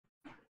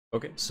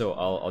Okay, so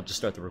I'll just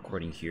start the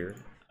recording here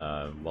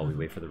while we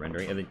wait for the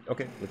rendering, and then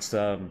okay, let's.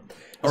 All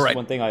This is right.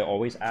 one thing I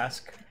always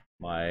ask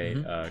my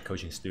Mm-hmm.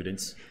 coaching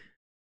students.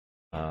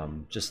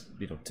 Just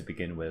to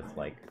begin with,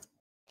 like,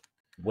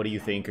 what do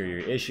you think are your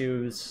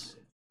issues,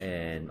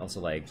 and also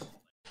like,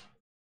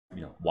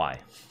 why?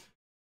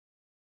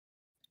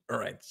 All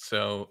right.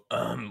 So,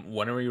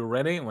 whenever you're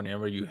ready,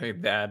 whenever you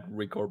hit that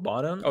record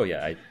button. Oh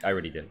yeah, I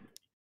already did.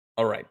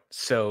 All right.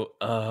 So,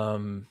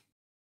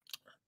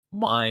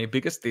 my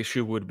biggest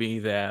issue would be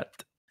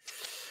that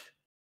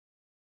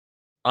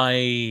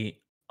I,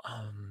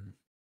 um,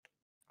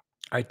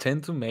 I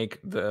tend to make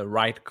the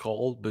right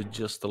call, but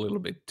just a little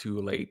bit too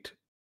late.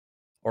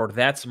 Or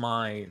that's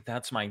my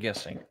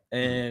guessing. Mhm.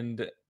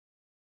 And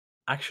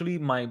actually,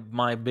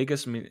 my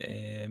biggest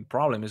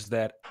problem is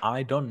that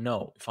I don't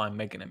know if I'm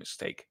making a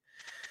mistake.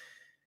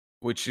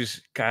 Which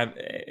is kind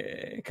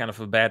of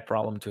a bad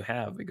problem to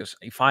have, because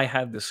if I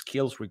had the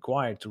skills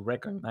required to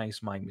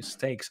recognize my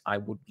mistakes, I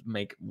would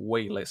make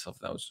way less of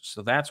those.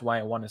 So that's why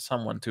I wanted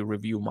someone to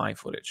review my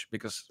footage.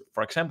 Because,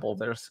 for example,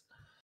 there's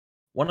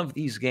one of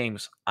these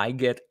games I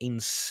get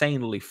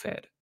insanely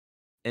fed,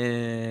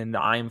 and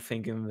I'm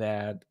thinking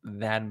that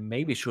that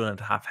maybe shouldn't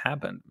have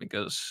happened,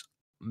 because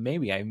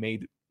maybe I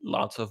made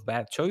lots of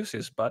bad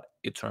choices, but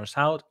it turns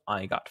out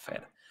I got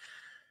fed.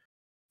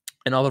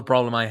 Another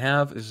problem I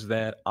have is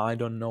that I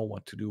don't know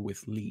what to do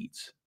with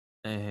leads.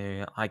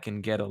 I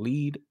can get a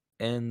lead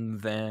and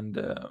then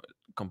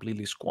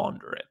completely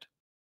squander it.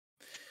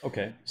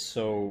 Okay,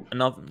 so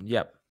Another,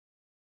 yep.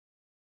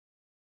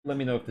 let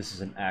me know if this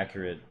is an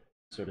accurate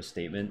sort of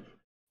statement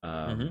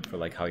Hmm. for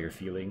like how you're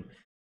feeling.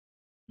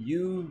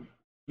 You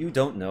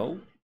don't know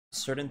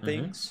certain Hmm.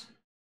 things,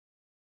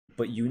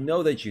 but you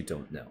know that you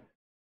don't know.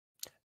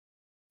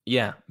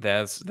 Yeah,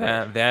 that's Right.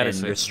 that. That is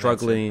And you're it. That's it.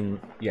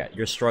 struggling, yeah,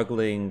 you're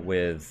struggling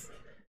with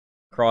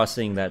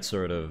crossing that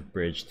sort of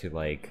bridge to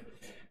like,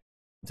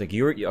 it's like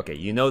you're okay,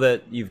 you know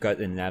that you've got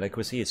an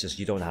inadequacy, it's just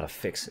you don't know how to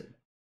fix it.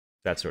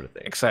 That sort of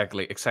thing.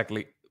 Exactly,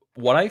 exactly.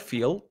 What I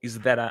feel is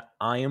that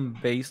I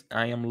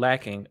am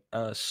lacking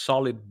a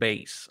solid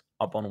base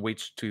upon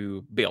which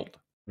to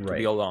Right.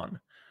 build on.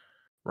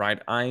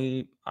 Right?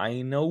 I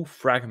know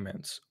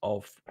fragments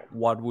of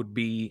what would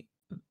be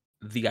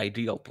the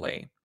ideal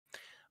play,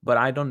 but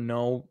I don't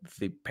know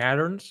the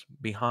patterns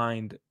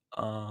behind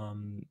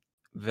um,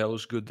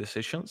 those good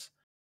decisions,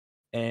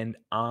 and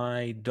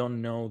I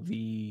don't know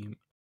the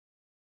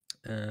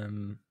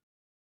um,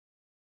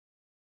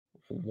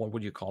 what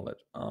would you call it?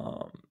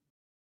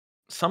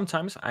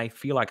 Sometimes I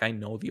feel like I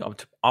know the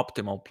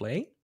optimal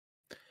play,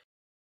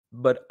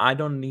 but I'm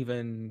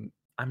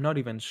not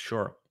even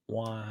sure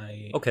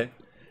Okay.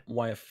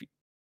 why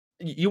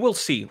you will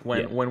see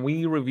Yeah. when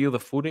we review the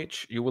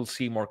footage. You will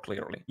see more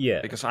clearly,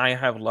 Yeah. because I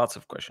have lots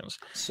of questions.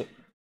 So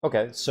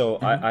okay, so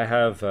Hmm. I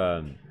have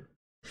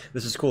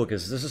this is cool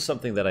because this is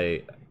something that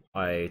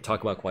I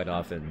talk about quite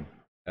often,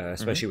 Hmm.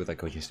 especially with like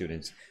coaching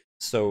students.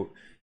 So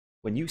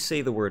when you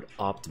say the word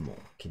optimal,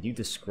 can you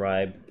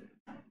describe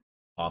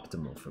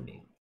optimal for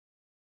me?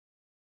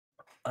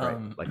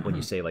 Right. Like when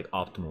you say like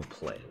optimal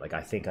play, like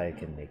I think I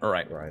can make All it,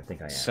 right. or I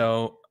think I am.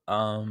 So,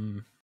 uh,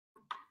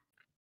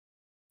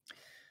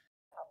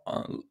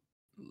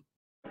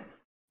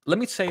 let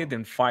me say it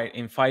in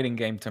fighting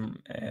game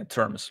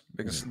terms,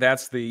 because Mhm.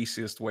 that's the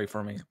easiest way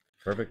for me.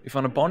 Perfect. If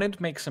an opponent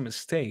makes a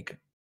mistake,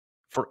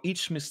 for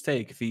each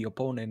mistake the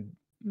opponent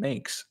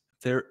makes,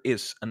 there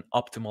is an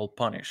optimal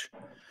punish.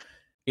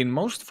 In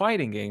most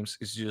fighting games,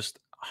 it's just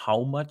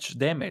how much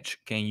damage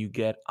can you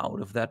get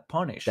out of that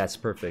punish. That's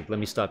perfect. Let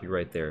me stop you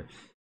right there.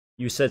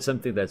 You said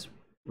something that's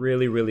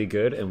really, really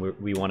good, and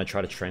we want to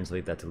try to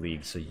translate that to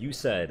League. So you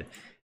said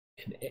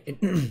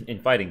in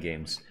fighting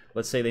games,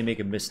 let's say they make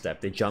a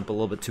misstep, they jump a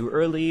little bit too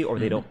early, or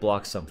they Hmm. don't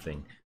block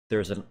something.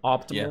 There's an Yeah,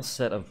 optimal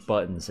set of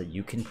buttons that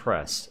you can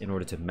press in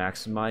order to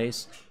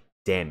maximize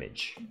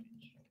damage,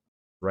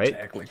 right?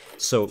 exactly.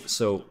 So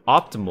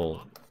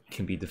optimal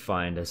can be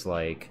defined as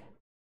like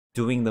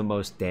doing the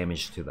most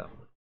damage to them,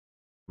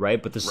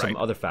 right? But there's some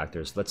Right. other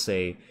factors. Let's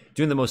say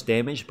doing the most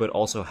damage, but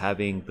also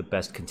having the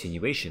best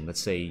continuation.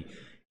 Let's say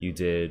you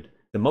did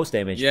the most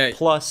damage, Yeah.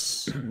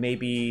 plus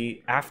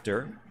maybe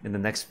after, in the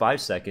next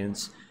 5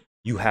 seconds,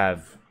 you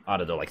have, I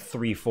don't know, like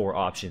three, four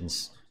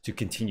options to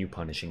continue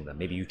punishing them.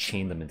 Maybe you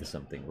chain them into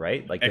something,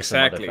 right? Like there's some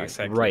other Exactly. factors.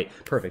 Exactly. Right,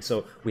 perfect.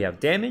 So we have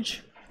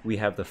damage, we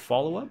have the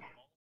follow up,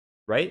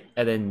 right?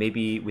 And then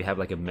maybe we have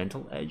like a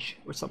mental edge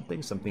or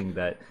something, something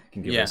that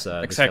can give Yeah. us this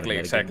kind of Exactly. metagame.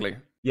 Exactly.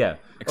 Yeah.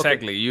 Okay.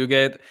 Exactly. You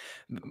get,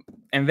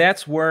 and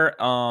that's where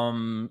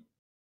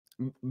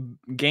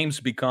games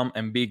become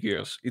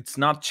ambiguous. It's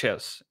not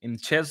chess. In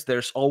chess,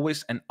 there's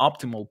always an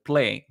optimal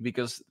play,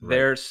 because Right.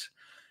 there's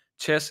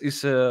chess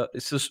is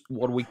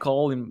what we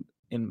call in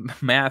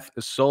math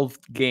a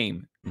solved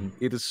game. Mhm.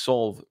 It is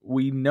solved.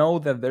 We know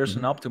that there's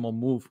an Mhm. optimal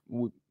move.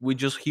 We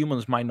just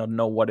humans might not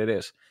know what it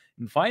is.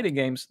 In fighting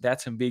games,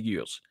 that's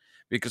ambiguous,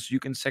 because you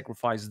can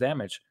sacrifice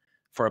damage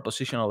for a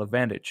positional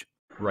advantage.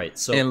 Right.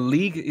 So In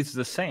League, it's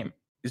the same.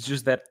 It's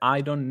just that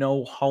I don't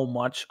know how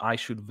much I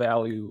should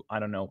value, I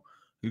don't know,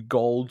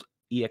 gold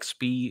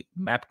EXP,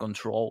 map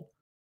control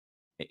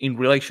in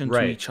relation to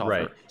Right, each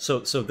right. other. So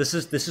this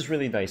is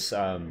really nice.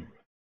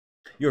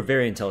 You're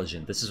very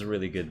intelligent. This is a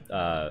really good,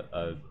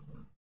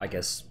 I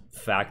guess,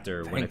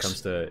 factor Thanks.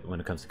 when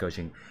it comes to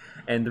coaching.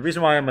 And the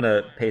reason why I'm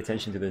gonna pay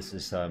attention to this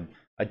is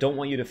I don't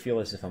want you to feel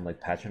as if I'm like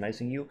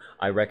patronizing you.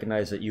 I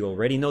recognize that you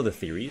already know the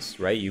theories,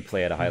 right? You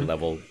play at a high Hmm.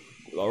 level,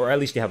 or at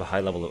least you have a high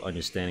level of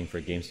understanding for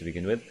games to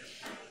begin with.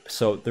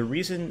 So the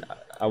reason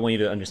I want you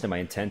to understand my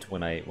intent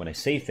when I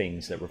say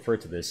things that refer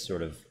to this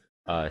sort of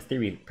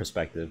theory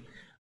perspective,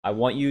 I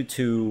want you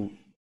to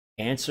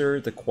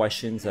answer the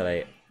questions Hmm.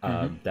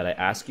 that I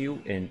ask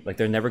you, and like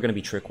they're never going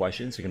to be trick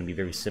questions. They're going to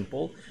be very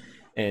simple.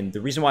 And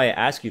the reason why I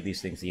ask you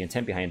these things, the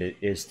intent behind it,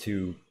 is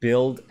to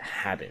build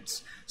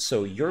habits.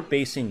 So you're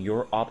basing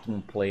your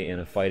optimal play in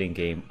a fighting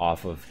game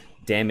off of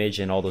damage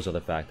and all those other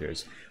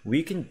factors.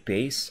 We can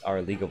base our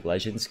League of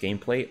Legends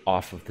gameplay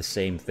off of the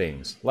same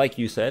things. Like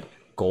you said,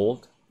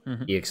 gold,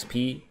 Hmm.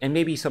 EXP, and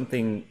maybe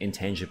something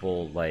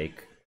intangible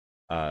like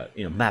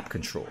map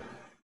control,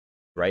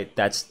 right?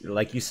 That's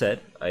like you said.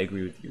 I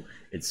agree with you.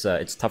 It's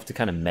tough to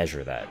kind of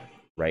measure that,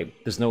 right?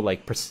 There's no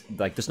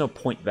there's no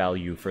point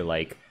value for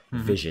like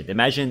Hmm. vision.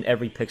 Imagine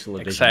every pixel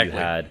of vision you Exactly.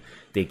 had,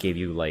 they gave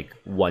you like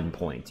 1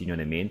 point. You know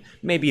what I mean?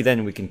 Maybe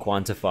then we can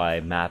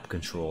quantify map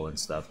control and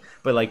stuff.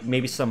 But like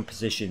maybe some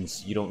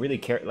positions you don't really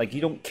care. Like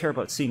you don't care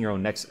about seeing your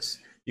own nexus.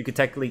 You could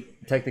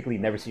technically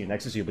never see your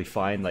nexus. You'll be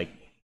fine. Like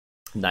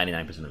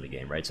 99% of the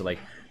game, right? So like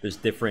there's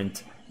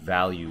different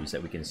values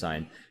that we can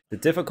assign. The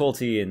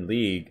difficulty in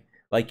League,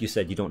 like you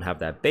said, you don't have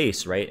that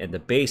base, right? And the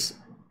base,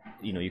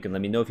 you can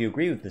let me know if you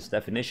agree with this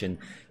definition.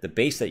 The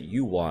base that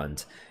you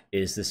want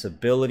is this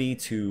ability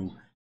to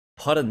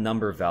put a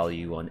number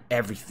value on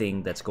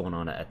everything that's going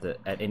on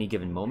at any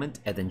given moment,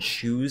 and then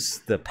choose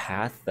the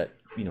path that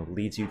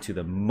leads you to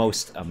the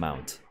most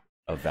amount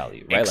of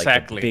value, right? Like the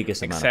Exactly.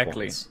 biggest amount of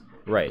Exactly. points,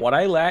 right? What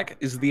I lack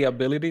is the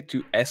ability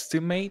to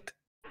estimate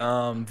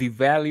the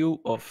value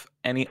of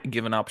any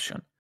given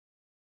option.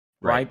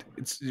 Right, Right?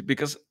 It's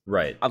because,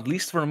 right. at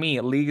least for me,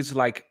 a league is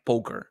like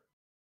poker.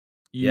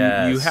 You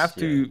Yes, have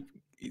yeah. to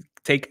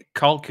take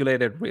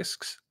calculated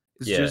risks.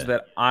 It's just Yeah.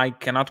 that I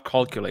cannot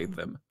calculate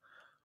them.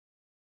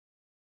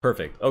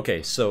 Perfect.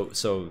 Okay, so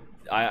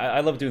I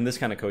love doing this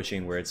kind of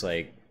coaching where it's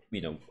like,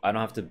 I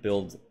don't have to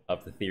build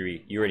up the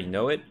theory. You already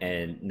know it,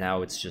 and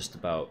now it's just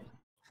about,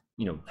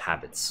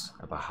 habits,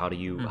 about how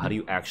Hmm. do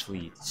you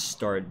actually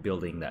start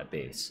building that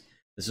base.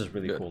 This is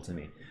really Good. cool to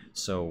me.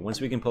 So once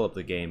we can pull up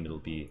the game, it'll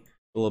be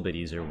a little bit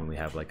easier when we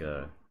have like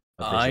a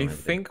visual I and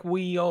everything. think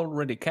we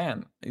already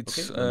can. Okay,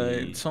 It's I'll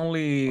only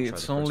try the it's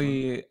first one.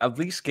 only at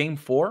least game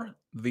 4,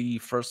 the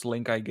first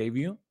link I gave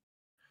you.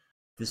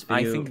 This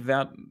I video, think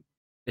that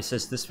it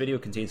says this video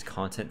contains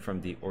content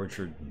from the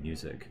Orchard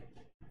Music.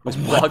 Who's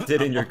blocked what?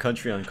 it in your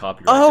country on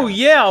copyright Oh grounds?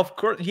 yeah, of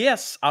course.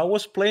 Yes, I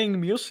was playing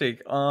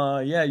music.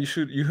 Yeah, you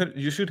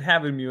should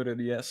have it muted.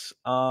 Yes.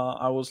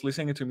 I was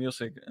listening to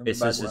music in the It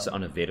says it's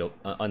background.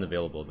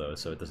 unavailable though,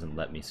 so it doesn't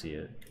let me see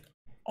it.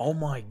 Oh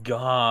my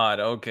god.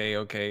 Okay,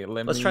 okay.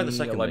 Let Let's try the me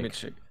second let me link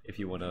check. if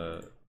you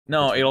wanna.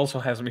 No, Which it one? also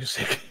has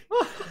music.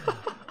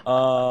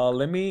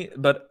 Let me,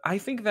 but I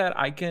think that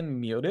I can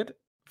mute it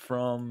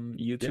from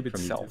Yeah, YouTube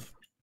from YouTube. itself.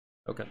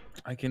 Okay,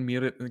 I can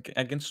mute it.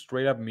 I can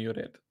straight up mute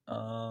it.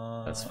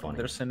 that's funny.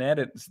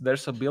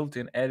 There's a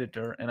built-in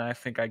editor, and I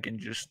think I can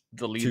just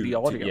delete the To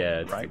audio, yeah,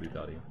 to right? delete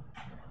audio.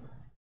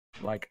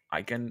 Like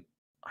I can,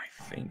 I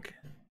think.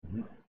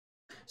 Mhm.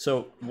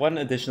 So one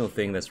additional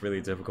thing that's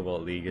really difficult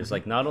about League is Mhm.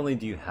 like not only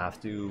do you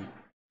have to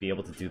be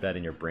able to do that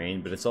in your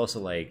brain, but it's also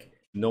like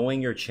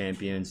knowing your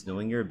champions,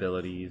 knowing your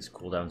abilities,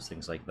 cooldowns,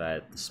 things like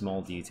that, the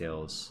small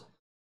details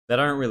that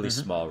aren't really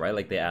Mhm. small, right?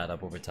 Like they add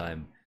up over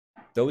time.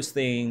 Those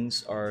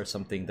things are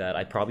something that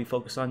I probably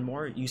focus on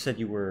more. You said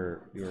you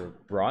were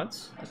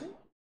bronze, I think?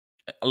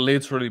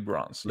 Literally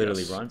bronze.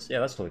 Literally Yes. bronze. Yeah,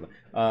 that's totally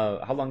fine.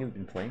 How long have you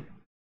been playing?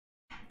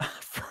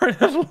 For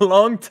a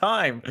long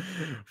time,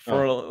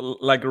 for Oh,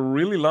 like a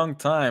really long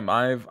time.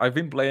 I've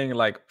been playing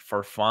like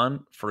for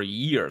fun for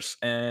years,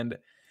 and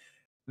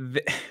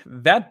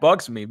that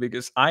bugs me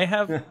because I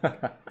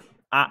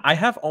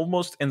have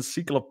almost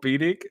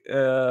encyclopedic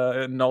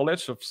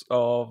knowledge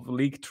of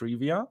league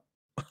trivia,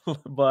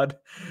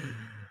 but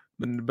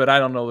but I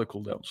don't know the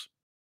cooldowns.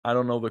 I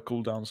don't know the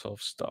cooldowns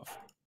of stuff.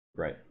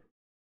 right.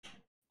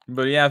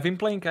 But yeah, I've been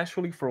playing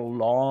casually for a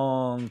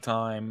long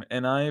time,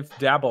 and I've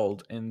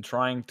dabbled in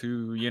trying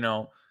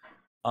to,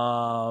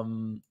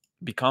 um,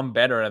 become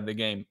better at the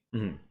game.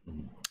 Mhm,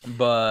 mhm.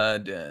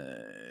 But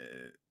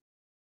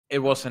it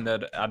wasn't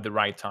at the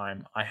right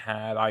time. I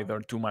had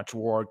either too much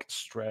work,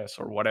 stress,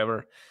 or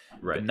whatever.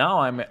 But Right. now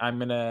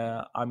I'm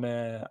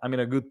in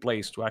a good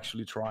place to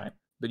actually try.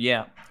 But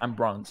yeah, I'm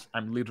bronze.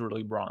 I'm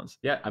literally bronze.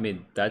 Yeah, I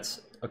mean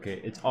that's okay.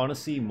 It's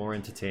honestly more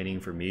entertaining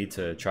for me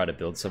to try to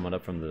build someone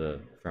up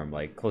from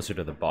like closer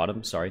to the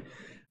bottom. Sorry,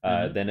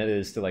 Hmm. than it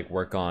is to like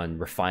work on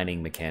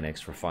refining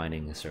mechanics,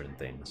 refining certain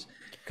things.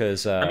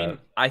 Because I mean,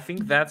 I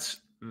think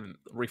that's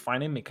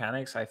refining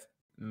mechanics.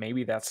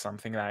 Maybe that's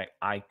something that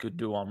I could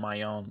do on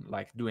my own,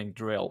 like doing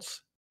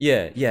drills.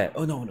 Yeah, yeah.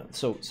 Oh no, no.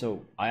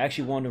 So I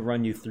actually want to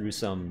run you through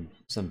some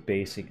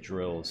basic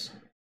drills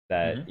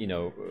that,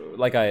 Hmm.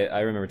 like I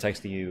remember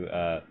texting you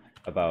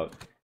about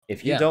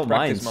if you Yeah, don't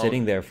mind practice mode.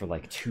 sitting there for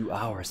like 2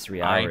 hours, three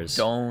I hours,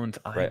 don't.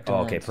 I right?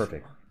 Oh, okay, don't.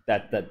 perfect.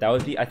 That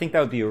would be, I think that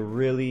would be a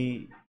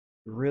really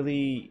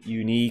really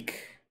unique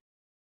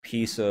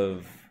piece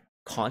of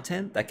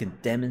content that can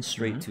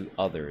demonstrate Hmm. to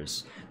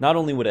others. Not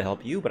only would it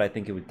help you, but I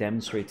think it would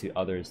demonstrate to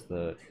others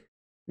the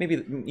maybe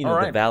All the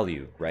right.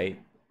 value, right,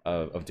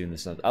 of doing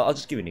this. I'll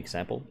just give you an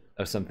example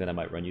of something I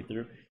might run you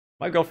through.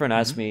 My girlfriend Hmm.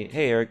 asked me,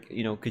 "Hey Eric,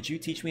 could you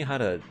teach me how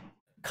to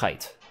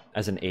kite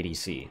as an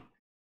ADC?"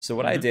 So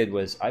what I Hmm. did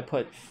was I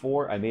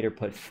made her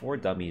put four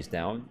dummies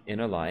down in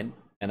a line,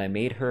 and I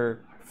made her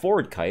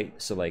forward kite.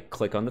 So like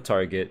click on the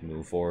target,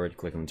 move forward,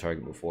 click on the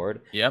target, move forward,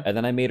 Yep. and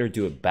then I made her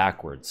do it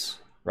backwards,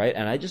 right?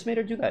 And I just made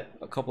her do that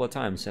a couple of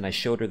times, and I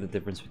showed her the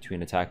difference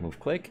between attack, move,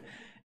 click,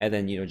 and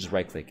then just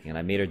right clicking, and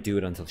I made her do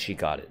it until she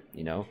got it.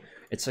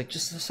 It's like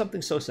just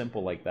something so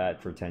simple like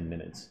that for 10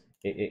 minutes.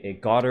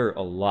 It got her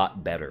a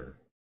lot better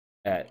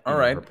at All her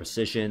right.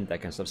 precision, that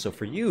kind of stuff. So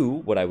for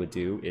you, what I would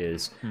do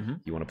is, Hmm.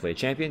 you want to play a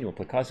champion, you want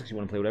to play Cossacks, you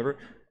want to play whatever,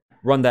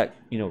 run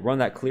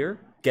that clear,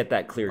 get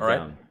that clear All right.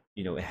 down.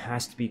 It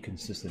has to be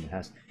consistent. It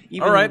has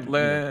All right. even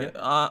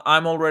yeah.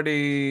 I'm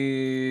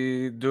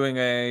already doing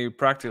a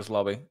practice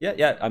lobby. Yeah,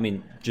 yeah. I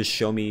mean, just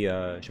show me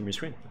your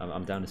screen.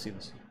 I'm down to see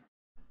this.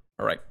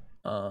 All right.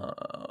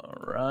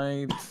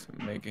 Right.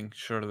 Making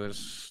sure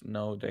there's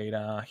no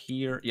data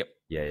here. Yep.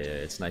 Yeah, yeah,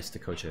 yeah. It's nice to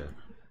coach a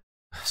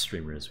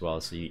streamer as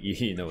well, so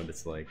you know what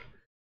it's like.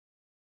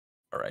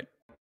 All right.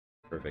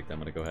 Perfect. I'm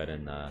gonna go ahead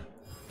and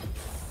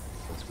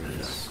let's read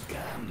this.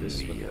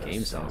 Just what the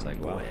game sounds like.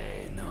 Wow.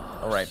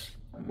 All right.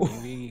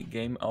 Maybe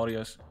game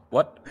audios.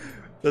 What?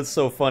 That's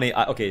so funny.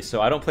 Okay,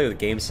 so I don't play with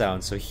game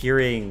sounds, so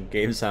hearing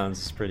game sounds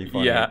is pretty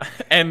funny. Yeah.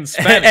 And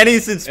Spanish. And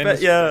he's in And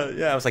it's- yeah,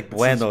 yeah. I was like it's in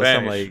Buenos.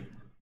 I'm Spanish. like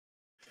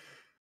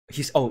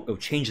oh,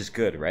 change is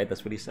good, right?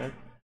 That's what he said. I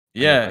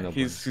Yeah, know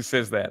he Buenos.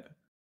 says that.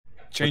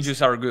 What's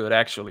Changes are good,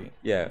 actually.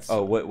 yeah? It's,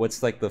 Oh,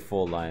 what's like the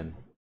full line?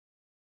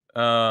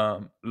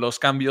 los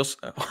cambios.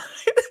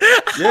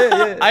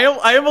 Yeah, yeah.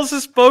 I almost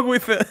spoke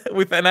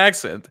with an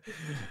accent.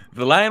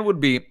 The line would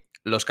be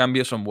los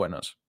cambios son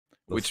buenos,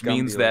 Los which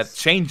means that cambios.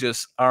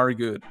 changes are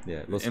good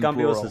Yeah, los in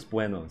cambios es plural.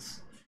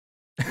 buenos.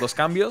 Los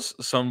cambios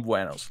son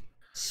buenos.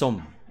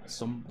 Son.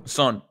 Son.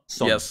 Son.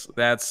 Yes,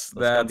 that's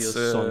Los cambios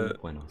son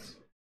buenos.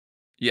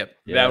 yep,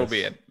 Yeah, that would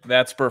be it.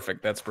 That's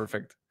perfect. That's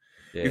perfect.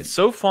 yeah, It's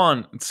so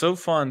fun. It's so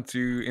fun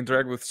to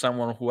interact with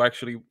someone who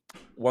actually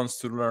wants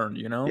to learn,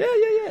 you know? yeah.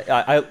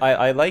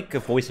 I like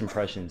voice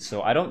impressions,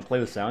 so I don't play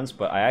with sounds,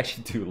 but I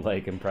actually do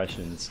like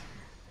impressions.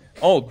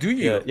 Oh, do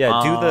Yeah, you?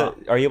 yeah.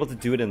 Are you able to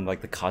do it in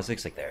like the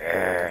Kazakhs,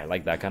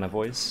 like that kind of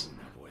voice?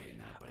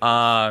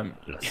 Um,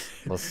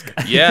 Los-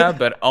 yeah,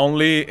 but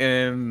only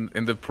in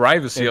the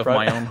privacy In of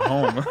my own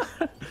home.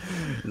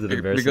 Is it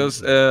embarrassing?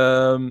 Because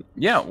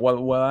yeah,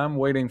 while I'm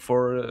waiting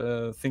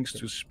for things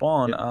to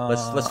spawn, Yeah.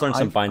 Let's learn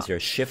some I've binds here.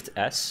 Shift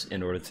S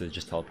in order to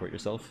just teleport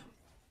yourself.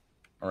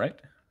 all right.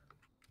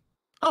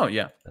 Oh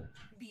yeah.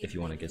 If you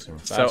want to get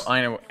somewhere So fast.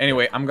 I know.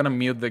 Anyway, I'm gonna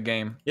mute the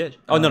game. Yeah.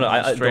 Oh no,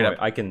 I Straight don't up.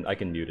 worry. I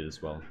can mute it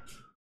as well.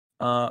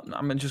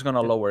 I'm just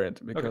gonna lower it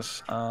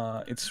because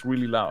it's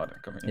really loud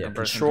in Yeah.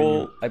 comparison to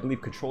you. I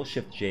believe Control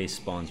Shift J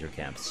spawns your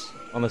camps,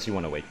 unless you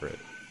want to wait for it.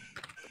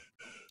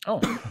 Oh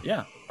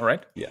yeah. All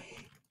right. Yeah.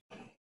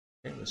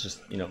 Okay, let's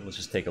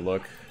just take a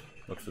look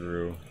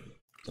through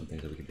some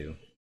things that we can do.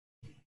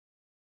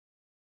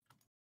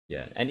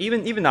 Yeah, and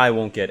even I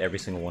won't get every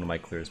single one of my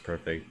clears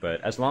perfect,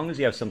 but as long as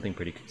you have something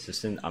pretty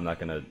consistent, I'm not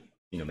gonna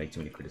make too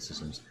many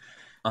criticisms.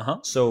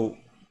 So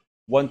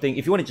one thing,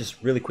 if you want to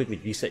just really quickly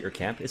reset your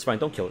camp, it's fine.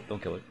 Don't kill it.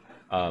 Don't kill it.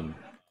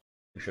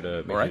 Be sure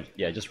to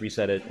yeah, just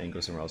reset it and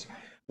go somewhere else.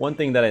 One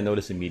thing that I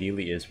noticed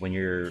immediately is when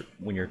you're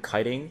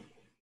kiting,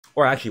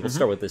 or actually, let's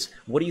start with this.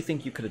 What do you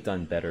think you could have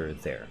done better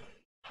there?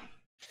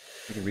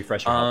 You can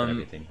refresh your health and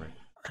everything, right?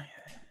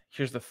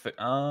 Here's the thing.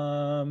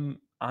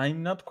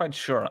 I'm not quite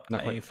sure.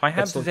 Not quite. If I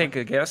had That's to still take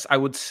a guess, I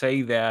would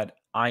say that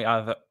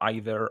I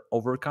either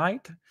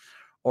overkite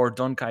or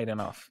don't kite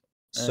enough.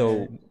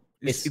 So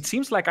It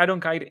seems like I don't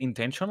kite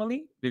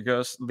intentionally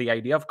because the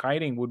idea of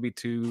kiting would be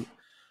to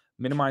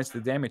minimize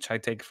the damage I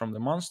take from the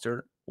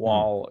monster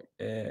while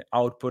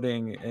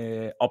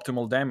outputting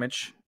optimal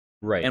damage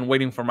right. and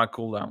waiting for my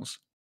cooldowns.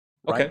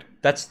 Right? Okay,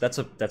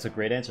 that's a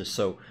great answer.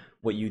 So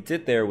what you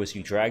did there was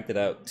you dragged it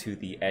out to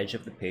the edge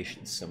of the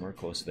patient, somewhere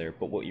close there.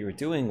 But what you were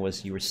doing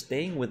was you were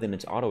staying within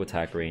its auto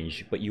attack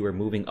range, but you were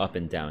moving up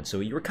and down. So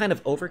you were kind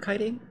of over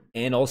kiting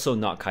and also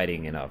not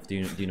kiting enough. Do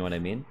you know what I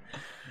mean?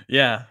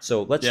 Yeah.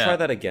 So let's try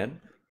that again.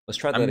 Let's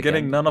try that again. I'm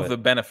getting none of the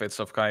benefits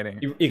of kiting.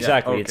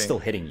 Exactly, Yeah, okay. It's still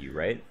hitting you,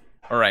 right?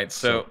 All right,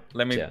 so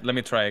let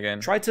me try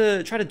again. Try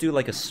to do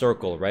like a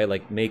circle, right?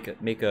 Like make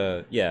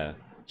a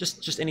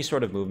just any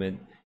sort of movement.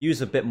 Use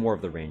a bit more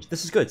of the range.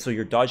 This is good. So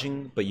you're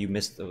dodging, but you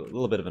missed a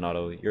little bit of an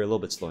auto. You're a little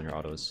bit slow in your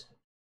autos.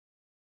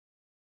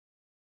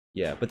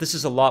 Yeah, but this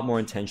is a lot more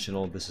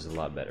intentional. This is a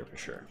lot better for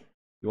sure.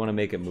 You want to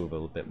make it move a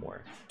little bit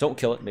more. Don't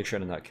kill it. Make sure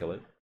to not kill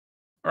it.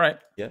 All right.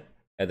 Yeah.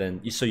 And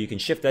then so you can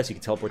shift S, you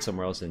can teleport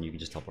somewhere else, and you can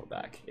just teleport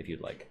back if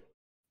you'd like.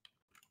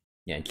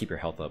 Yeah, and keep your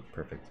health up.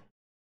 Perfect.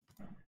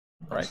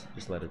 All right.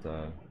 Just let it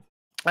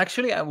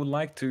Actually, I would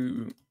like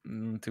to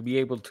be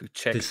able to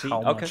check see.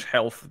 how Okay. much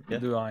health Yeah,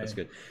 do that's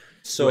good. I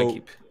So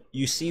keep.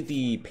 you see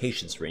the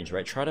patience range,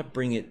 right? Try to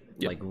bring it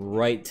Yep. like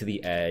right to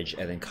the edge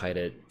and then kite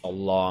it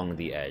along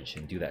the edge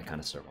and do that kind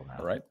of circle now.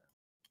 All right.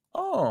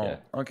 Oh, Yeah.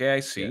 okay, I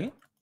see. Yeah.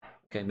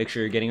 Okay, make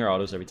sure you're getting your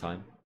autos every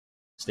time.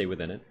 Stay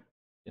within it.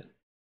 Yeah.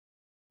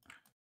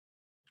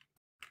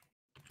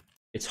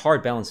 It's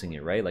hard balancing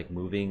it, right? Like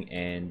moving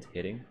and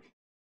hitting.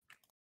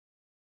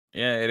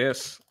 Yeah, it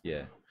is.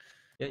 Yeah.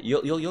 Yeah,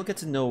 you'll get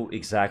to know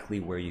exactly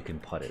where you can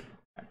put it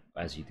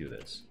as you do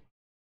this.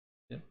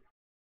 Yeah.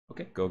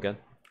 Okay, go again.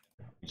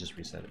 You just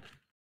reset it.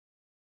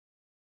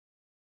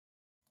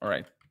 All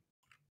right.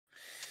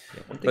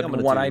 Yeah, one thing But I'm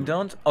gonna what do. I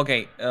don't.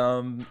 Okay.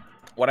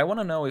 What I want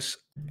to know is,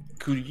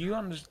 could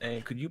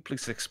you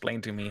please explain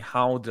to me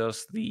how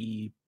does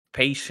the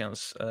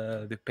patience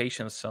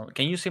zone?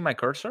 Can you see my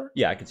cursor?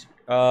 Yeah, I can.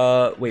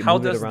 Wait, How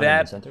move it does around in the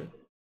that? center.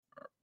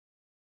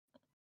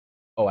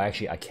 Oh,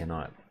 actually, I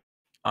cannot.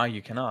 Ah,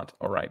 you cannot.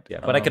 All right. Yeah,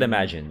 but I can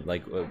imagine,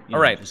 like, All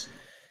right. just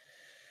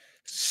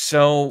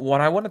So what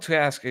I wanted to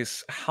ask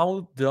is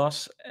how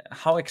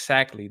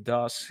exactly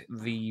does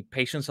the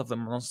patience of the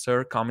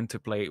monster come into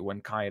play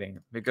when kiting?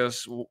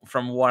 Because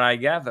from what I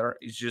gather,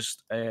 it's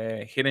just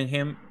hitting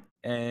him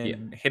yeah,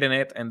 and hitting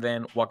it and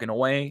then walking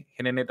away,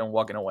 hitting it and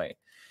walking away. right.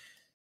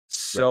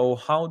 So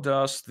how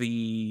does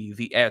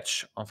the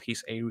edge of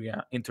his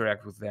area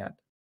interact with that?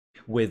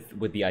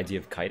 With the idea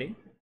of kiting.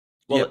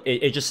 Well, Yep.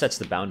 it just sets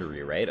the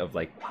boundary, right, of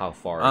like how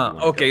far you want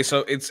to Okay. go.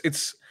 So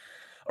it's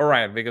all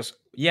right because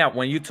yeah,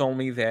 when you told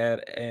me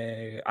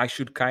that I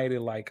should kite it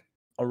like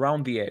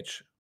around the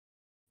edge,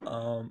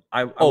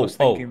 I was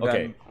thinking that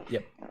Okay.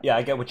 yep. Yeah,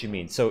 I get what you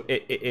mean. So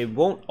it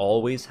won't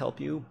always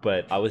help you,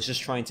 but I was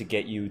just trying to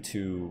get you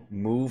to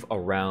move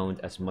around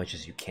as much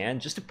as you can,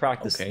 just to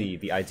practice Okay.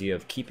 the idea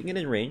of keeping it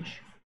in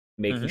range,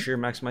 making Mhm. sure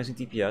you're maximizing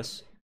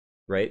DPS,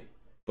 right?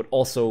 But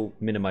also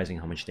minimizing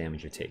how much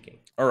damage you're taking.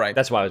 All right.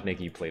 That's why I was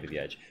making you play to the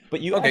edge.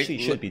 But you Okay. actually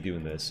should be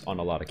doing this on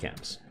a lot of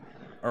camps.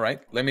 All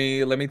right. Let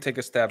me take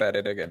a stab at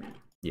it again.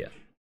 Yeah.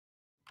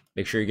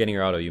 Make sure you're getting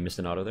your auto. You missed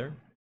an auto there.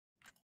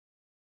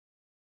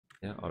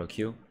 Yeah, auto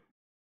Q.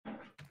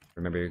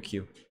 Remember your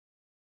Q.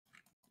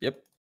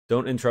 Yep.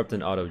 Don't interrupt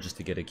an auto just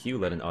to get a Q.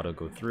 Let an auto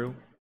go through.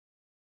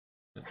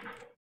 Yeah.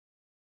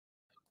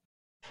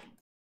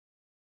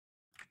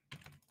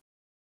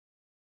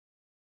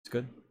 It's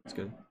good. It's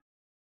good.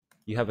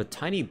 You have a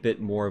tiny bit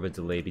more of a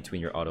delay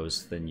between your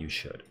autos than you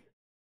should.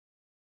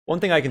 One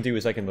thing I can do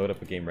is I can load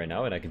up a game right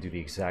now and I can do the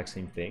exact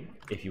same thing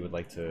if you would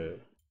like to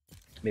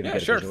maybe Yeah.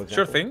 get a Sure. visual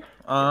Sure example.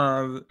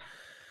 thing.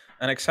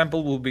 An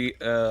example will be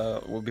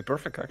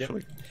perfect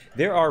actually. Yeah.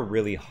 There are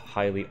really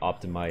highly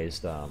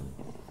optimized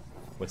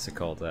what's it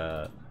called?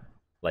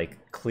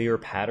 Like clear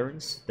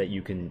patterns that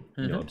you can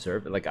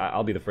observe. Like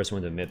I'll be the first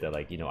one to admit that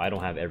like I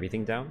don't have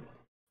everything down,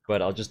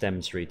 but I'll just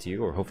demonstrate to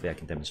you, or hopefully I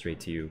can demonstrate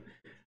to you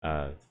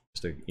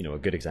just a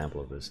good example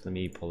of this. Let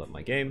me pull up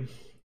my game,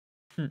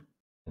 and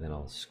then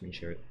I'll screen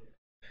share it.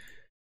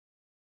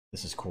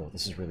 This is cool.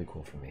 This is really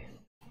cool for me.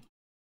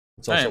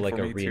 It's also like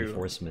a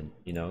reinforcement,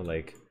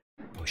 like,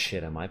 oh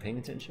shit, am I paying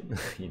attention?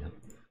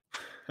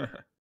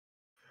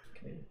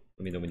 Okay, let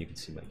me know when you can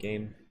see my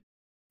game.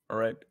 All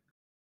right.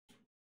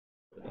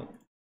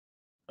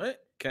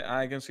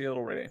 I can see it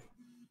already.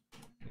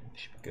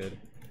 Should be good.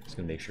 Just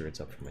gonna make sure it's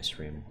up for my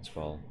stream as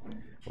well,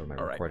 or my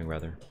All recording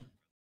rather.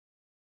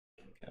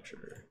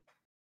 Capture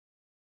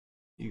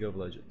League of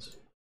Legends.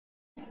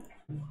 All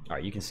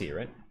right, you can see it,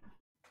 right?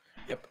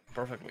 Yep,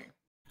 perfectly.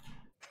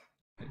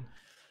 Okay.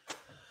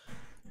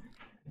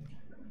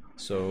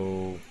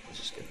 So let's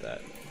just get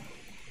that.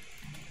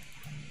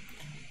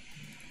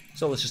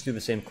 So let's just do the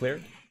same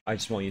clear. I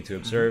just want you to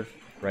observe,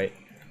 right?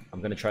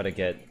 I'm gonna try to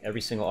get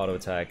every single auto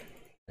attack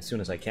as soon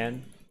as I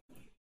can.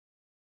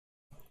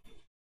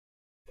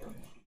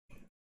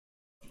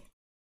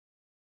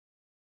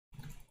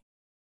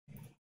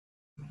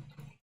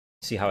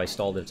 See how I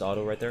stalled its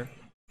auto right there?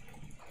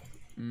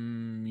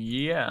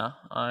 Yeah,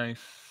 I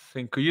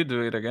think. Could you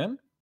do it again?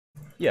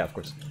 Yeah, of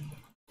course.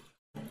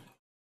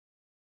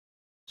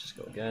 Just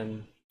go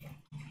again.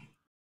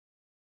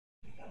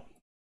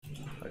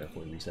 I gotta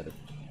fully reset it.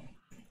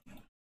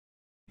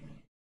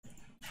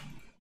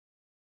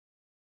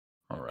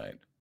 All right.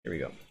 Here we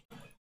go.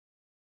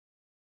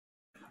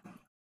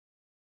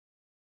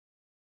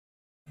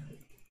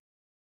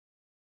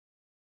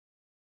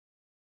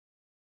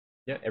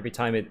 Yeah, every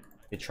time it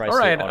tries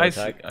to auto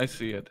attack, I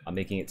see it. I'm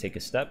making it take a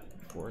step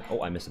forward.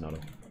 Oh, I missed an auto.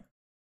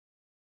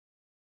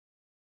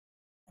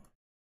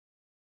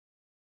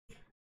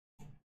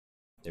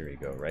 There you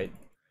go, right?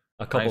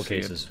 A couple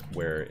cases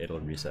where it'll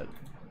reset.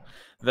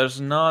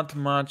 There's not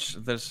much.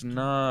 There's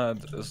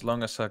not as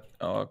long as a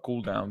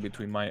cooldown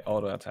between my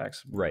auto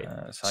attacks. Right.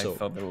 As I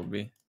thought there would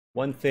be.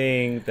 One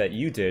thing that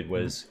you did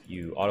was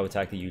you auto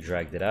attacked it, you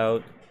dragged it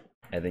out,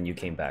 and then you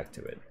came back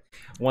to it.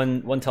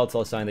 One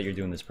telltale sign that you're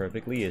doing this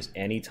perfectly is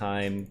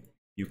anytime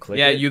you click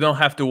Yeah, it. you don't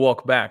have to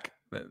walk back,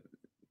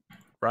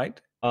 right?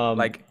 Um,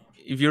 Like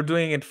if you're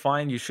doing it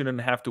fine, you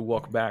shouldn't have to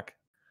walk back.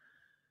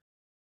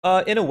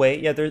 in a way,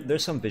 yeah.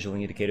 There's some visual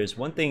indicators.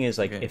 One thing is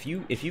like Okay.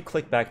 if you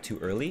click back too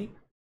early,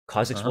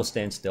 Kha'Zix will Uh-huh.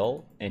 stand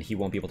still and he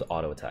won't be able to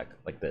auto attack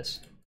like this,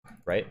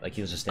 right? Like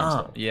he'll just stand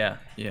still. Yeah,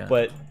 yeah.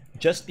 But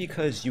just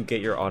because you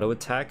get your auto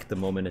attack the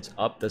moment it's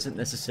up doesn't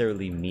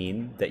necessarily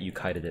mean that you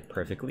kited it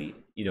perfectly.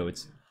 You know,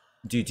 it's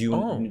Oh,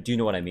 do you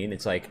know what I mean?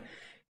 It's like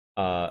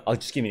I'll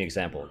just give you an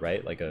example,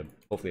 right? Like a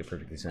hopefully a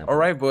perfect example. all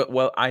right. But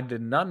well, I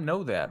did not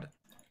know that.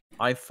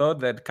 I thought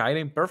that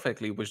kiting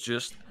perfectly was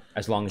just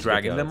As long as you get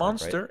the dragging auto the attack, right?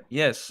 monster.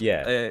 Yes.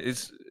 Yeah.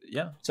 It's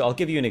yeah. So I'll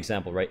give you an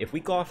example, right? If we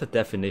go off the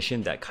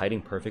definition that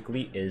kiting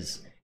perfectly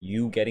is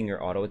you getting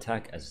your auto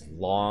attack as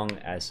long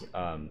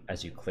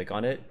as you click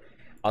on it,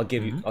 I'll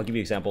give you an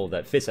example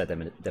that fits that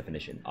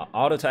definition.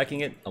 Auto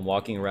attacking it, I'm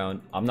walking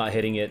around, I'm not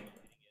hitting it.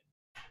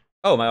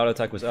 Oh, my auto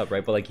attack was up,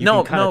 right? But like you can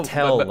No, kind of no.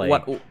 tell, But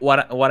like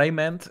what I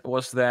meant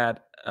was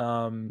that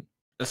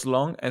as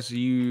long as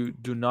you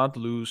do not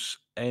lose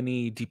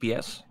any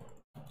DPS,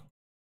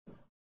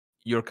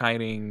 you're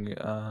kiting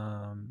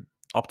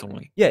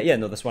optimally. yeah,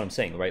 no, that's what I'm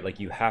saying, right? Like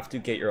you have to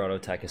get your auto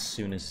attack as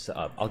soon as it's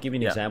up. I'll give you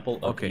an Yeah. example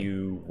of Okay.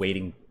 you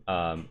waiting.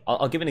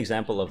 I'll give an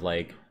example of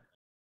like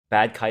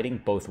bad kiting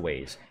both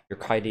ways. You're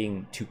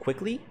kiting too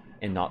quickly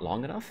and not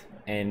long enough,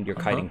 and you're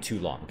Uh-huh. kiting too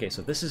long. Okay,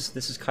 so this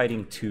is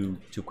kiting too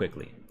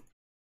quickly.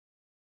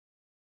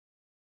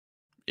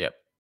 Yep.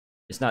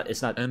 It's not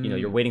you know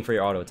you're And waiting for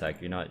your auto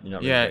attack. You're not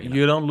really yeah, dragging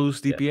you out. don't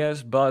lose Yeah,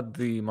 DPS, but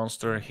the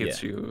monster yeah,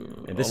 hits you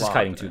and a this is lot.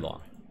 kiting too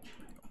long.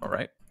 All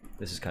right.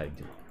 This is kiting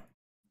too long.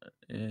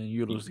 And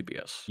you lose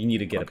DPS. You need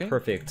to get Okay.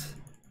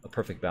 a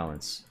perfect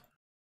balance.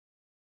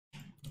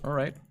 All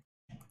right.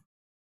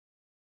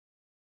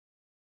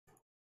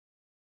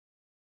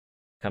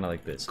 Kind of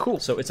like this. Cool.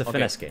 So it's a Okay.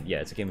 finesse game.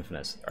 Yeah, it's a game of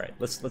finesse. All right,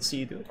 let's see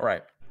you do it. All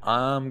right.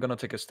 I'm gonna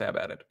take a stab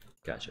at it.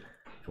 Gotcha.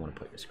 If you want to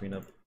put your screen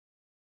up.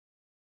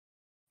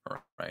 All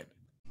right.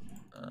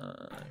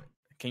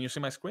 Can you see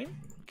my screen?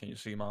 Can you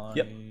see my?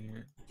 Yep.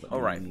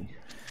 All right.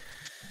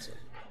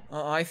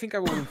 I think I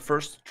will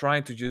first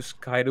try to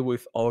just kite it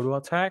with auto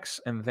attacks,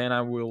 and then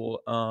I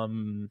will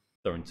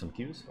Throwing some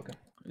cues. Okay.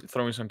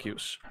 throw in some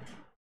Qs.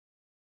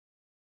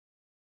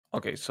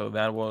 Okay, so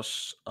that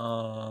was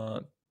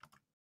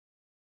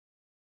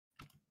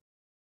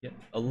Yeah,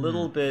 a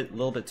little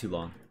bit too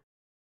long.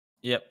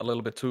 yep, a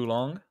little bit too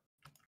long.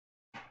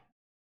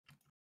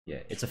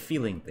 Yeah, it's a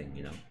feeling thing,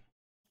 you know.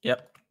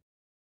 Yep.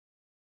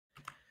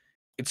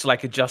 It's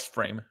like a just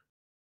frame.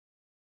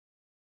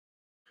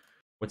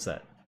 What's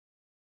that?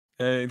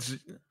 It's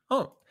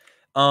oh,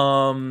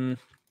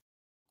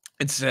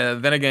 it's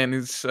then again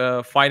it's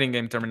fighting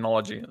game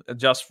terminology. A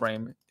just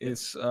frame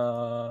is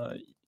I'll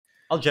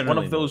one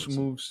generally of know those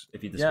moves.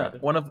 if you Yeah, describe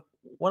it.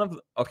 one of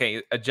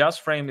okay. A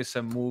just frame is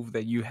a move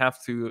that you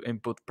have to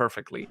input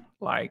perfectly,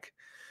 like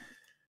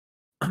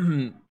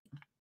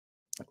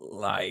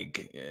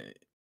like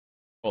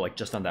Oh, like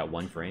just on that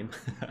one frame.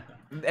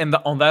 and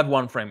on that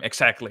one frame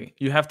exactly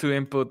you have to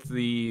input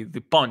the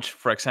punch,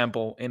 for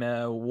example, in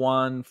a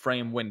one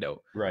frame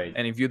window, Right.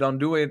 and if you don't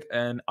do it,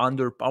 an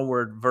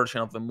underpowered version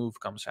of the move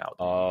comes out.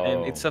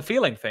 And it's Oh, a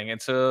feeling thing,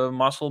 it's a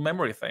muscle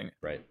memory thing.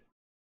 right.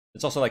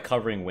 It's also like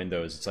covering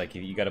windows. It's like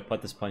you got to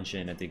put this punch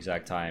in at the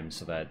exact time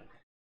so that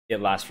it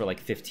lasts for like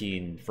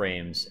 15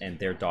 frames and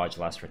their dodge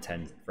lasts for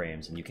 10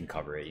 frames and you can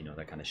cover it, you know,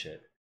 that kind of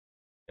shit.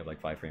 You have like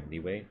 5 frame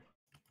leeway.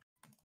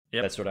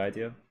 Yep. That sort of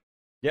idea.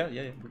 Yeah,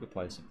 we could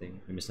apply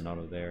something. We missed an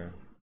auto there.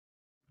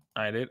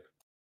 I did.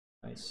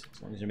 Nice.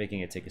 As long as you're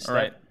making it take a step. All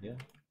right. Yeah.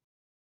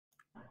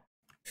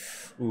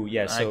 Ooh,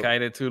 yeah. So I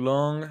kited too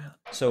long.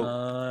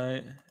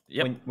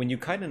 Yep. when you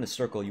kite in a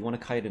circle, you want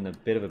to kite in a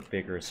bit of a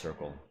bigger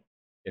circle,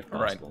 if All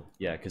right. possible.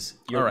 Yeah, because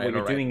All right, what you're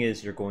all right. doing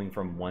is you're going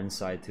from one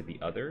side to the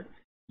other.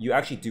 You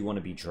actually do want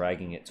to be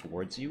dragging it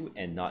towards you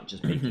and not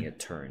just making it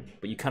turn.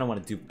 But you kind of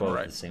want to do both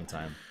Alright. at the same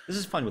time. This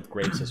is fun with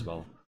grapes as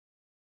well.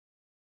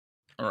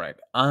 All right,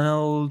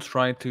 I'll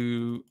try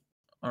to.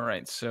 All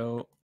right,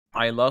 so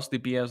I lost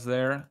DPS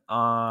there.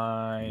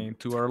 I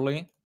too early.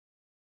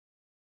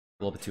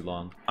 A little bit too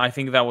long. I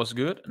think that was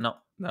good. No,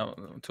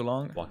 too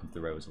long. Walking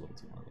through the right was a little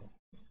too long. Yeah.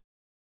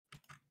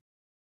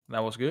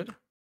 That was good.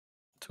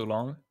 Too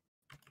long.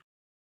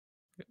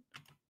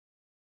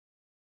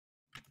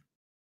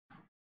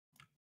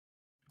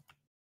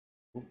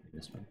 Ooh,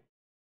 this one.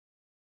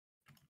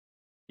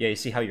 Yeah, you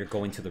see how you're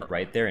going to the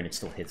right there and it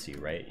still hits you,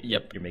 right?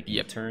 Yep. You're making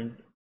Yep. a turn.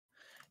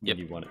 Yep.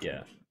 You want it,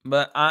 yeah.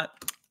 But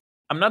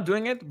I'm not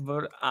doing it.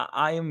 But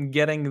I am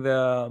getting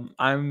the.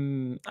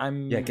 I'm.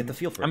 Yeah, get the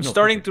feel for it. I'm No,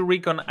 starting perfect. to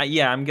recon.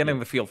 Yeah, I'm getting Yeah.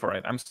 the feel for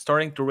it. I'm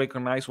starting to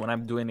recognize when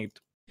I'm doing it.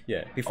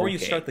 Yeah, before you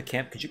Okay. start the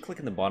camp, could you click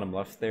in the bottom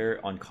left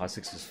there on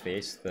Kha'Zix's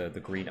face, the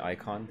green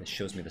icon that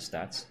shows me the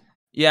stats?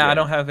 Yeah, Yeah. I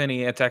don't have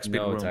any attack speed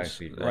No runes. attack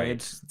speed, right.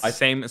 It's I-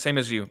 same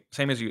as you.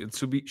 Same as you. It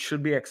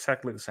should be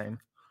exactly the same.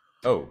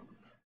 Oh.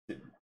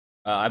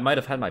 I might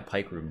have had my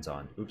pike runes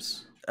on.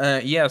 Oops.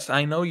 Yes,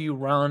 I know you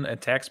run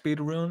attack speed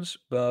runes,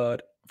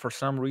 but for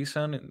some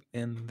reason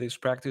in this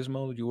practice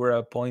mode you were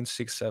at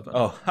 0.67.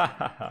 Oh,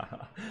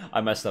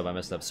 I messed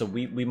up. So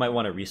we might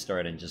want to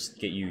restart and just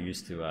get you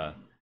used to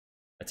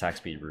attack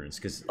speed runes,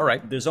 because All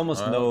right. there's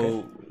almost Okay.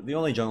 no. The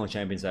only jungle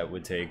champions that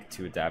would take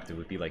to adapt it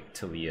would be like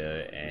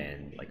Talia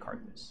and like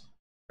Heartless,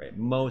 right?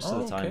 Most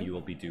of the time Okay. you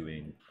will be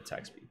doing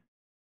attack speed.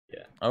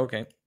 Yeah.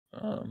 Okay.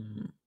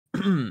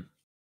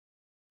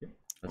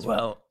 That's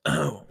well,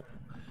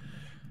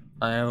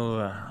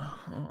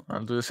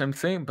 I'll do the same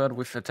thing, but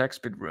with attack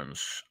speed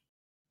runes.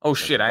 Oh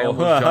shit! I Oh.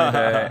 almost joined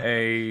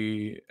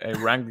a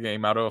ranked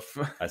game out of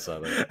I saw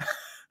that.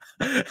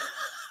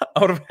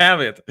 out of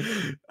habit.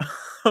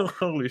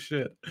 Holy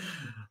shit!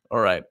 All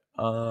right.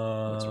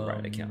 Let's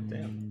write a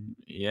countdown.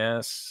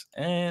 Yes,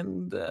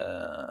 and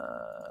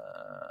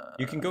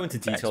You can go into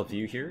attack detail speed.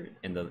 view here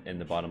in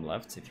the bottom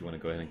left if you want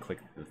to go ahead and click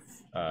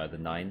the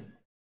 9.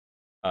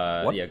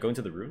 What? Yeah, go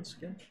into the runes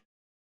again.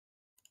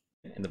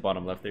 In the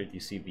bottom left there, do you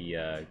see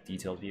the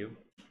detailed view?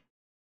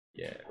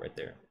 Yeah, right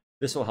there.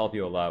 This will help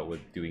you a lot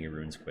with doing your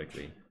runes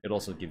quickly. It'll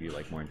also give you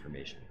like more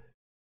information.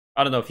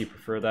 I don't know if you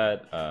prefer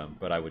that,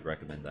 but I would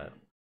recommend that.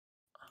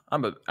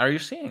 But are you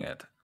seeing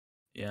it?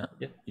 Yeah.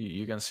 Yeah.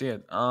 You can see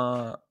it.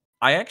 I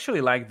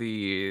actually like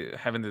the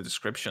having the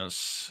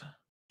descriptions.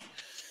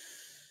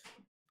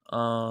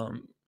 Oh,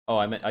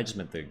 I just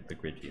meant the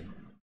grid view.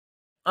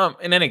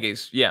 In any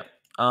case, yeah.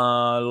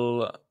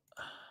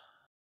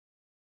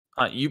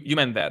 You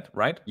meant that,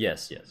 right?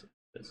 Yes.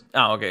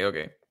 Oh,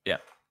 okay. Yeah.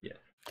 Yeah.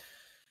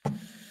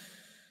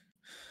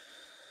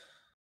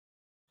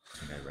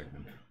 I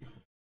recommend.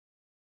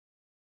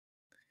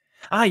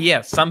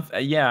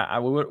 Yeah.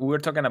 We were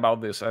talking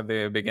about this at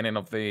the beginning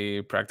of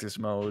the practice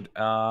mode.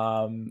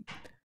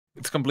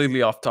 It's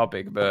completely off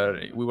topic,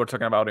 but we were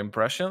talking about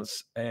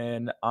impressions,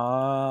 and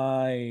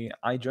I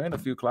joined a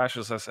few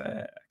classes as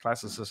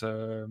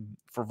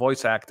for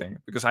voice acting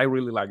because I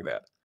really like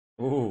that.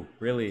 Oh,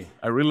 really?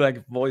 I really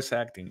like voice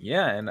acting.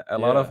 Yeah, and a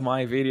lot Yeah. of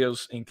my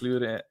videos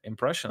include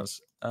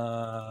impressions.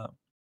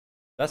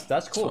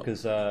 That's cool, So-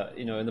 because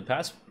in the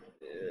past,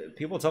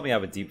 people tell me I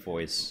have a deep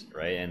voice,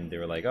 right? And they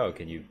were like, "Oh,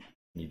 can you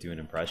do an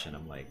impression?"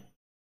 I'm like,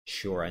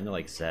 "Sure." I know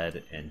like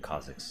Zed and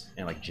Kha'Zix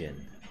and like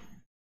Jin.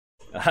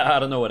 I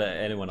don't know what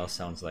anyone else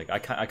sounds like. I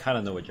kind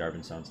of know what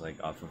Jarvan sounds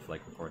like off of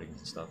like recordings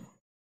and stuff.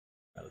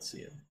 Let's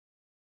see it.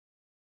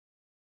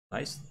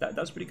 Nice.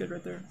 That's pretty good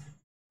right there.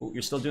 Ooh,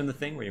 you're still doing the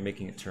thing where you're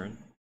making it turn.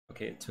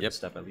 Okay, it took a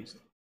step at least.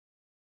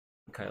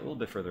 Okay, a little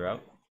bit further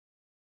out.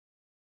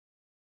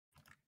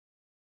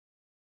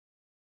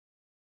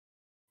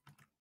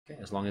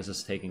 Okay, as long as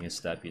it's taking a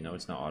step,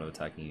 it's not auto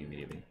attacking you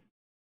immediately.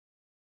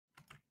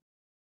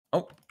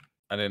 Oh,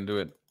 I didn't do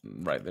it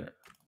right there.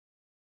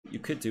 What you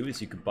could do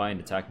is you could buy an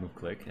attack move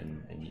click,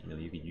 and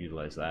you could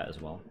utilize that as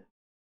well.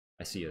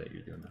 I see that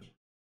you're doing that.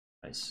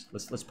 Nice.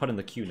 Let's put in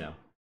the queue now.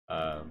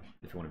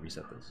 If you want to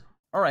reset this.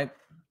 All right.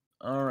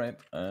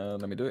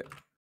 Let me do it.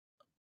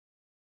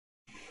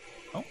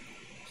 Oh,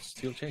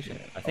 still changing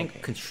it. I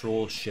think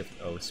Control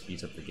Shift O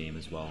speeds up the game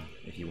as well.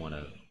 If you want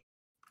to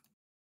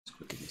just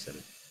quickly reset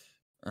it.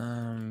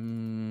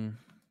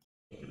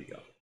 Here we go.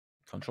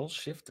 Control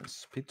Shift and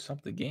speeds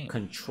up the game.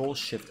 Control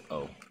Shift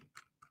O.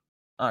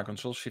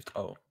 Control Shift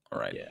O. All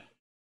right. Yeah.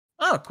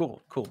 Oh,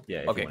 cool.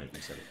 Yeah. If Okay. you want to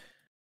reset it.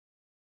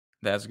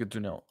 That's good to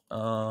know.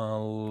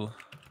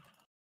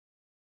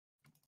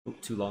 Ooh,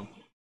 too long.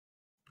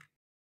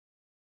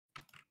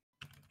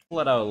 Pull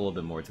it out a little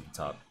bit more to the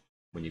top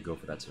when you go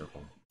for that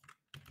circle.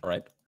 All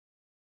right.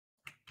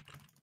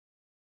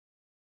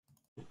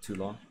 Too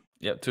long?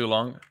 Yeah, too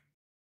long.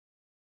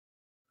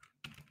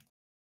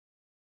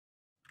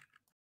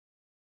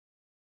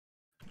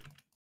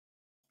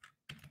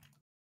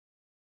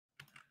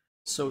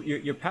 So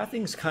your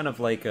pathing's kind of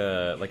like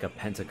a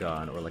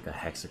pentagon or like a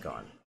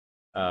hexagon.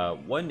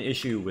 One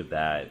issue with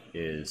that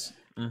is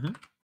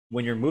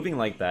when you're moving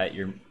like that,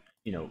 you're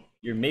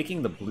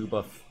making the blue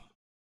buff.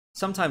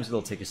 Sometimes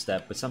it'll take a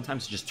step, but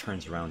sometimes it just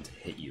turns around to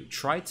hit you.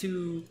 Try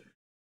to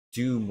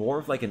do more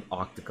of like an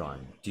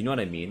octagon. Do you know what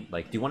I mean?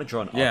 Like, do you want to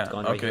draw an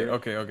octagon right here?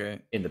 Okay.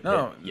 In the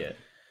pit, yeah.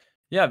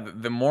 Yeah,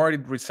 the more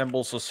it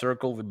resembles a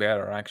circle, the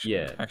better. Actually,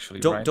 Yeah. Actually,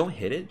 don't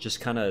hit it.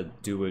 Just kind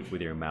of do it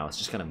with your mouse.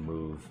 Just kind of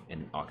move in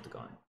an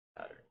octagon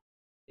pattern.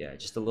 Yeah,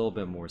 just a little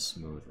bit more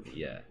smoothly.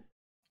 Yeah.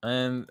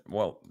 And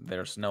well,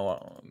 there's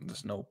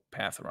no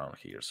path around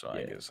here, so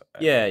I guess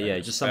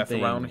just path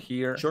something around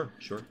here. Sure.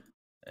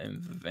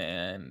 And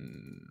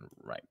then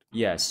right.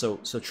 Yeah. So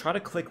try to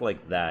click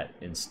like that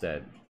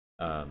instead.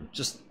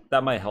 Just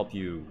that might help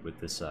you with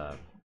this.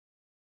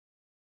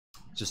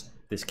 Just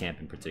this camp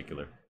in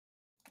particular.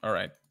 All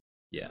right.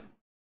 Yeah.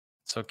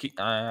 So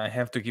I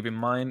have to keep in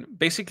mind,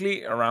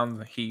 basically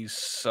around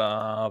his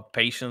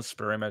patience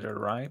perimeter,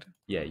 right?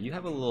 Yeah, you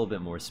have a little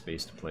bit more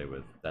space to play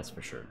with. That's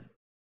for sure.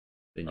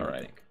 Than you would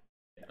think.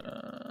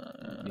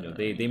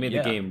 Yeah. They made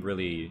the game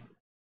really,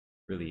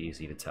 really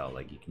easy to tell.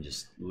 Like you can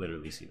just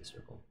literally see the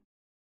circle.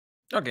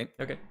 Okay.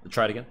 We'll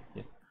try it again.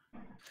 Yeah.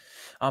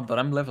 But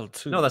I'm level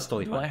 2. No, that's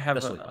totally fine. I have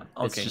that's totally fine.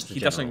 Okay.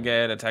 He doesn't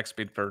get attack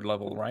speed per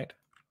level, right?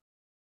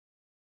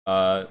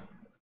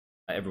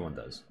 Everyone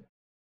does.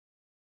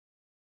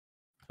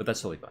 but that's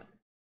totally fine.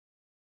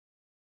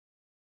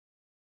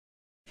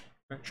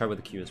 Right, try with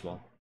the Q as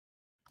well.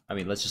 I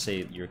mean, let's just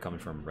say you're coming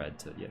from red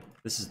to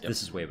This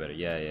is way better.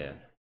 Yeah.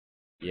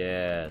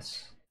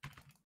 Yes.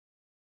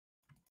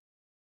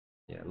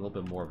 Yeah, a little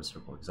bit more of a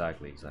circle.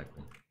 Exactly.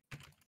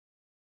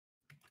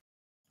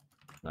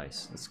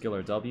 Nice. Let's skill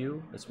our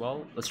W as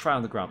well. Let's try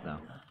on the ground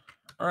now.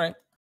 All right.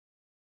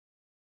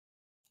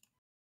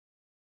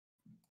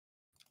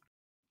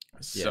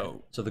 Yeah.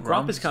 So the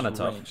gromp is kind of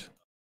tough.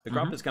 The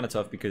gromp is kind of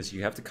tough because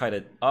you have to kite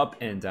it up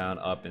and down,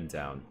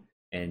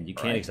 and you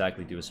can't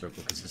exactly do a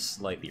circle because it's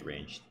slightly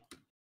ranged.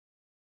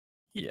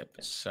 Yep.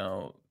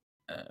 So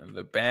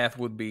the path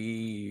would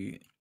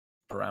be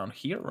around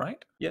here,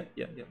 right? Yeah.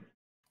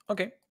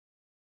 Okay.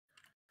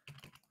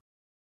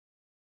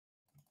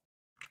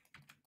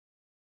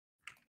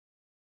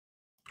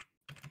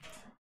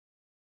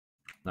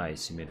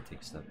 Nice, you made it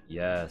take a step.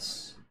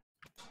 Yes.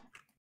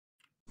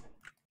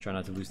 Try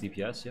not to lose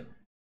DPS, yep.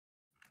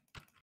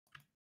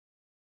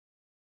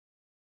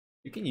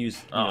 You can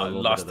use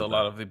lost a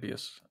lot of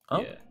DPS. Oh?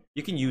 Yeah.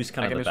 You can use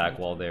kind of the back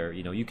wall there.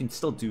 You know, you can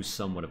still do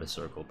somewhat of a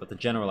circle, but the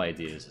general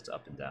idea is it's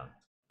up and down.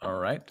 All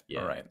right.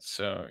 Yeah. All right.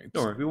 So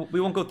don't worry, we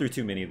won't go through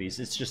too many of these.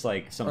 It's just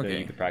like something that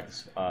you can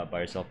practice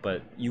by yourself.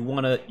 But you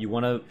wanna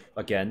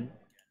again,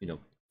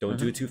 don't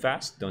do it too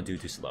fast. Don't do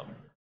it too slow. Right.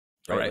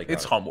 All right. Like,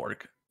 it's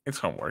homework. It's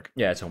homework.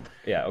 Yeah, it's homework.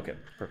 Yeah. Okay.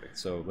 Perfect.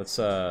 So let's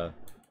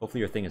hopefully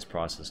your thing is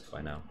processed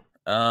by now.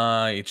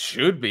 It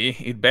should be.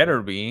 It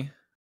better be.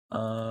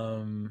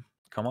 Come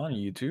on,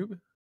 YouTube.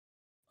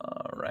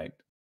 All right.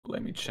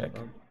 Let me check.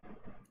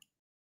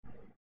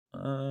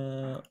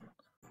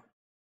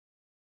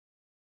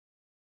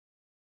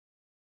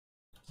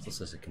 Still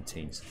says it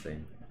contains the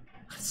thing.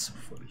 That's so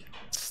funny.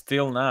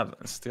 Still not.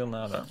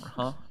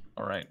 Huh?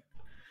 All right.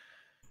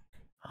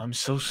 I'm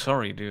so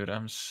sorry, dude.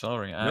 I'm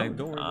sorry. No,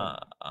 don't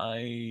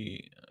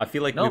worry. I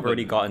feel like we've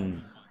already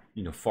gotten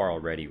far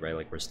already, right?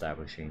 Like we're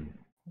establishing.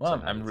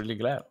 Well, I'm really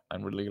glad.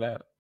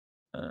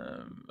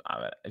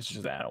 It's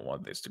just that I don't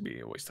want this to be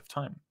a waste of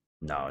time.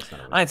 No, it's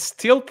not. It's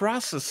still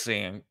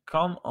processing.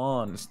 Come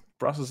on, it's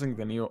processing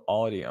the new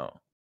audio.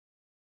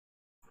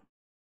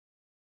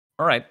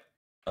 All right.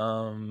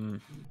 All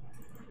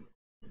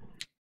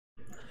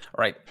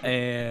right.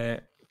 I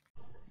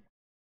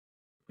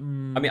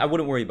mean, I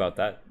wouldn't worry about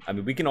that. I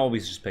mean, we can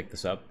always just pick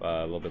this up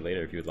a little bit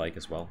later if you would like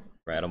as well.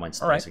 Right? I don't mind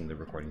splicing the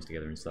recordings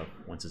together and stuff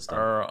once it's done.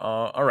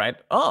 All right.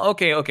 Oh,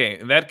 okay.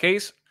 In that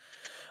case,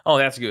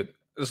 that's good.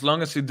 As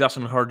long as it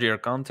doesn't hurt your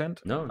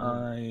content, no.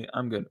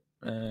 I'm good.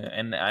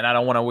 And I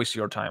don't want to waste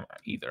your time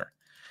either.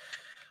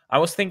 I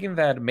was thinking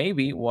that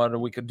maybe what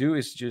we could do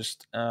is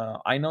just,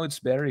 I know it's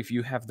better if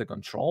you have the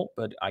control,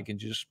 but I can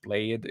just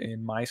play it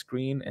in my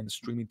screen and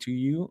stream it to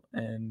you.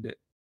 And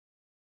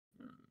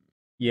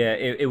yeah,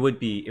 it would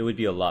be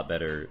a lot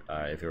better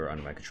if it were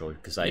under my controller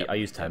because I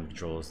use time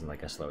controls and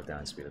like I slow it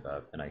down, speed it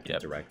up, and I can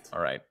direct.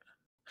 All right.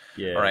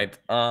 Yeah. All right.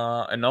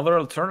 Another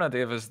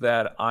alternative is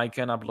that I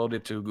can upload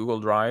it to Google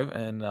Drive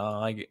and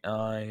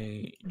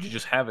you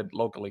just have it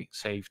locally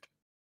saved.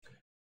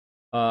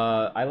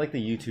 I like the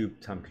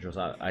YouTube time controls.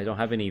 I don't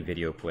have any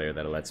video player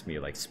that lets me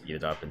like speed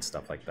it up and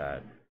stuff like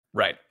that.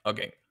 Right.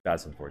 Okay.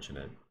 That's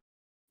unfortunate.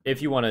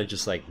 If you want to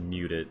just like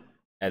mute it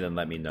and then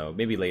let me know,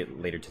 maybe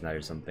later tonight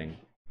or something.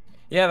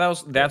 Yeah,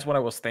 that's what I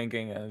was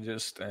thinking.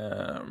 Just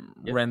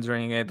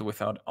rendering it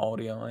without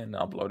audio and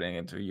uploading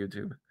it to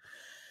YouTube.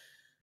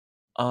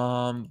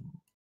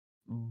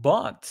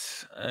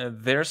 But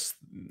there's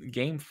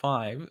game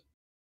 5,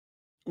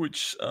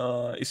 which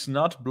is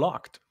not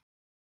blocked.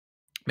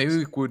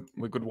 Maybe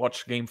we could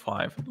watch game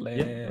 5.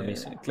 Let me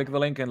see. Click the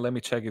link and let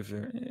me check if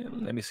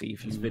let me see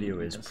if this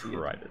video is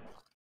private.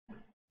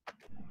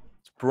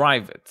 It's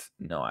private.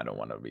 No, I don't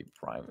want to be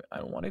private. I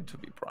don't want it to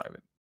be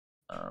private.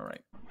 All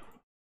right.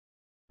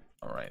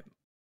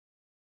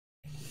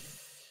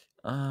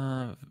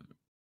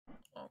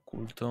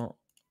 Oculto.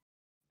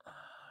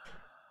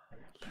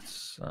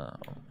 Let's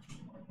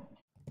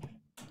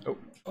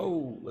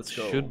let's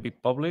go. Should be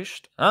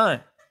published.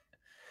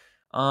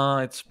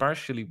 It's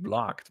partially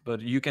blocked,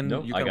 but you can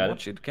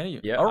watch it. Can you?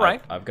 Yeah. All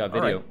right. I've got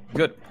video. Right.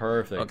 Good.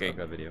 Perfect. Okay. I've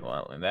got video.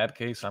 Well, in that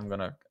case, I'm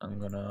gonna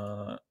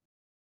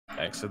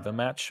exit the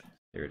match.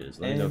 Here it is.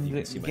 Let me know if you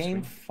can see my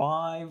game screen.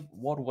 5.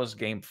 What was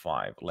game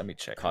 5? Let me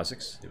check.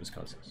 Kazakhs. It was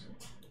Kazakhs.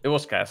 It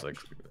was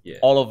Kazakhs. Yeah.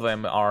 All of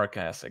them are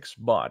Kazakhs.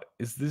 But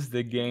is this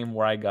the game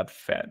where I got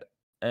fed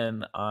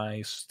and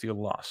I still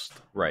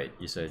lost? Right.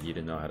 You said you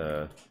didn't know how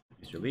to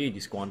use your lead. You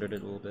squandered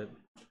it a little bit.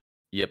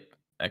 Yep.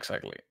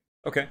 Exactly.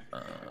 Okay.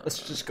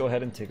 Let's just go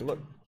ahead and take a look.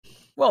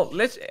 Well,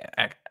 let's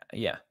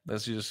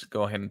just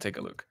go ahead and take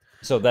a look.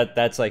 So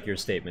that's like your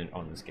statement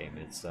on this game.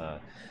 It's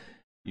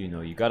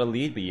you got a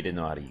lead, but you didn't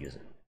know how to use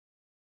it.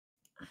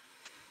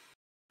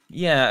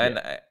 Yeah,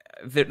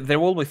 and there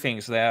will be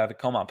things that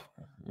come up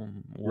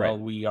while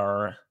we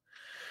are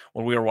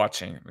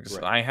watching because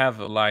I have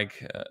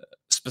like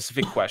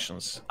specific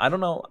questions. I don't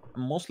know,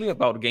 mostly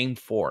about game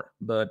 4,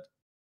 but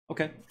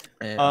okay.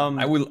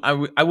 I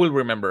will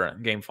remember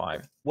game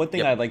 5. One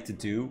thing I'd like to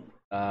do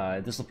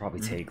This will probably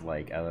Mhm. take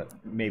like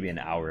maybe an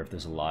hour if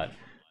there's a lot.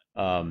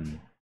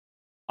 Um,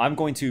 I'm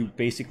going to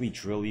basically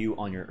drill you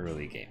on your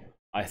early game.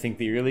 I think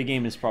the early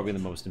game is probably the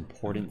most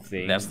important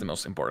That's the thing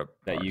most important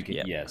that you part. can,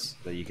 Yeah. yes,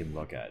 that you can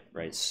look at,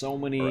 right? So All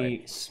right.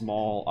 many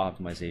small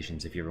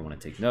optimizations if you ever want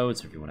to take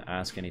notes, if you want to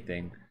ask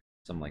anything,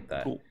 something like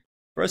that. Cool.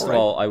 First All of right.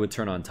 all, I would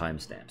turn on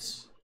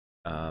timestamps.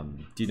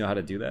 Do you know how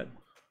to do that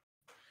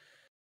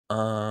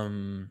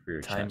for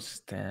your chat?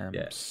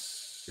 Yeah,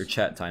 your Timestamps.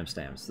 chat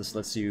timestamps. This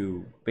lets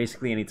you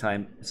basically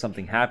anytime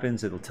something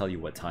happens, it'll tell you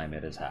what time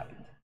it has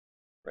happened.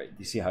 Right? Do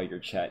you see how your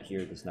chat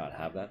here does not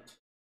have that?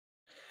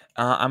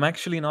 I'm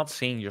actually not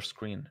seeing your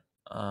screen.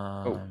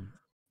 Oh,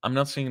 I'm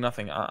not seeing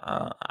nothing.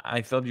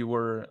 I thought you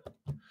were.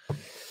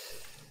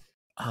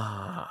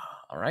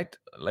 All right.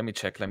 Let me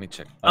check. Let me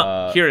check. Ah,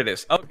 uh, here it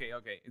is. Okay,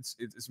 okay.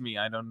 It's me.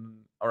 I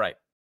don't. All right.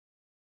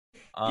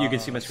 you can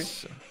see my screen.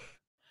 So,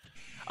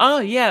 oh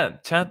yeah,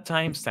 chat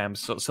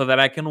timestamps, so that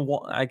I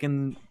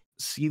can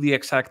see the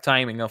exact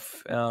timing of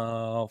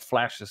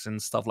flashes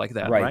and stuff like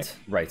that. Right. Right,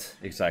 right,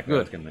 exactly. I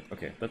was Good. gonna.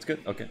 Okay, that's good.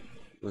 Okay,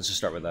 let's just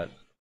start with that.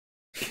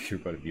 You're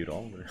about to mute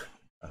all.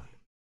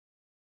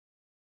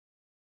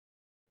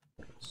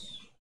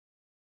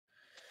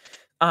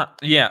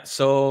 Yeah.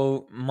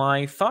 So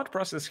my thought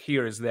process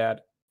here is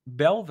that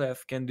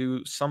Belveth can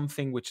do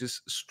something which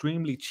is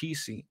extremely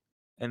cheesy,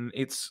 and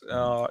it's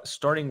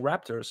starting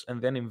raptors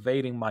and then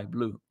invading my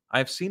blue.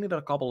 I've seen it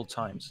a couple of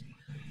times,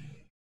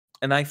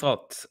 and I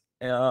thought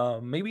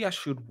maybe I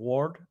should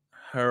ward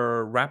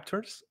her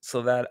raptors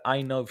so that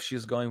I know if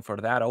she's going for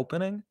that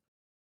opening.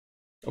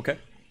 Okay.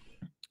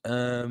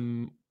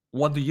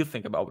 What do you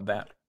think about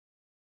that?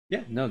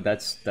 Yeah, no,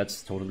 that's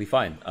totally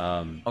fine.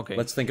 Okay.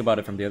 Let's think about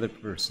it from the other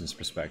person's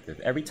perspective.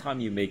 Every time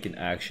you make an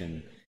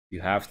action,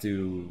 you have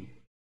to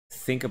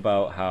think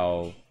about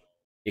how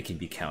it can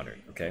be countered.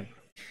 Okay.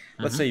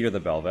 Let's Hmm. say you're the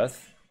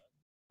Belveth,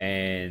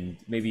 and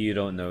maybe you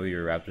don't know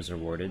your Raptors are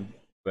warded,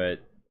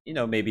 but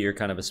maybe you're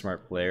kind of a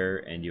smart player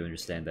and you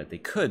understand that they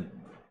could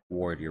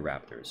ward your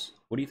Raptors.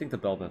 What do you think the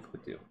Belveth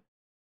would do?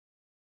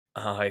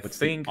 I What's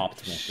the think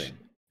optimal thing?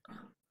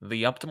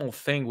 the optimal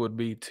thing would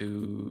be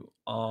to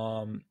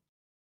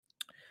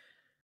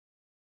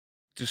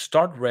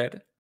start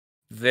red,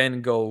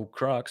 then go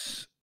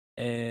crux,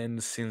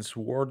 and since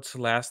wards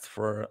last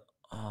for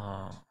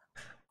uh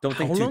Don't how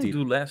think too long deep.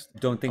 do last?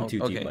 Don't think Oh, too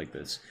deep okay. like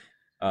this.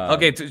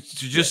 Okay, Um, to yeah,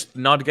 just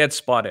not get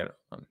spotted.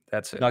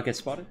 That's it. not get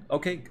spotted.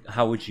 Okay,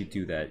 how would you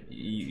do that?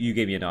 You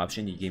gave me an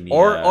option. You gave me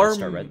Or or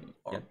start red. m-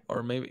 Yeah.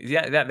 or maybe,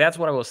 yeah, that's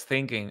what I was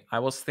thinking. I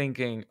was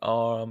thinking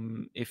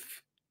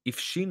if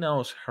she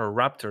knows her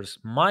raptors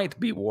might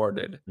be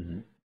warded,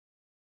 Hmm.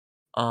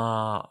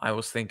 I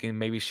was thinking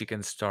maybe she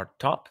can start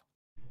top.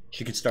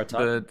 She could start top.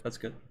 but That's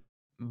good.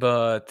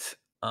 but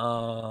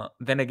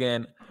then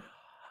again,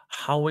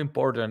 how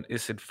important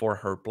is it for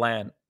her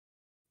plan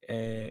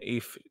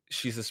if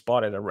she's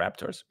spotted at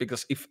raptors?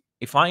 Because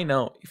if I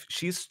know if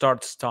she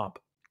starts top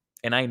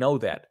and I know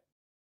that,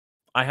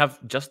 I have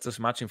just as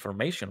much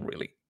information,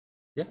 really.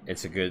 Yeah,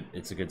 it's a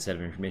good set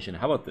of information.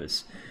 How about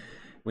this?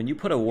 When you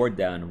put a ward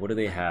down, what do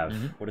they have?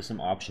 Hmm. What are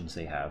some options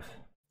they have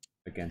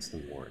against the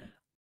ward?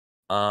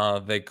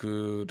 They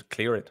could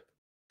clear it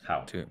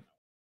How? too.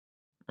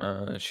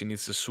 She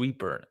needs a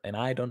sweeper, and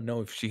I don't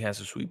know if she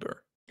has a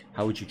sweeper.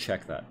 How would you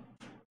check that?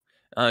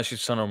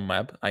 She's on a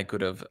map. I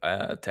could have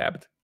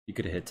tabbed. You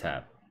could hit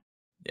tab.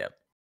 Yeah.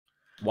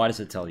 Why does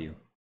it tell you?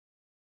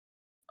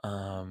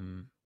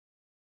 Um.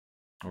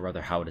 Or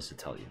rather, how does it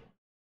tell you?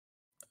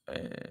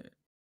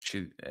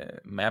 She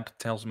map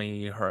tells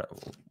me her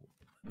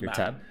Your map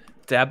tab?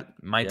 tab.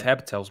 My Yeah.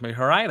 tab tells me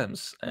her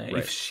items. If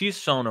Right. she's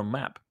shown a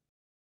map,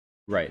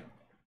 Right.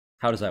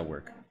 How does that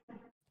work?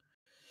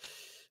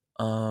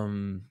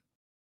 um,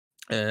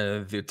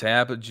 the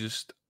tab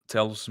just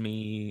tells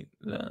me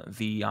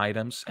the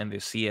items and the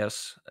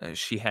CS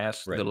she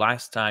has the Right.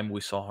 last time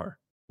we saw her.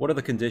 What are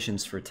the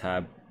conditions for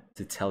tab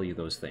to tell you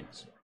those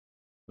things?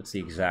 What's the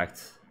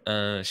exact?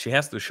 She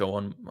has to show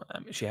on.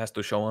 She has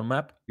to show on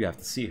map. You have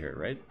to see her,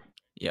 right?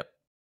 Yep.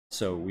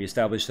 So we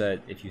established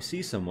that if you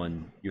see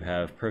someone, you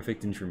have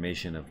perfect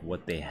information of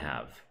what they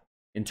have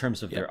in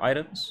terms of Yep. their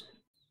items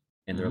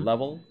and their Mm-hmm.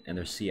 level and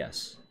their CS.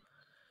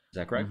 Is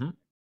that correct? Mm-hmm.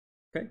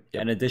 Okay.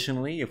 Yep. And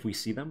additionally, if we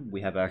see them,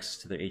 we have access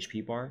to their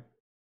HP bar,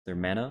 their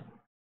mana.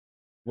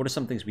 What are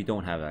some things we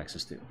don't have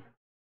access to?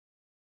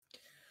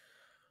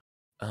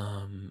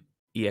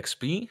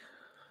 EXP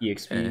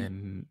EXP,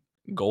 and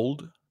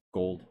gold.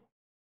 gold.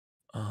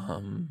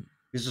 Um.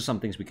 These are some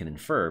things we can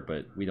infer,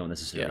 but we don't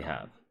necessarily Yeah.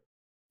 have.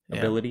 Yeah.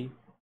 Ability,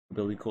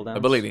 ability cooldowns.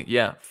 Ability.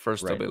 Yeah.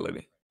 First Right.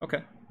 ability.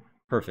 Okay.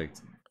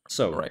 Perfect.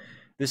 So Right.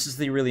 this is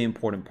the really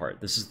important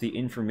part. This is the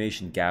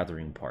information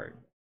gathering part,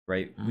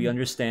 right? We Mm-hmm.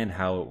 understand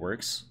how it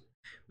works.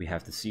 We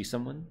have to see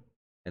someone,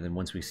 and then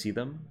once we see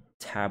them,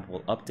 tab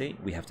will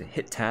update. We have to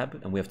hit tab,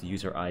 and we have to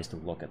use our eyes to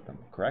look at them,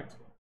 correct?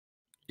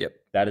 Yep.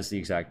 That is the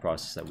exact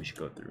process that we should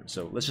go through.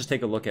 So let's just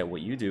take a look at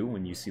what you do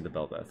when you see the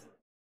Belveth.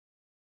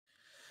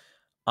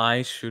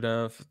 I should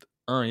have.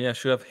 Oh yeah,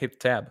 should have hit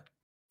tab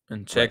and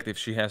Right, checked if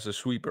she has a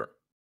sweeper.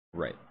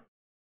 right.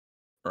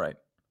 Right.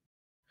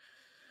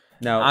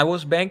 I Now,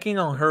 was banking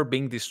on her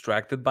being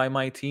distracted by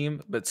my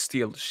team, but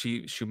still,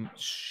 she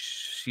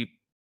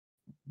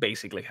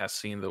basically has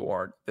seen the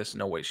ward. There's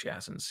no way she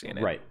hasn't seen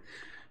it. right.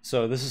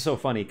 So this is so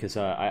funny because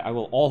I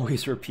will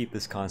always repeat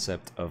this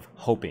concept of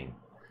hoping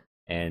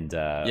and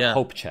Yeah.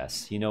 hope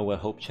chess. You know what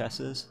hope chess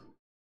is?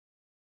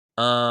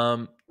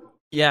 Um.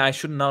 Yeah, I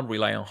should not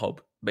rely on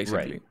hope. Right,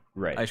 Basically,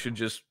 right. I should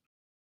just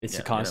It's the yeah,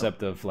 you know,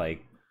 concept of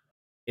like,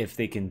 if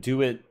they can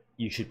do it,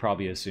 you should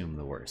probably assume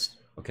the worst.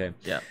 Okay,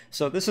 yeah.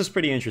 so this is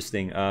pretty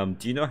interesting.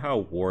 Do you know how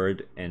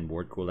ward and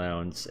ward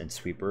cooldowns and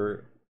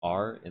sweeper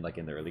are in like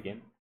in the early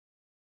game?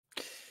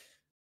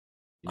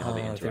 You know how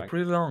they They're interact?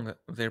 pretty long.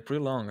 They're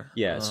pretty long.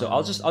 Yeah, so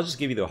I'll just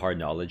give you the hard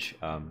knowledge,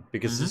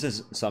 because Mhm. this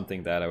is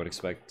something that I would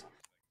expect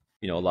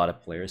a lot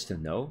of players to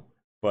know.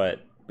 But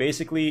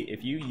basically,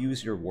 if you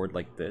use your ward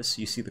like this,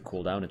 you see the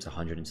cooldown, it's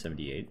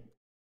 178.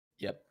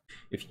 Yep.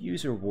 If you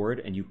use your ward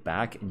and you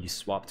back and you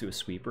swap to a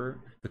sweeper,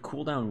 the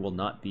cooldown will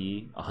not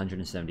be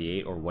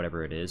 178 or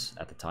whatever it is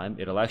at the time.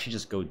 It'll actually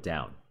just go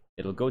down.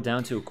 It'll go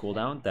down to a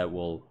cooldown that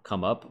will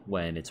come up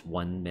when it's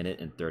 1 minute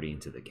and 30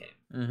 into the game.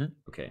 Mhm.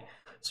 Okay,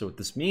 so what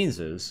this means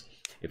is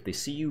if they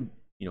see you,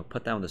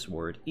 put down this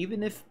ward,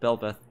 even if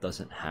Belveth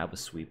doesn't have a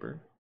sweeper,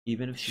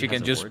 even if she She has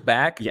can a just ward,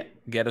 back, yeah,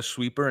 get a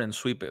sweeper, and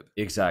sweep it.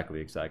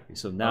 exactly.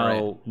 So All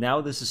right.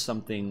 now this is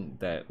something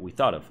that we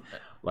thought of.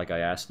 Like I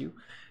asked you,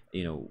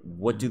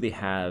 what do Mhm. they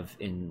have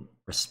in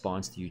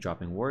response to you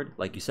dropping ward?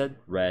 Like you said,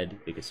 red,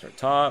 they could start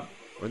top,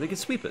 or they could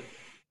sweep it.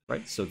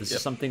 Right? So this is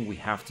Yep. something we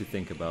have to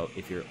think about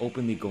if you're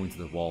openly going to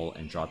the wall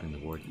and dropping the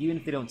ward. Even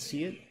if they don't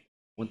see it,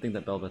 one thing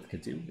that Belveth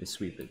could do is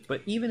sweep it.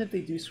 But even if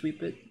they do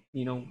sweep it,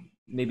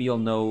 maybe you'll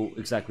know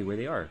exactly where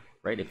they are,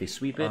 right? If they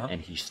sweep Uh it huh.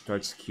 and he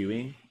starts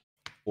queuing,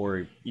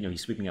 or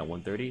he's sweeping at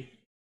 130,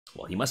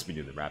 well, he must be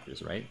doing the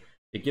Raptors, right?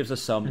 It gives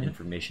us some Mhm.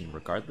 information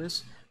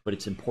regardless, but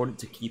it's important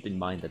to keep in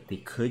mind that they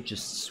could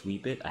just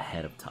sweep it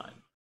ahead of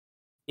time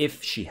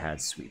if she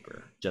had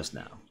sweeper just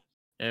now.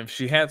 If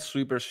she had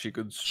sweepers, she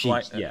could She,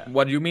 swipe. yeah,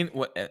 What do you mean?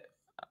 What?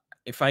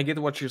 If I get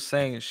what you're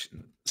saying,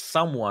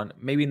 someone,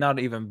 maybe not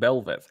even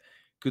Belveth,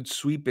 could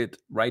sweep it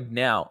right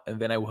now, and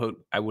then I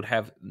would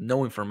have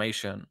no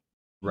information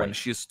when right,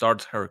 she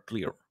starts her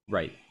clear.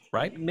 right.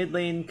 Right? Mid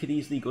lane could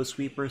easily go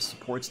sweeper.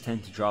 Supports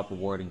tend to drop a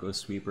ward and go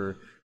sweeper.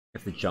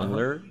 If the Uh huh.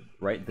 jungler,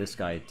 right, this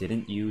guy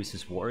didn't use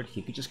his ward,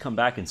 he could just come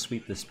back and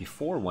sweep this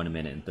before 1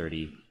 minute and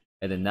 30,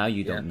 and then now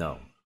you Yeah. don't know.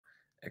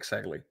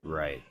 Exactly.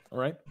 Right. All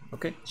right.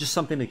 Okay, just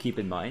something to keep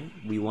in mind.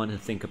 We want to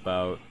think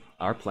about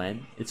our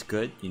plan. It's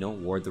good,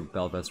 ward the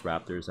Belveth's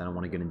Raptors. I don't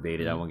want to get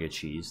invaded. I don't Mhm. want to get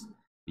cheesed.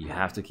 But you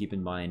have to keep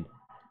in mind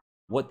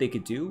what they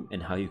could do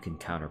and how you can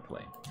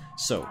counterplay.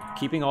 So,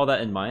 keeping all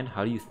that in mind,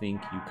 how do you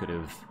think you could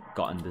have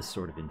gotten this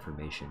sort of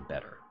information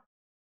better?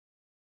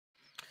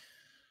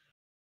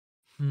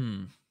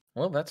 Hmm.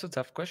 Well, that's a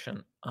tough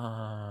question.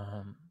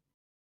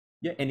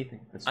 Yeah,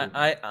 anything. That's I, sort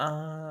of.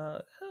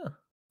 I, huh.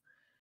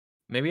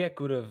 Maybe I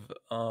could have.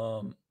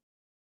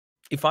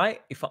 If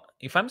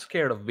I'm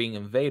scared of being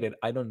invaded,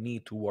 I don't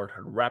need to ward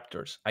her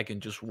raptors. I can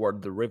just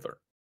ward the river.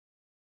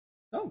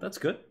 Oh, that's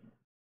good.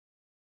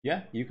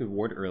 Yeah, you could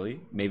ward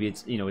early. Maybe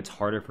it's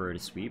harder for her to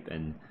sweep,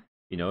 and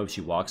if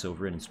she walks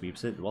over it and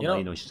sweeps it, well, You now know,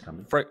 you know she's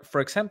coming.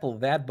 for example,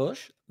 that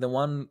bush, the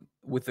one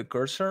with the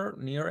cursor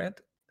near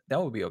it,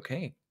 that would be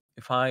okay.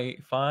 If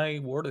I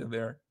warded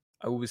there,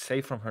 I would be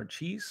safe from her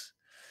cheese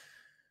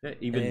Yeah,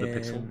 even and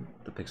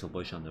the pixel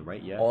bush on the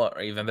right. Yeah, or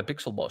even the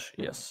pixel bush.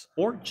 Yes,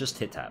 or just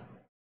hit tab.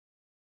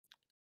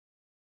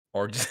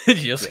 or just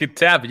Yeah, hit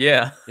tab.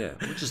 Yeah, yeah,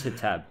 or just hit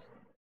tab.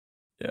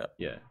 yeah,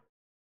 Yeah,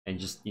 and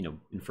just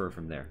infer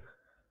from there.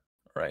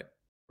 right.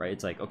 Right?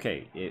 It's like,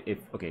 okay, if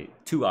okay,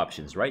 two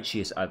options, right? She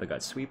has either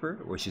got sweeper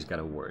or she's got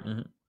a ward.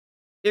 Hmm.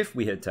 If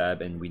we hit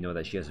tab and we know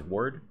that she has a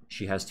ward,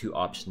 she has two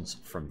options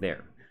from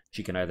there.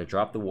 She can either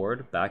drop the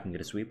ward back and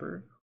get a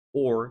sweeper,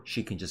 or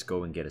she can just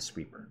go and get a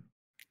sweeper.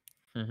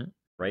 Hmm.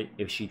 Right?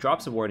 If she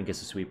drops a ward and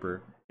gets a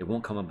sweeper, it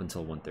won't come up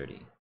until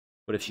 130.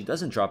 But if she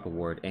doesn't drop a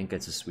ward and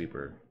gets a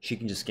sweeper, she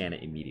can just scan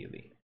it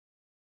immediately.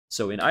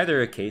 So in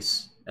either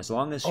case, as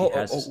long as she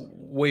has,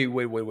 Wait.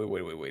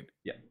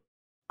 yeah,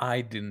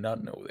 I did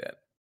not know that.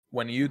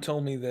 When you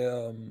told me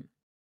that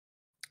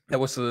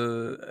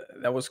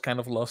was kind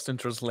of lost in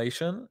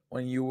translation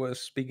when you were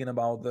speaking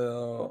about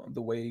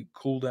the way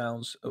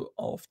cooldowns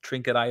of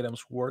trinket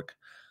items work.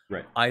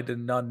 right. I did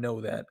not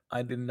know that.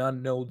 I did not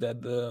know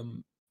that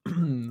the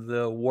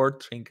the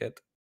ward trinket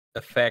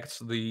affects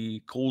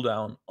the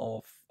cooldown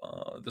of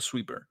the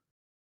sweeper.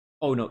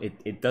 Oh no,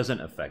 it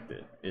doesn't affect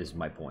it. Is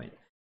my point.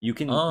 You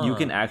can Ah,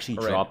 actually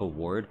all right, drop a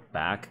ward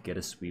back, get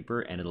a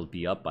sweeper, and it'll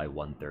be up by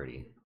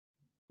 130,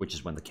 which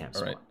is when the camp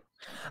all right. spawn.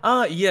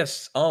 Ah,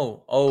 yes.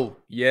 Oh,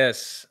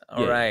 yes.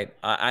 All Yeah, right.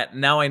 I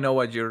now I know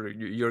what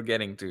you're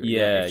getting to.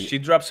 Yeah, if yeah, she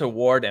drops a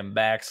ward and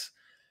backs,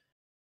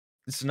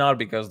 it's not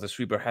because the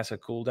sweeper has a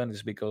cooldown.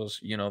 It's because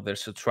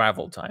there's a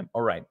travel time.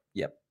 All right.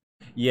 Yep.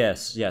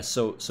 yes.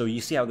 So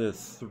you see how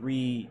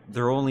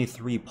there are only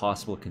three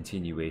possible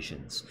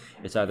continuations.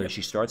 It's either Yep.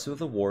 she starts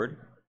with a ward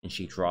and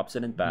she drops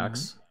it and Hmm.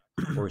 backs,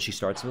 or she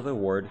starts with a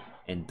ward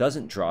and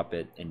doesn't drop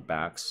it and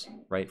backs,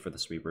 right, for the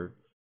sweeper,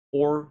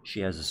 or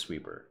she has a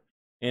sweeper.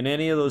 In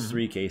any of those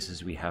three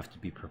cases, we have to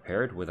be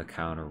prepared with a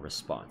counter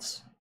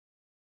response.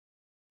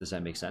 Does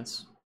that make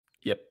sense?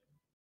 Yep.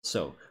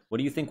 So, what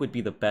do you think would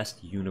be the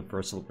best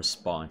universal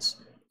response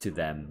to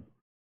them?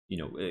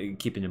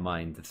 Keeping in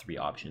mind the three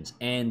options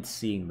and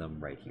seeing them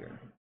right here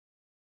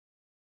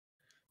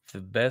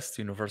The best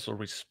universal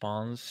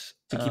response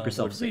to keep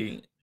yourself would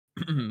safe.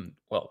 be,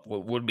 well,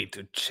 would be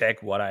to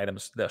check what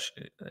items does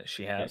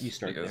she Yeah, you has,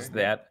 start because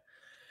there. Yeah. that,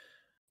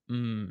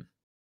 mm,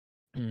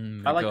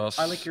 I like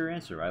because your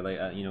answer. I like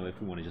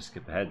if we want to just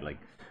skip ahead, like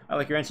I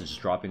like your answer,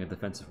 just dropping a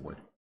defensive wood.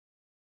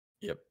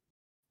 yep.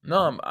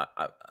 No,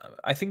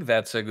 I think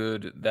that's a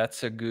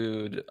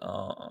good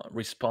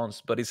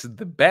response, but is it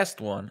the best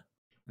one?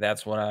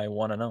 That's what I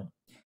want to know.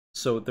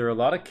 So there are a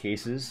lot of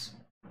cases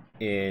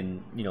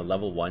in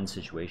level one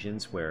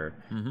situations where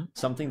Mm-hmm.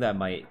 something that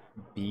might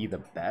be the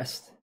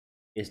best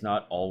is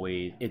not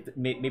always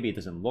maybe it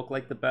doesn't look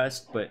like the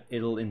best, but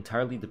it'll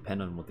entirely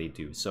depend on what they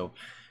do. So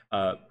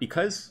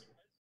because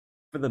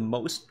for the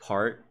most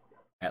part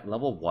at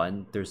level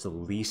one there's the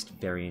least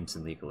variance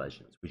in League of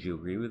Legends. Would you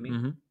agree with me?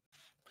 Mm-hmm.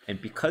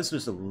 And because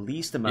there's the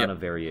least amount Yep. of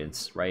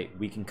variance, right,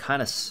 we can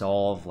kind of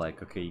solve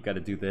like, okay, you got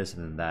to do this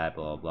and then that,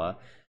 blah blah blah.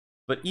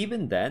 But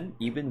even then,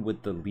 even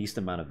with the least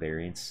amount of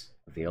variance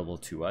available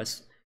to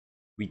us,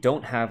 we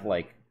don't have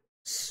like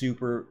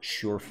super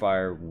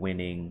surefire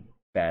winning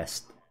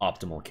best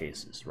optimal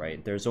cases,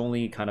 right? There's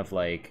only kind of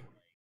like,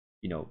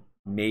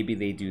 maybe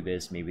they do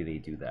this, maybe they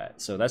do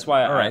that. So that's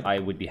why All right. I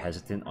would be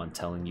hesitant on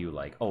telling you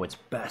like, oh, it's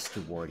best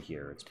to ward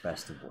here, it's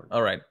best to ward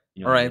All there. right.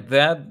 You know All what I right.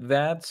 mean?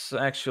 That's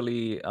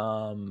actually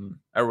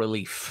a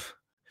relief.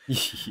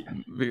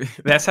 Yeah.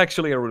 That's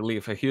actually a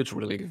relief, a huge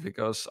relief,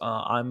 because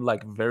I'm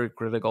like very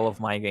critical of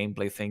my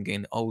gameplay,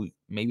 thinking, oh,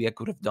 maybe I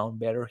could have done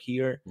better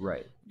here.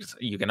 Right. Because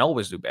you can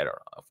always do better,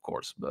 of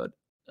course, but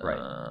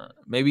Right.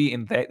 maybe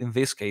in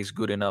this case,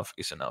 good enough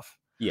is enough.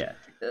 Yeah.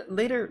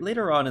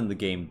 Later on in the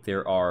game,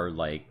 there are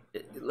like,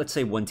 let's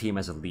say one team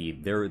has a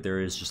lead. There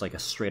is just like a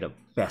straight up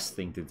best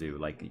thing to do.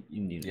 Like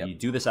Yep. you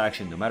do this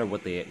action, no matter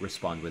what they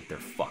respond with, they're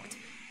fucked,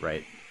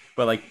 right?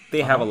 But like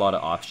they Uh have a huh. lot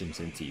of options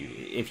into you.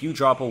 If you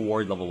drop a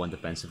ward level one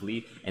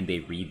defensively and they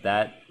read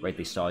that, right?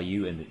 They saw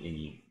you and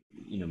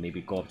you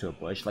maybe go up to a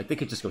bush, like they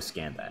could just go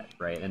scan that,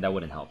 right? And that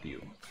wouldn't help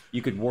you.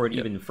 You could ward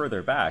Yep. even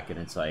further back, and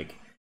it's like,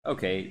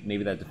 okay,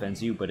 maybe that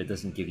defends you, but it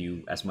doesn't give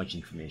you as much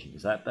information.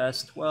 Is that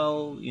best?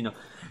 Well,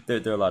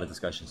 there are a lot of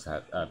discussions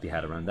to be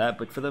had around that.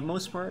 But for the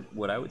most part,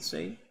 what I would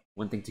say,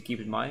 one thing to keep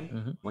in mind,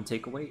 Hmm. one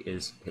takeaway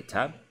is hit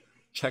tab,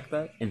 check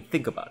that, and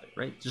think about it.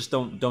 Right? Just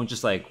don't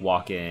just like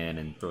walk in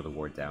and throw the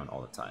ward down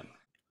all the time.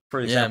 For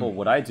Yeah. example,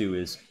 what I do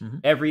is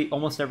Mhm.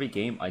 almost every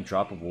game I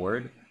drop a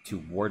ward to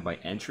ward my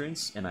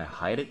entrance, and I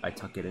hide it. I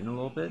tuck it in a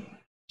little bit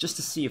just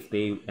to see if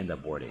they end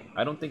up warding.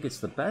 I don't think it's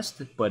the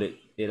best, but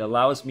it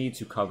allows me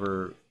to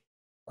cover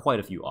quite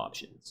a few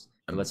options.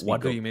 It And lets me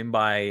what do go. you mean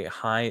by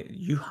hide?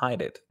 You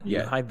hide it. You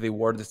Yeah, hide the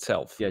word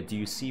itself. yeah. Do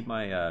you see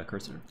my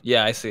cursor?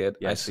 Yeah, I see it.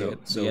 I Yeah. see So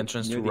it. The so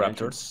entrance near to the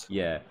entrance. Raptors.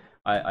 Yeah.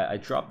 I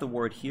drop the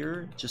word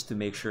here just to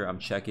make sure I'm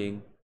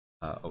checking.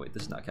 Oh wait,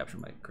 this is not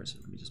capturing my cursor.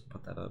 Let me just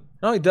put that up.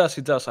 No, it does.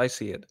 It does. I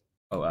see it.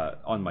 Oh,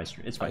 on my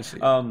screen, it's I fine. see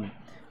it.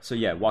 So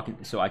yeah, walking.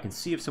 So I can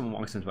see if someone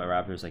walks into my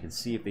Raptors. I can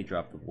see if they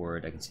drop the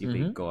word. I can see if they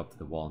Mm-hmm. go up to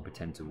the wall and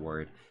pretend to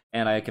ward.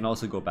 And I can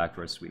also go back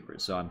for a sweeper.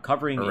 So I'm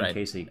covering All in right.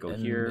 case they go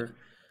And here,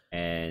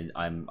 and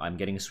I'm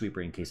getting a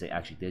sweeper in case they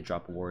actually did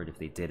drop a word. If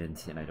they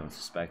didn't, and I don't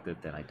suspect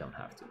it, then I don't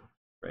have to,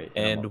 right?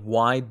 And and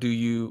why do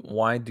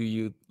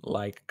you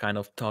like kind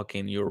of tuck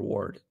in your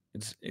word?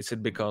 Is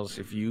it because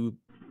if you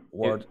it,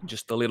 word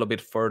just a little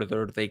bit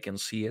further, they can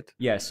see it?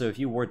 yeah. So if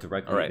you ward All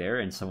directly right. there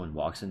and someone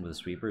walks in with a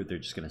sweeper, they're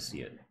just gonna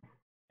see it.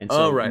 And All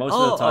so right. most of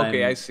the Oh,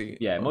 okay. I time, see.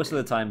 yeah, most of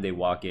Okay. the time they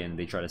walk in,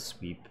 they try to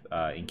sweep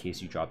in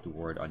case you drop the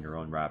word on your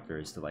own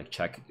Raptors to like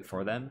check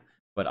for them.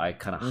 But I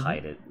kind of Mm-hmm.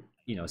 hide it,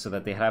 so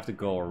that they have to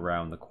go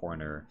around the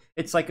corner.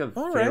 It's like a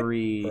All right. All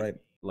very right.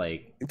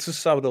 like It's a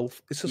subtle.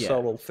 It's a yeah,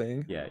 subtle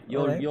thing. yeah. All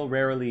You'll right. you'll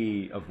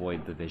rarely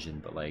avoid the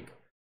vision, but like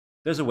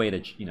there's a way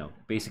to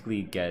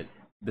basically get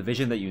the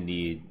vision that you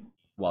need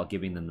while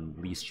giving them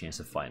the least chance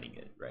of finding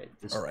it, right?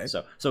 All right.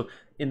 So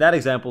in that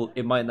example,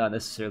 it might not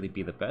necessarily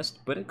be the best,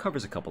 but it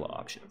covers a couple of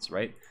options,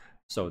 right?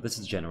 So this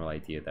is a general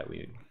idea that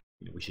we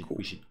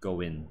Cool. should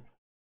go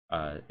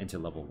into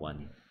level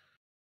one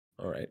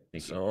All right.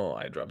 thinking. So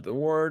I dropped the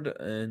word,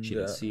 She and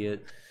didn't see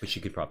it, but she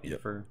could probably yep,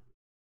 infer.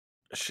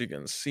 she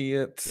can see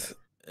Yeah, it,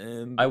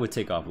 and I would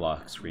take off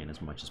lock screen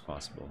as much as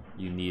possible.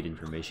 You need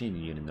information.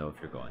 You need to know if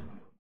you're going.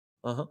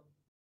 uh huh.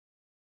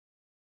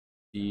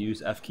 Do you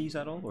use F keys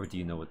at all, or do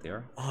you know what they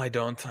are? I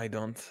don't. I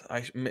don't.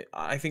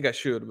 I think I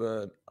should,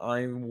 but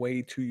I'm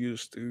way too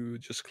used to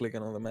just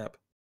clicking on the map.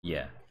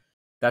 Yeah,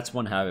 that's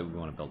one habit we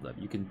want to build up.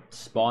 You can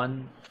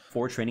spawn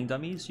 4 training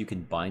dummies. You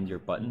can bind your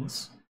Hmm.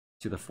 buttons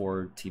to the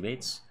 4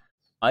 teammates.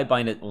 I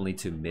bind it only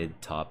to mid,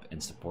 top,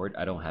 and support.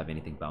 I don't have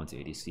anything bound to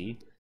ADC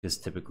because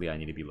typically I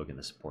need to be looking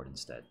to support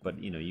instead. But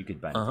you could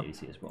bind Uh it to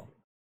huh. ADC as well.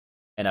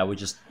 and I would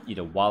just,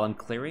 while I'm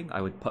clearing,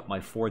 I would put my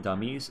 4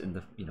 dummies in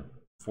the,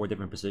 4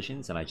 different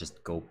positions, and I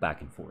just go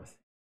back and forth.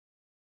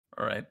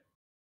 All right.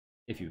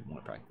 If you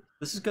want to practice,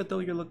 this is good though.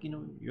 You're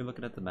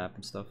looking at the map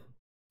and stuff.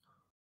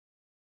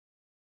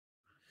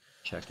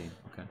 Checking.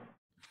 Okay.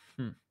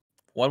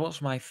 What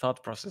was my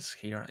thought process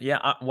here?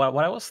 Yeah,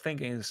 what I was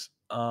thinking is,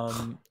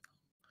 Belveth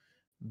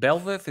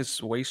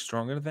is way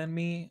stronger than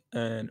me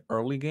in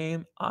early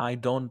game. I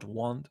don't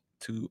want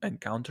to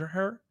encounter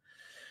her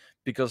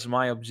because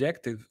my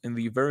objective in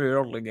the very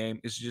early game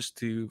is just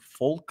to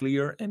full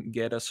clear and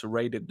get a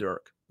serrated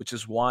Dirk, which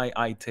is why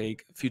I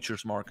take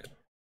Futures Market.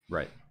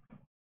 Right.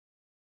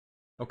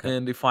 Okay.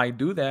 And if I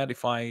do that,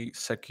 if I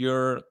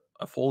secure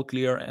a full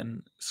clear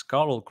and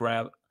Scuttle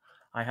Crab,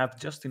 I have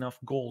just enough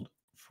gold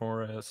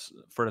for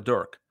a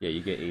Dirk. Yeah,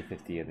 you get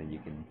 850, and then you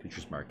can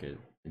futures market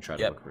and try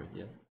to Yep. look for it.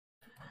 Yeah.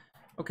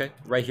 Okay.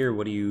 Right here,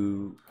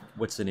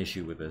 what's an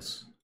issue with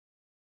this?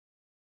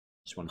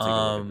 Just want to take a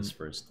look at this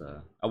first.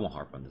 I won't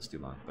harp on this too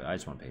long, but I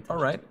just want to pay attention.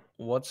 All right. To it.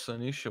 What's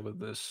an issue with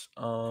this?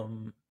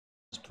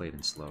 Just play it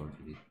in slow if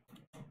you need.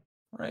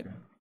 All right.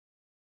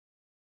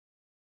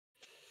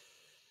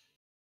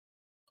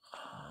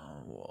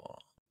 Well,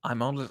 I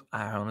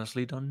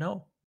honestly don't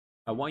know.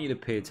 I want you to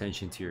pay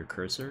attention to your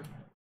cursor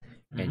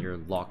and your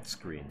locked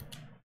screen.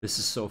 This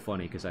is so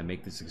funny because I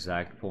make this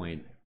exact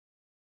point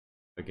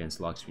against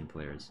locked screen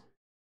players.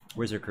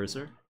 Where's your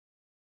cursor?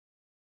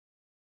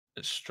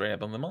 It's straight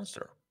up on the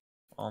monster.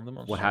 On the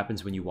monster. What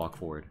happens when you walk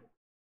forward?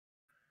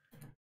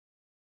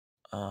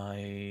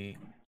 Do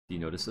you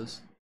notice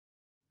this?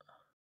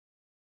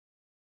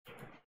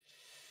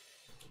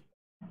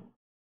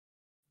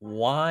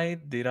 Why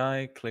did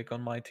I click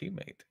on my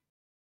teammate?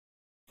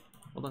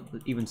 Hold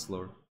on, even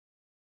slower.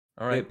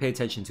 All right. Pay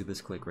attention to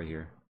this click right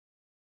here.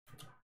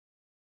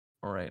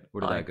 All right.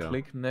 Where did that go? I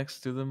click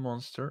next to the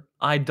monster.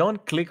 I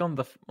don't click on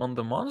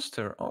the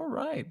monster. All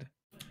right.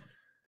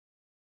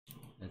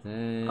 And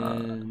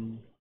then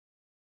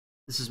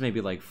this is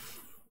maybe like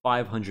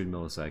 500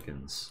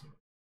 milliseconds,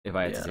 if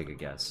I had to take a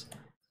guess.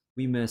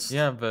 We missed.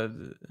 Yeah, but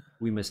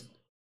we missed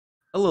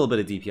a little bit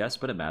of DPS,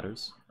 but it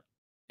matters.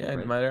 Yeah,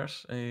 it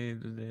matters.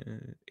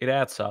 It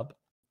adds up.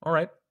 All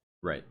right.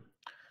 Right.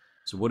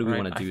 So what do we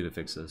want to do to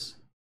fix this?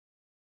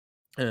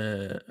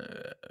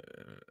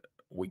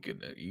 We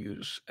could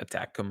use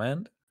attack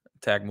command,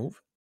 attack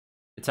move.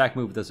 Attack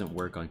move doesn't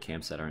work on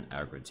camps that aren't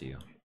aggro to you.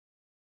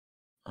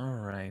 All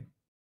right.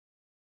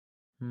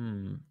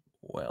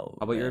 Well.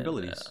 How about your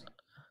abilities?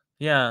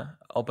 Yeah,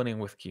 opening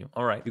with Q.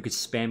 All right. You could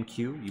spam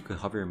Q. You could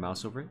hover your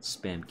mouse over it.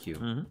 Spam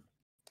Q.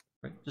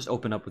 Right. Just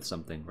open up with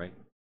something. Right.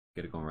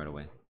 Get it going right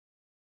away.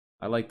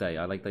 I like that.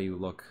 I like that you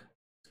look.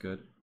 It's good.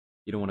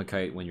 You don't want to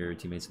kite when your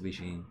teammate's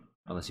leashing,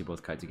 unless you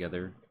both kite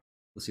together.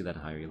 We'll see that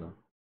in higher elo.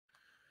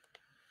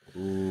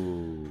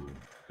 Ooh.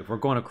 If we're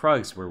going to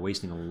Krugs, we're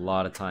wasting a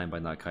lot of time by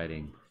not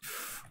kiting.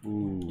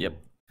 Ooh.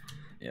 Yep.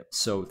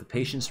 So the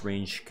patience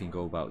range can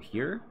go about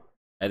here,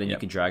 and then you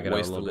can drag it out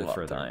a little bit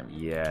further.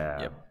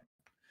 Yeah. Yep.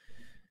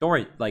 Don't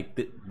worry. Like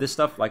this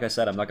stuff, like I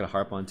said, I'm not gonna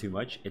harp on too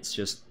much. It's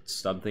just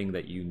something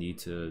that you need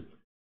to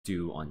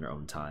do on your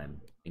own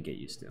time and get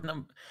used to.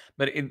 No,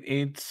 but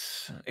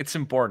it's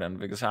important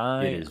because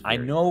I very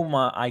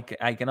know I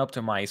can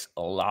optimize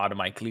a lot of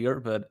my clear,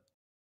 but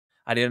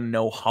I didn't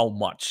know how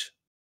much.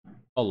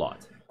 A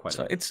lot, quite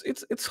a lot.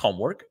 It's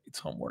homework. It's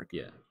homework.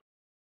 Yeah.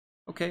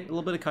 Okay, a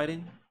little bit of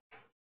kiting.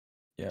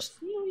 Yes.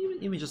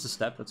 Even just a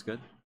step. That's good.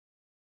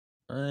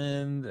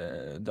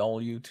 And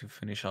W to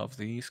finish off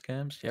these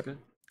camps. Yep. Good.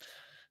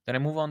 Then I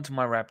move on to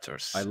my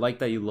Raptors. I like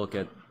that you look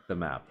at the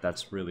map.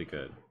 That's really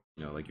good.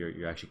 You know, like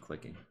you're actually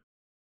clicking.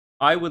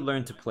 I would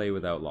learn to play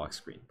without lock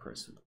screen,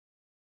 personally.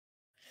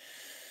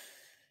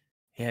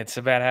 Yeah, it's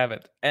a bad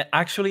habit.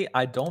 Actually,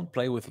 I don't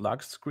play with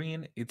locked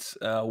screen. It's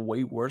a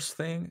way worse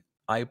thing.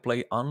 I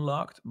play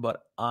unlocked,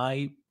 but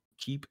I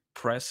keep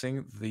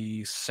pressing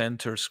the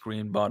center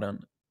screen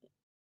button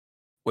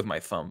with my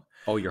thumb.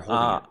 Oh, you're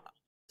holding it.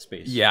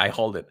 Space. Yeah, I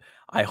hold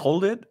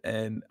it,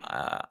 and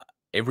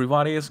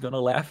everybody is gonna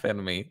laugh at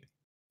me.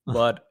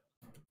 But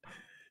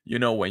you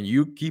know, when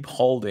you keep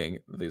holding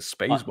the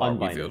space bar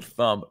with your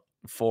thumb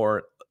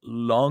for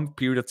long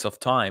periods of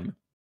time,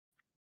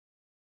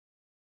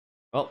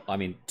 well, I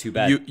mean, too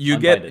bad. You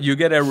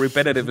get a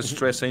repetitive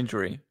stress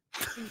injury.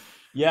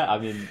 Yeah, I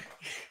mean,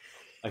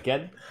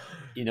 again,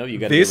 you know, you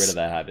got to get rid of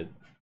that habit.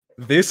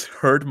 This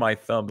hurt my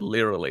thumb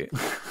literally.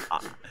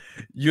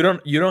 You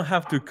don't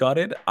have to cut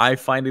it. I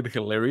find it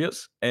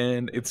hilarious,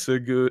 and it's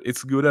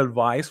good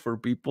advice for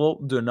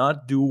people. Do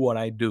not do what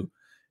I do.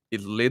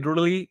 It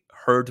literally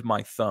hurt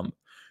my thumb.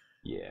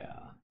 Yeah,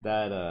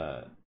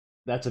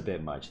 that's a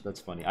bit much. That's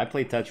funny. I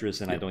play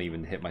Tetris and I don't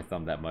even hit my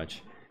thumb that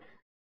much.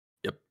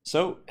 Yep.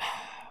 So,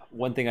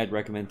 one thing I'd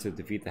recommend to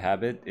defeat the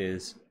habit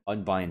is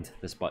unbind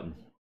this button.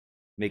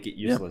 Make it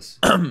useless.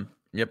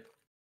 Yep.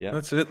 Yeah.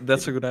 That's it.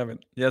 That's a good habit.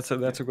 Yeah,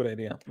 that's a good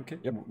idea. Okay.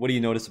 Yep. What do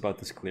you notice about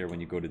this clear when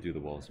you go to do the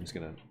walls? I'm just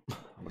gonna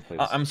I'm gonna play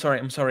this. I'm sorry.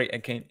 I'm sorry. I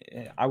can't.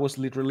 I was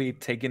literally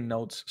taking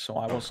notes, so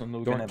I wasn't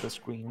looking worry. at the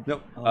screen.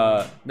 No,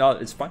 no,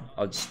 it's fine.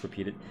 I'll just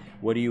repeat it.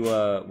 What do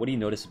you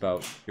notice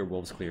about your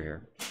wolves clear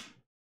here?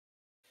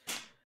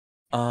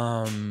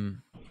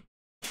 Um.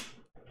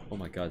 Oh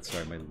my god,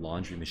 sorry, my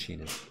laundry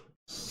machine is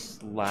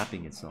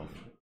slapping itself.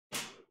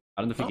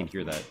 I don't know if you can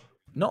hear that.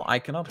 No, I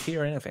cannot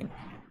hear anything.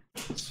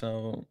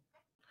 So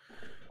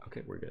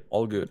Okay, we're good.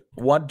 all good.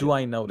 What do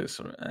I notice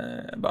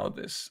about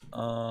this?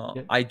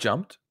 Yeah. I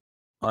jumped.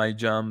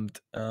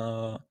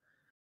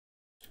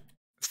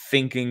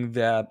 Thinking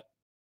that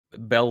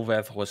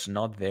Belveth was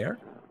not there.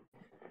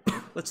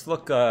 Let's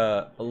look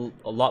a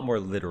lot more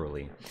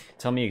literally.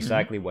 Tell me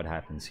exactly what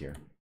happens here.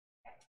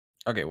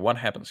 Okay, what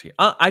happens here?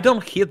 I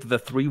don't hit the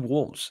 3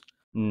 wolves.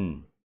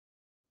 Hmm.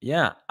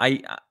 Yeah,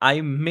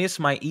 I miss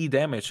my E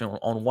damage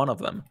on one of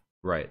them.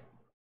 Right.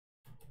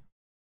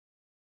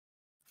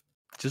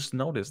 Just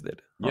noticed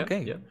it. Yeah,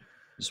 Okay. yeah.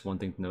 Just one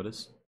thing to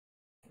notice.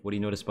 What do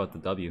you notice about the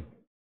W?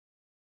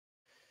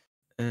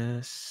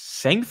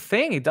 Same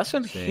thing. It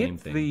doesn't Same hit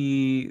thing.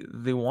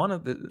 the one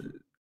of the.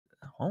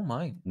 Oh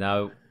my.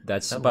 Now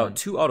that's That about one.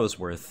 2 autos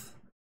worth,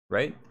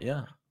 right?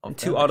 Yeah. And Of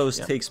 2 damage, autos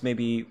yeah. takes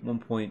maybe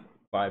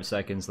 1.5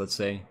 seconds, let's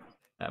say,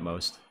 at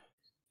most.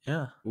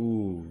 Yeah.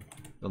 Ooh.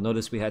 You'll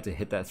notice we had to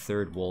hit that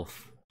 3rd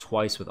wolf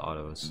twice with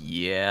autos.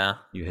 Yeah.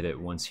 You hit it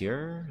once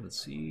here.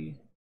 Let's see.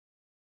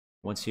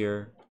 Once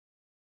here.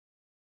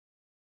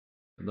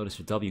 You'll notice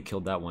your W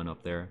killed that one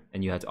up there,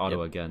 and you had to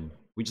auto again.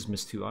 We just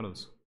missed 2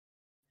 autos.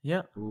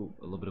 Yeah. Ooh,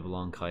 a little bit of a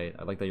long kite.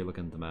 I like that you're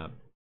looking at the map.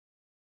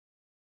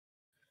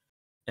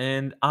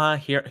 And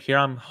here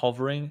I'm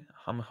hovering.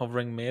 I'm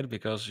hovering mid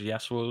because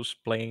Yasuo's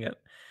playing it.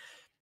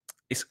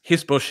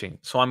 He's pushing.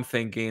 So I'm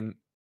thinking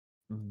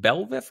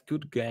Belveth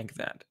could gank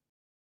that.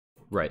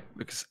 Right.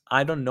 Because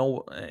I don't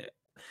know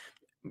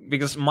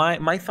because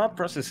my thought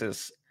process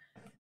is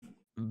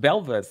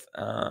Belveth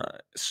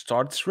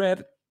starts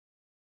red,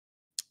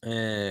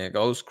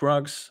 goes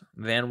Krugs,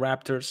 then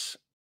Raptors,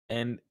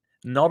 and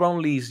not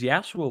only is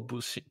Yasuo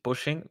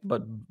pushing,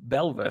 but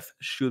Belveth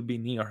should be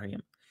near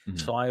him.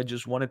 So I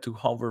just wanted to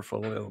hover for a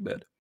little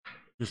bit.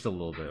 Just a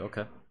little bit,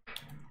 okay.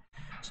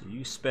 So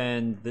you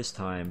spend this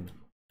time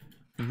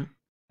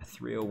at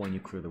 301. You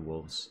clear the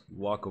wolves. You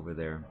walk over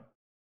there.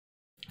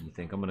 And you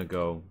think I'm gonna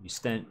go.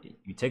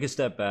 You take a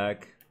step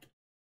back.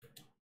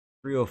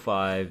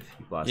 305.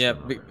 You blast Yeah,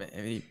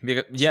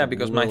 them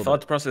because my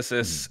thought process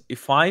is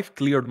if I've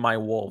cleared my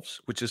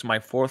wolves, which is my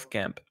 4th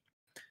camp,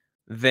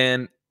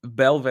 then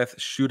Belveth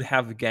should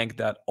have ganked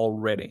that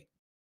already.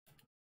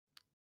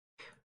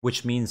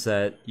 Which means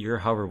that your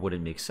hover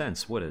wouldn't make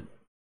sense, would it?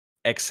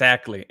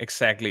 Exactly.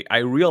 I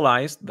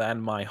realized that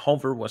my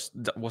hover was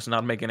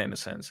not making any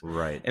sense.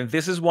 Right. And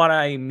this is what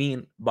I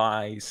mean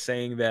by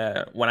saying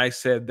that when I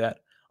said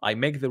that I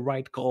make the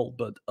right call,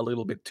 but a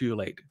little bit too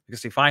late.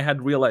 Because if I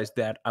had realized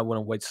that, I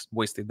wouldn't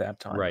wasted that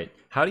time. Right.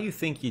 How do you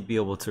think you'd be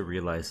able to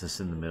realize this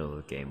in the middle of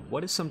the game?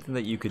 What is something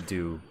that you could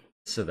do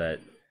so that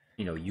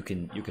you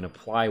can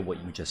apply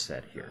what you just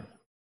said here,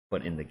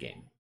 but in the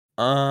game?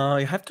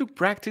 I have to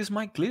practice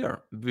my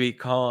clear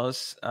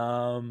because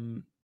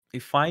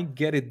if I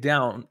get it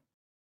down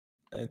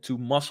to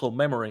muscle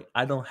memory,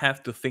 I don't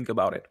have to think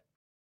about it.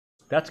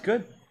 That's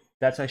good.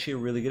 That's actually a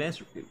really good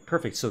answer.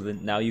 Perfect. So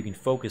then now you can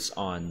focus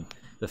on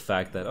the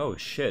fact that, oh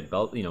shit,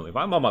 if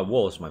I'm on my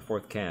wolves, my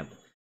 4th camp,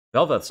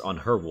 Velvet's on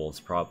her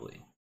wolves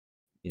probably.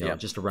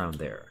 Just around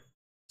there.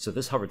 So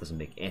this hover doesn't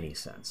make any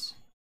sense.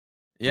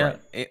 Yeah,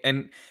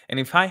 and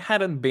if I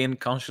hadn't been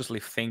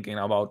consciously thinking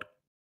about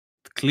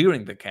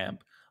clearing the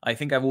camp, I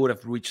think I would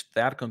have reached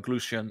that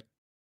conclusion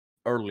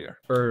earlier.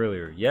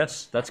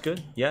 Yes, that's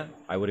good. Yeah,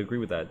 I would agree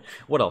with that.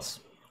 What else?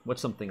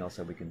 What's something else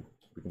that we can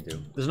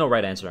do? There's no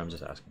right answer. I'm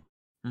just asking.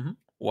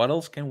 What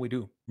else can we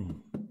do?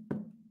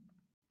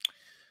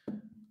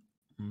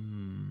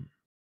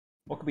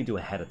 What could we do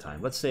ahead of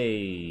time? Let's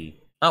say.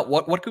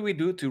 What could we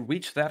do to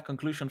reach that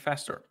conclusion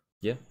faster?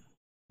 Yeah.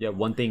 Yeah,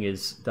 one thing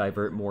is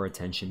divert more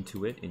attention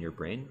to it in your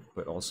brain,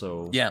 but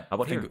also how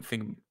about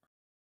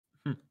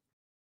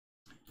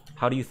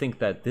how do you think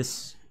that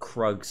this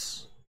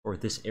Krugs or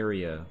this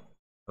area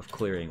of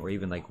clearing or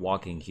even like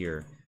walking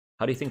here,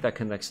 how do you think that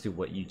connects to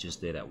what you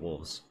just did at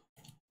Wolves?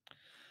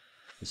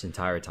 This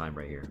entire time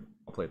right here.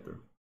 I'll play it through.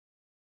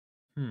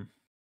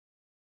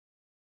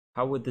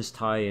 How would this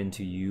tie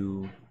into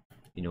you,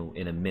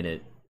 in a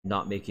minute,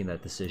 not making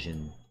that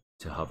decision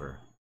to hover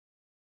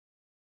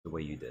the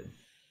way you did?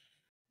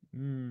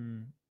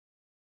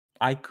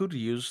 I could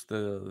use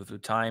the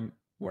time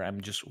where I'm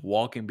just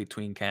walking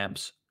between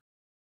camps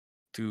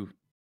to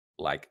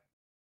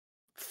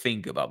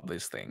think about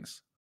these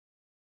things.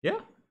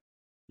 Yeah,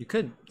 you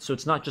could. So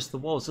it's not just the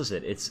walls, is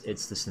it? It's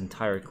this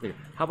entire clear.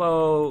 How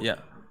about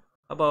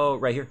How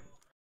about right here?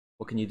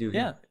 What can you do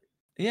here?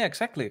 Yeah,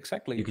 exactly.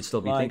 You could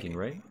still be thinking,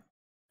 right?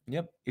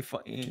 Yep.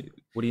 What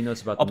do you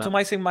notice about the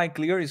optimizing my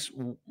clear is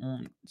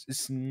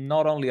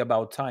not only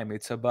about time;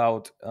 it's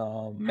about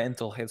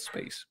mental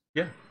headspace.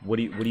 Yeah. What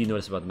do you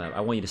notice about the map?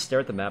 I want you to stare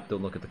at the map.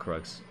 Don't look at the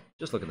Krugs.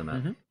 Just look at the map.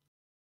 Mm-hmm.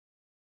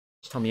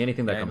 Just tell me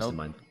anything that Yeah, comes to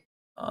mind.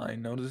 I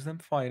noticed them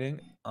fighting.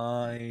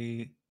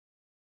 I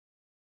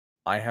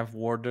have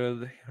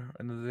warded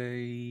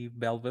the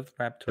Velvet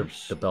The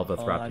Raptors.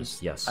 Belveth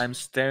Raptors. Yes. I'm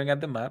staring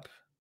at the map,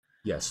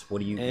 Yes. What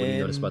do you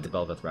notice about the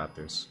and Belveth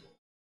Raptors?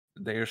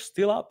 they're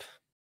still up.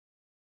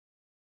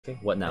 Okay.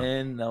 What now?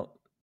 And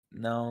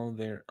now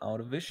they're out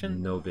of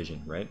vision. No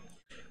vision, right?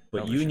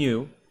 But No you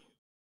vision.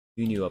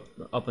 knew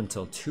up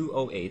until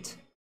 2:08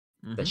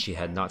 that Hmm. she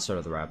had not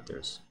started the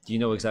Raptors. Do you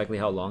know exactly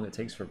how long it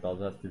takes for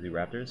Belveth to do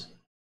Raptors?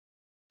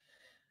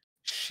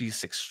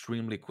 She's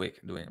extremely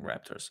quick doing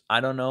Raptors. I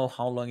don't know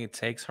how long it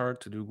takes her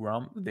to do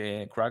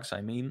the Krugs,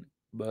 I mean,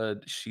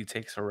 but she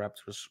takes her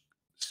Raptors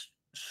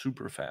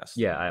super fast.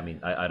 Yeah, I mean,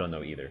 I don't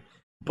know either.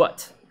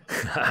 But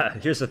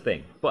here's the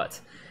thing.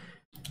 But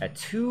at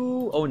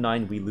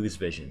 2:09 we lose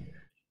vision.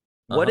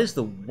 Uh What huh. is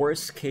the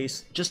worst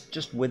case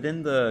just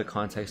within the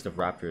context of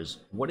Raptors,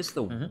 what is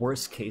the Hmm.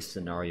 worst case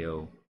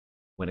scenario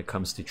when it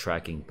comes to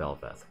tracking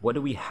Belveth? What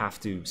do we have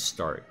to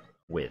start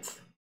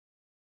with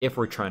if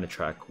we're trying to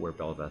track where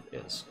Belveth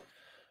is?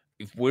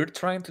 If we're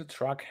trying to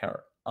track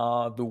her,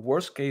 the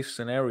worst case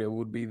scenario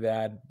would be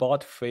that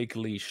bot fake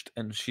leashed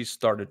and she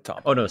started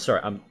top. Oh no,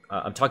 sorry.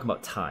 I'm talking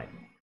about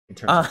time. In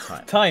terms of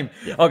time. Time.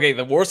 Yeah. Okay,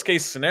 the worst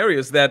case scenario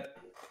is that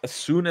as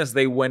soon as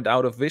they went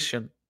out of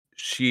vision,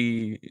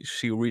 she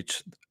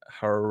reached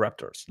her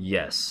Raptors.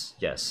 Yes,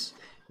 yes.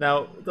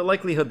 Now, the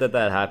likelihood that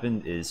that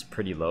happened is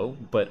pretty low,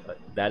 but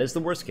that is the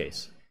worst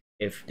case.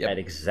 If Yep. at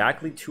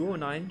exactly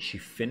 2:09 she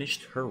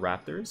finished her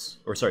Raptors,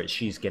 or sorry,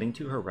 she's getting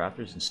to her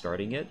Raptors and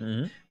starting it,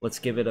 Hmm. let's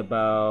give it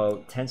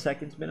about 10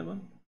 seconds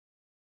minimum,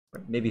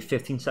 right? Maybe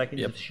 15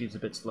 seconds Yep. if she's a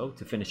bit slow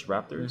to finish Hmm.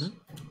 Raptors,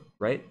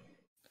 right?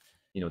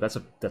 You know, that's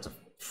a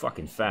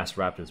fucking fast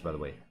Raptors, by the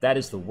way. That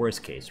is the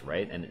worst case,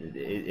 right? And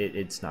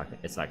it's not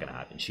gonna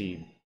happen.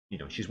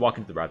 She's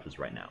walking to the Raptors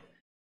right now.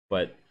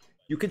 But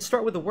you could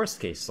start with the worst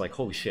case, like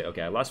holy shit,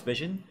 okay, I lost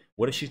vision.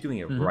 What if she's doing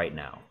it Hmm. right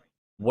now?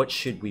 What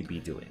should we be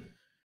doing?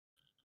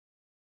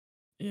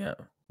 Yeah.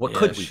 What Yeah,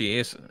 could we do? she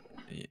is.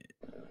 Y-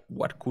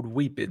 What could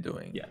we be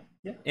doing? Yeah,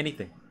 yeah,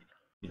 anything.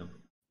 You know,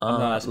 I'm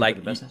not asking for Like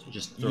the best answer.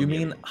 Just throw you me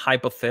mean everything.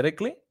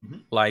 hypothetically?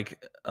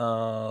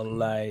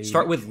 Mhm.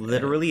 Start Like with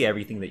literally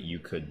everything that you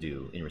could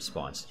do in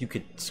response. You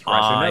could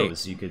scratch your I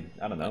nose. You could,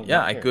 I don't know,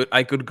 yeah, not care.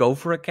 I could go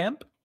for a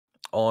camp.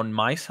 On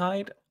my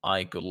side,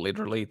 I could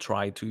literally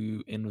try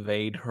to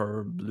invade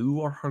her blue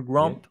or her Yeah,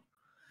 grump.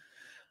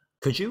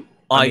 could you?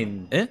 I I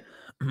mean, eh?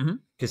 Mhm.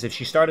 because if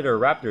she started her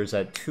Raptors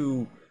at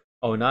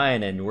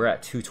 2:09 and we're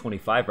at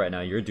 2:25 right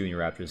now, you're doing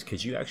your Raptors.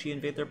 Could you actually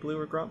invade their blue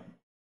or grump?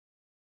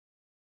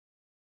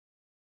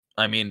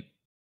 I mean,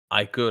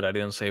 I could. I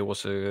didn't say it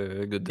was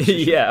a good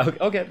decision. Yeah.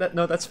 Okay.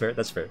 No, that's fair.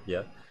 That's fair.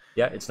 Yeah.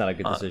 Yeah. It's not a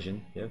good Uh,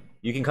 decision. Yeah.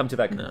 You can come to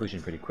that no.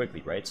 conclusion pretty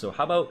quickly, right? So,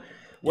 how about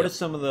what are Yep.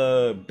 some of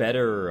the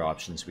better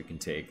options we can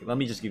take? Let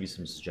me just give you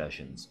some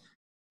suggestions.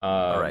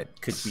 All right.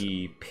 Could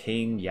we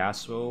ping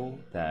Yasuo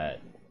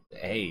that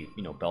hey,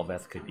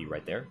 Belveth could be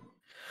right there?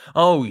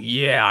 Oh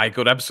yeah, I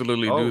could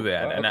absolutely do Oh,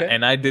 that, and okay.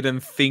 I didn't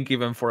think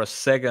even for a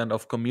second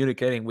of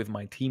communicating with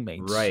my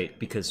teammates. Right,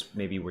 because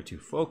maybe we're too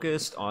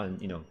focused on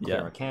clear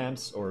Yeah. our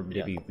camps, or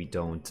Yeah. maybe we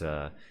don't.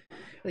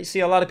 You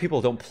see, a lot of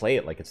people don't play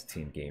it like it's a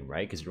team game,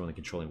 right? Because you're only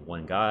controlling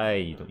one guy.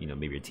 You don't,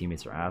 maybe your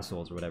teammates are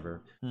assholes or whatever.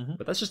 Hmm.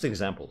 But that's just an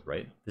example,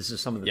 right? This is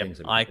some of the Yep. things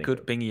that we I can think could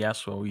of. ping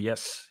Yasuo.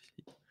 Yes.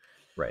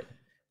 Right.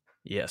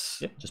 Yes.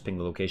 Yeah. Just ping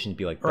the location.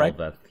 Be like All right.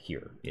 Belveth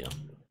here.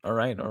 All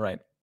right. All right.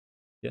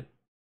 Yeah.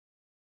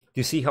 Do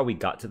you see how we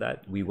got to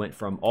that? We went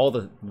from all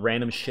the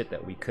random shit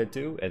that we could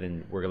do, and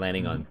then we're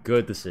landing Hmm. on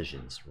good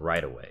decisions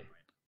right away.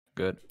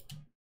 Good.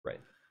 Right.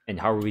 And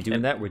how are we doing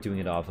And that? We're doing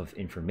it off of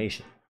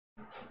information.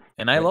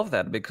 I Right. love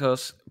that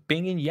because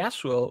pinging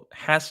Yasuo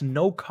has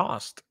no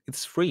cost.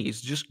 It's free. It's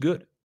just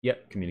good. Yeah,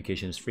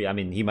 communication is free. I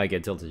mean, he might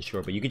get tilted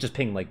short, but you could just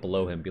ping like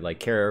below him, be like,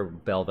 "Care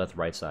Belveth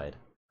right side."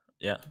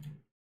 Yeah.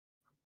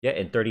 Yeah,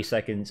 in 30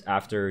 seconds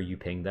after you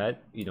ping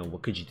that,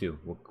 what could you do?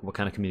 What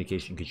kind of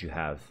communication could you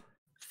have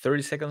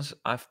 30 seconds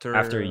after you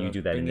after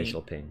do that pinging.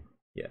 initial ping?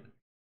 Yeah.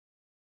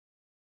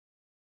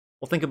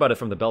 Well, think about it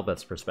from the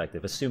Belveth's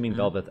perspective. Assuming Mhm.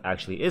 Belveth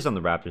actually is on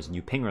the Raptors and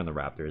you ping her on the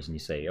Raptors and you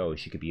say, "Oh,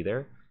 she could be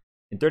there."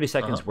 In 30 Uh-huh.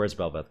 seconds, where's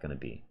Belveth going to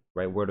be?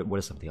 Right? What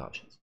are some of the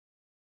options?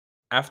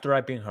 After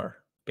I ping her.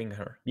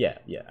 Yeah,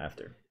 yeah,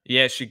 after.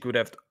 Yeah, she could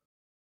have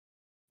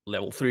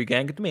level 3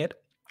 ganked mid,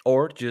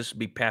 or just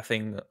be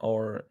pathing,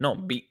 or no,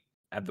 be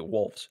at the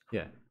wolves.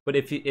 Yeah. But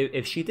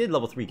if she did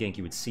level 3 gank,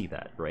 you would see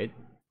that, right?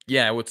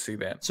 Yeah, I would see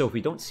that. So if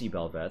we don't see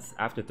Belveth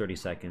after 30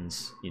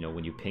 seconds,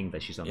 when you ping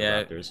that she's on the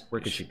Yeah, Raptors,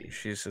 where could she be?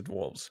 she's at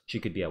wolves. She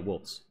could be at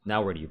Wolves.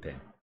 Now where do you ping?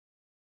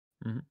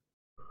 Mhm.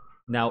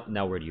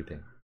 Now where do you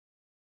ping?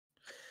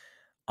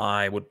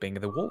 I would ping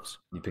the wolves.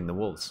 You ping the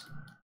Wolves.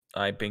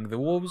 I ping the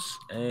wolves,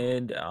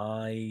 and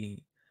I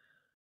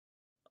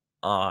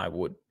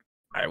would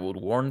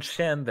warn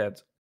Shen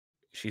that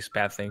she's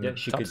Yeah, pathing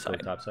she top could go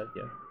side topside,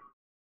 yeah.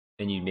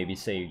 And you maybe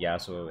say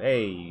Yasuo,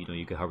 hey,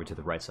 you could hover to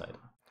the right side.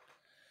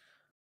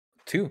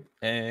 too.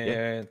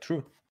 Yeah,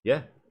 True.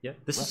 yeah. Yeah,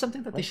 this is Right.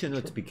 something that they Right. should know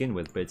Sure. to begin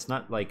with, but it's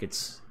not like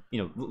it's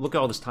look at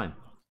all this time.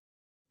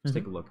 Let's Mhm.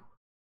 take a look.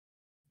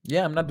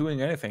 Yeah, I'm not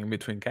doing anything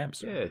between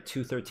camps. Yeah,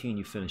 2:13.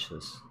 You finish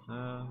this.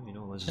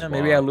 Let's just Yeah,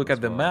 maybe I walk. look Let's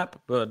at the walk.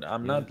 map, but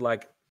I'm Yeah, not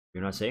like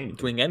you're not saying anything.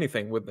 doing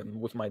anything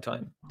with my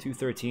time.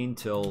 2:13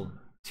 till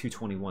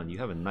 2:21. You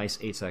have a nice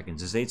 8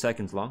 seconds. Is 8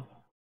 seconds long?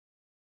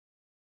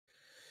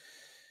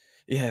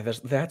 Yeah,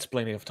 that's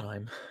plenty of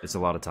time. It's a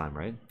lot of time,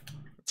 right?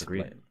 It's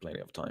Agreed. plenty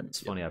of time.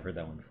 It's Yep. funny. I've heard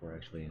that one before.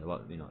 Actually, a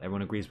lot.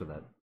 Everyone agrees with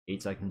that.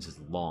 8 seconds is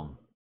long.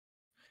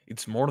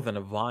 It's more than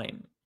a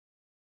vine.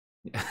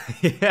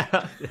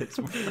 Yeah, it's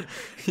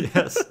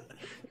yes.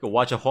 You can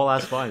watch a whole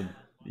ass Vine.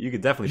 You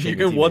could definitely You tame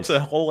your can watch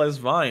teammates. a whole ass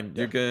vine.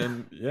 Yeah. You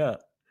can, yeah.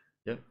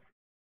 Yep.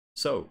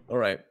 So All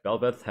right,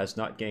 Belveth has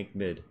not ganked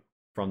mid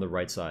from the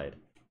right side.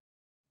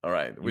 all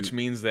right. Which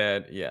means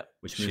that, yeah,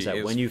 Which she means that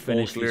is when you full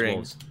finish these clearing.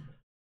 wolves,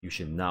 you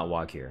should not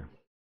walk here.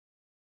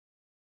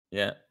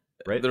 Yeah,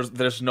 Right?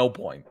 there's no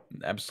point.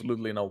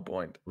 Absolutely no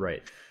point.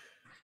 Right.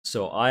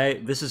 So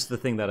this is the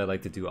thing that I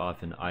like to do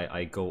often.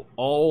 I go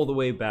all the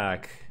way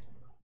back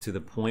to the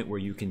point where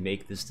you can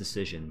make this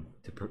decision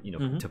to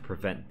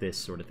prevent this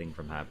sort of thing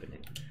from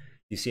happening.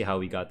 You see how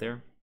we got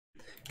there?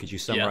 Could you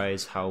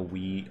summarize how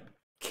we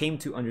came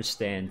to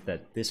understand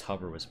that this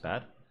hover was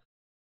bad?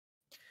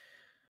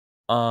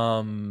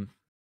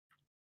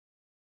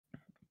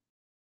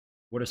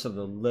 What are some of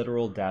the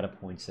literal data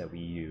points that we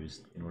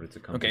used in order to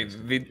come to Okay, this the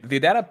conclusion? the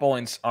data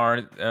points are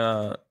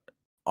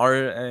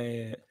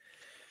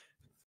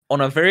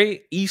on a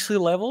very easy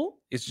level.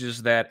 It's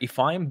just that if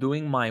I'm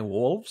doing my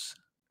wolves,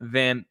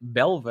 then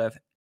Belveth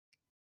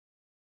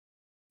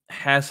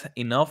has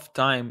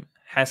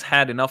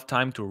had enough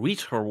time to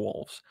reach her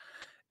wolves.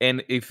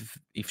 And if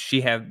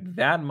she had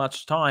that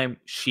much time,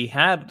 she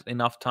had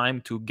enough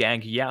time to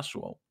gank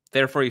Yasuo.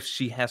 Therefore, if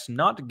she has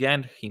not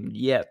ganked him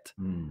yet,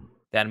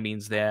 that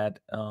means that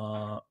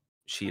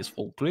she is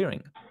full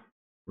clearing.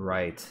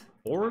 Right.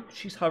 Or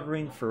she's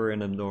hovering for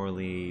an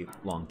abnormally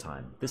long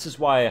time. This is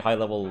why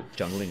high-level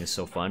jungling is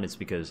so fun. It's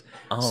because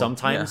Oh, yeah.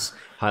 sometimes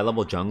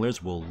high-level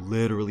junglers will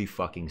literally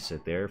fucking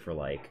sit there for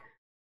like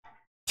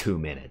 2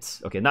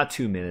 minutes. Okay, not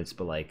 2 minutes,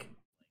 but like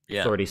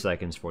Yeah. 30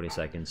 seconds, 40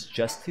 seconds,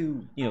 just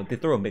to they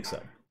throw a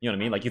mix-up. You know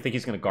what I mean? Like you think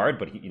he's gonna guard,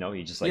 but he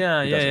just like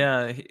Yeah, he yeah,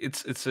 doesn't.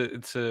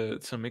 yeah.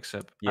 It's a mix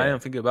up. I Yeah,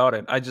 don't think about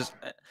it.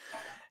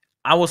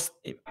 I was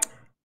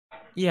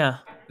yeah,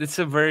 it's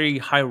a very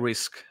high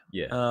risk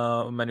yeah.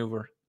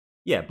 maneuver.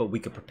 Yeah, but we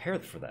could prepare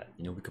for that.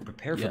 We could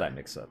prepare for Yeah. that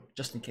mix-up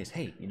just in case.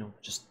 Hey,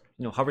 just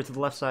hover to the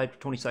left side for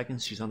 20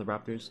 seconds. She's on the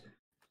Raptors.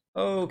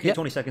 Okay, Yeah.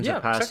 20 seconds Yeah,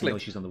 have passed. exactly.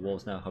 She's on the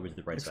Wolves now. Hover to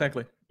the right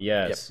Exactly. side.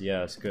 Yes,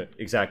 yes, good.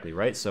 Exactly,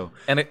 right? So,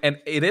 And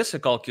it is a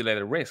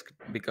calculated risk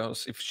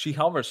because if she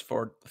hovers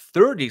for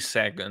 30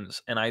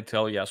 seconds and I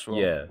tell Yasuo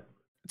yeah.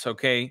 it's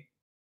okay,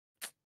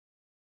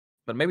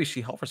 but maybe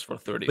she hovers for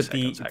 30 But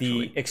the seconds the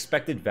actually.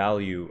 expected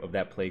value of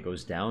that play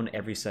goes down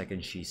every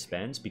second she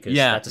spends because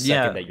Yeah, that's a second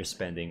yeah, that you're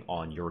spending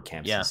on your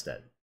camps yeah,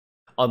 instead.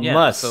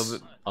 yeah. So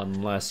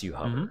Unless you hmm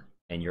hover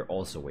and you're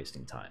also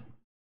wasting time.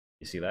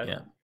 You see that? yeah,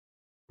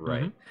 hmm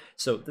Right.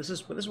 So this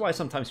is why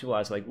sometimes people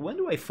ask like, when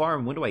do I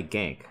farm? When do I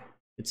gank?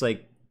 It's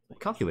like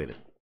calculate it.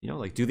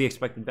 Like do the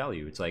expected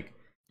value. It's like,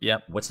 yeah,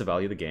 what's the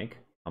value of the gank?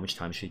 How much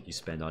time should you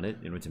spend on it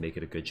in order to make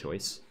it a good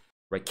choice?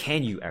 Right?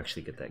 Can you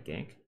actually get that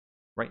gank?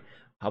 Right?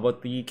 How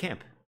about the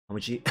camp? How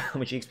much how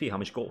much EXP? How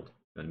much gold?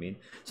 You know what I mean?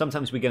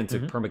 Sometimes we get into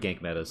hmm perma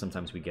gank meta.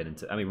 Sometimes we get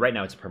into. I mean, right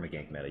now it's a perma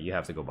gank meta. You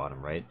have to go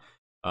bottom, right?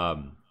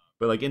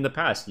 But like in the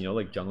past,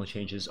 like jungle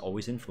changes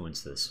always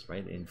influence this,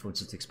 right? It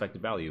influences the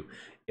expected value.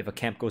 If a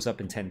camp goes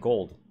up in 10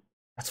 gold,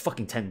 that's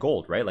fucking 10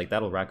 gold, right? Like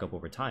that'll rack up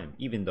over time.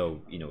 Even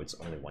though it's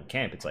only one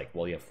camp, it's like,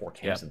 well, you have 4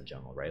 yeah. camps in the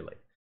jungle, right? Like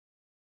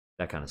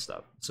that kind of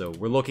stuff. So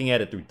we're looking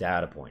at it through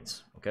data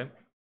points. Okay,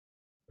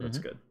 that's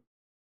good.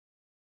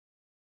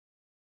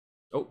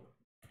 Oh,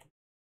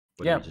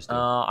 what did Yeah, we just do?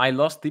 I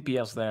lost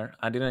DPS there.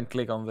 I didn't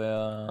click on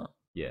the.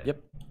 Yeah.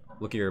 Yep.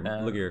 Look at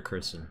your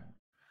cursor.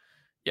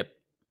 Yep.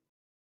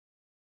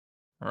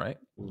 All right.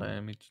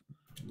 Let me.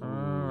 All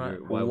right.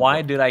 Why?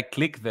 Why did I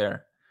click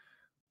there?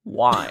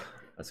 Why?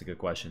 That's a good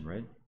question,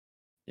 right?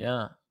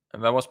 Yeah,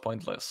 and that was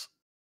pointless.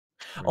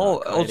 We're Oh,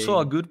 not also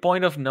a kiting. good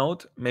point of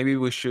note. Maybe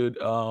we should.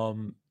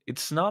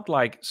 It's not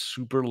like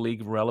Super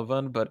League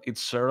relevant, but it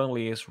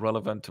certainly is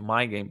relevant to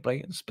my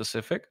gameplay in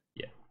specific.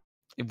 Yeah.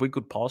 If we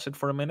could pause it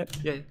for a minute.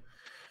 Yeah.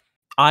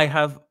 I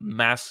have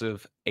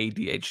massive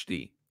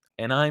ADHD,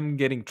 and I'm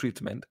getting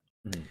treatment.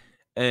 Mhm.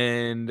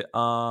 And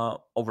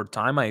over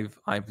time,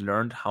 I've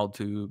learned how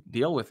to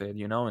deal with it.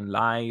 In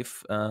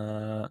life,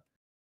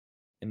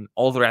 in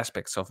other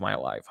aspects of my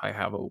life, I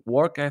have a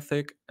work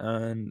ethic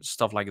and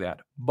stuff like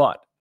that.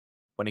 But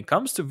when it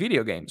comes to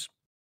video games,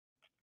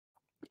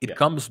 it Yeah.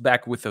 comes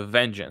back with a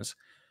vengeance.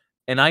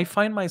 And I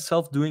find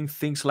myself doing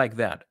things like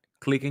that,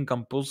 clicking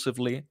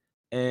compulsively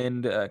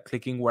and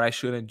clicking where I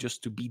shouldn't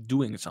just to be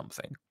doing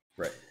something.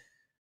 Right.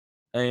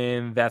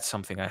 And that's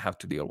something I have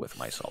to deal with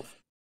myself.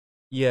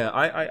 Yeah,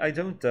 I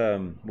don't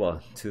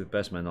well, to the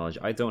best of my knowledge,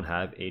 I don't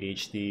have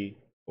ADHD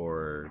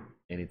or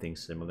anything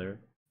similar.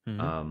 Mhm.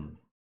 Um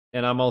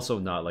And I'm also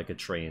not like a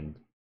trained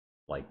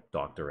like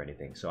doctor or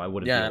anything, so I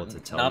wouldn't be Yeah, able to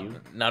tell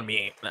you. not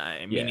me,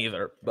 me Yeah.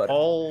 neither. But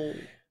All.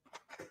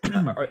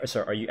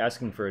 Sorry, are you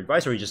asking for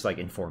advice, or are you just like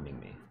informing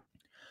me?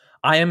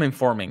 I am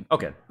informing.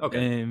 Okay.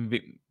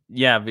 Okay.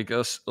 Yeah,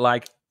 because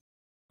like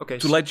Okay.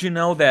 to let you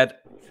know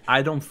that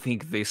I don't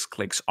think these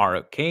clicks are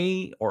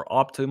okay or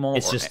optimal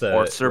It's just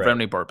or serve right.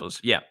 any purpose.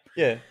 Yeah.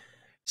 Yeah.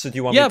 So do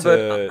you want me Yeah, but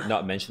to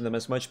not mention them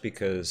as much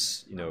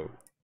because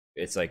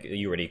it's like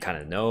you already kind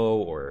of know,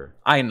 or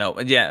I know.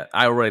 Yeah,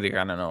 I already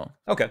kind of know.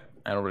 okay.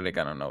 I already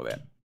kind of know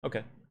that.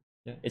 Okay.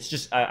 Yeah. It's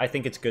just I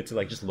think it's good to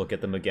like just look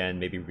at them again,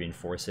 maybe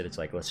reinforce it. It's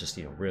like let's just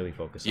really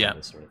focus on Yeah.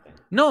 this sort of thing.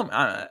 No,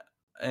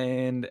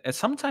 and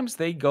sometimes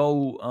they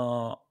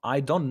go. I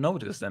don't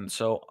notice them,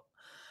 so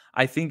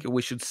I think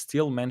we should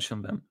still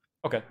mention them.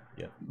 Okay.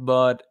 Yeah.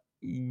 But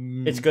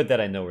It's good that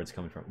I know where it's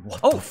coming from.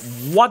 What the oh,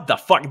 what the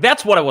fuck?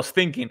 That's what I was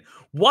thinking.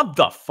 What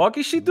the fuck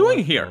is she doing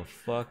what here? the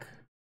fuck?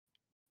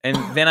 And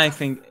then I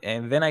think,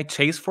 and then I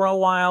chased for a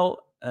while,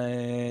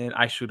 and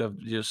I should have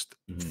just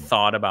Mhm.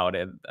 thought about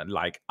it.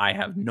 Like I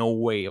have no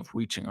way of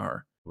reaching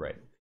her. Right.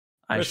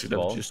 I First should of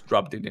have all, just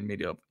dropped it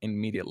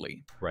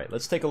immediately. right.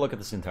 Let's take a look at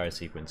this entire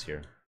sequence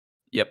here.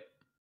 Yep.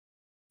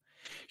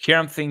 Here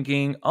I'm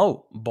thinking,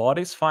 oh, bot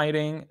is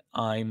fighting.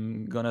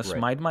 I'm gonna Right.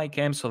 smite my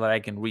camp so that I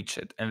can reach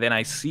it. And then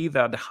I see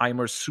that the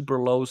Heimer's super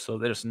low, so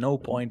there's no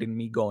point in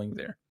me going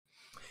there.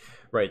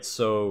 Right.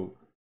 So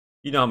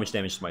you know how much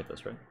damage Smite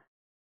does, right?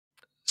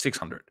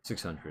 600.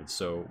 600.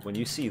 So when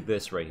you see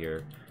this right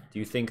here, do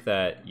you think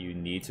that you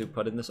need to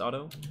put in this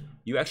auto?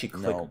 You actually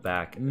click No.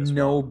 back as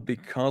No, well.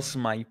 because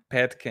my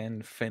pet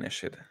can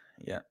finish it.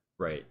 Yeah.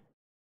 Right.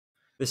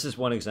 This is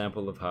one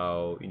example of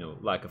how,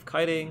 lack of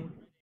kiting,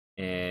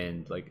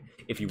 and like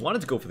if you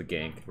wanted to go for the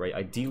gank, right,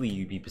 ideally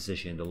you'd be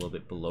positioned a little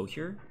bit below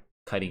here,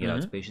 kiting it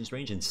out to patience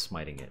range and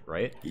smiting it,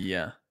 right?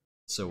 Yeah.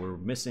 So we're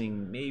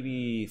missing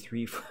maybe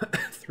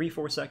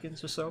 4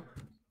 seconds or so.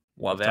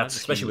 Well, Of time, that's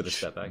especially with huge. the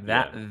step back.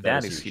 That Yeah,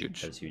 that is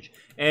huge. That is huge.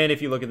 And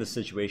if you look at the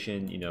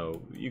situation,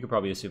 you could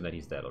probably assume that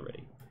he's dead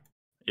already.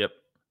 Yep.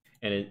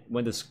 And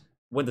when does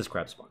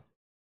crab spawn?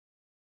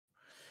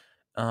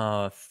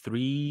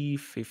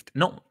 350.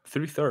 No,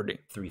 330.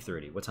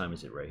 3:30. What time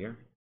is it right here?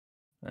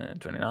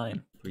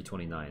 29.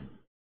 3:29.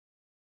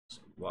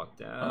 So walk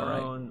All right.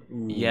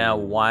 down. Yeah, Ooh.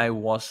 why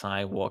was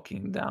I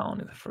walking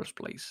down in the first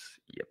place?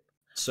 Yep.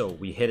 So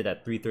we hit it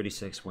at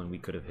 3:36 when we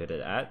could have hit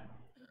it at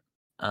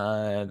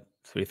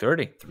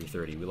 330.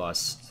 3:30. We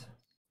lost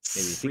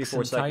maybe 6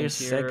 4 entire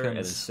seconds here, and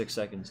then seconds. 6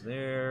 seconds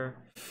there.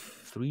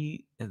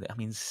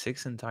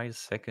 6 entire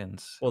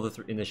seconds. Well,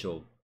 the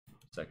initial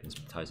seconds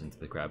ties into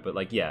the crab, but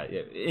like, yeah,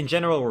 in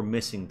general, we're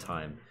missing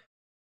time.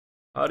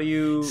 How do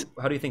you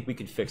think we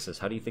can fix this?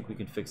 How do you think we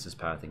can fix this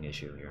pathing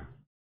issue here?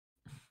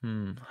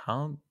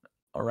 How?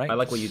 All right. I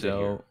like what you did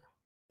here. So,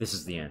 This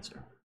is the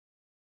answer.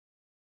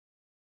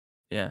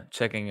 yeah,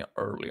 checking it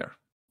earlier.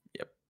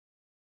 Yep.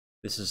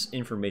 This is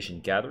information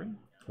gathering.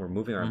 We're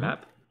moving our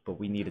map, but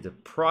we needed to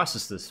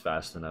process this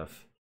fast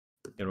enough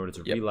in order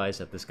to realize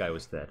that this guy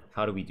was dead.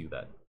 How do we do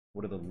that?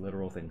 What are the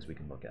literal things we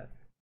can look at?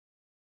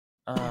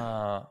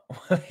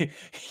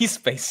 He's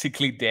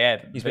basically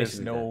dead. He's There's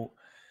basically no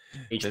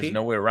dead. There's HP?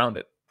 no way around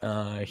it.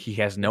 He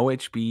has no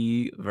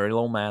HP, very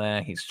low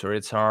mana. His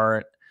turrets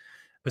are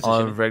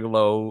Positioning? very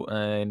low,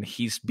 and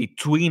he's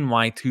between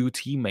my two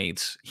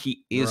teammates.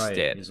 He is Right.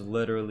 dead. He's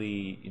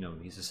literally,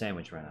 he's a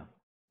sandwich right now.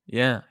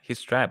 Yeah,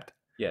 he's trapped.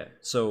 Yeah.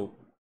 So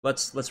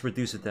let's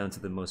reduce it down to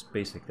the most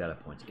basic data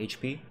points.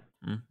 HP.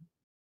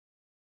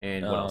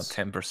 And what else?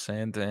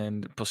 10%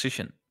 and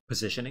position.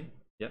 Positioning.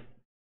 Yeah.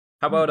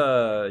 How about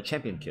a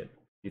champion kit?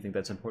 Do you think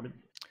that's important?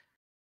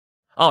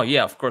 Oh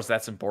yeah, of course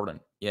that's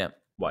important. Yeah.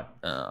 Why?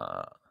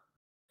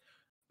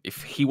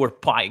 If he were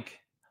Pike,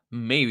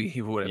 maybe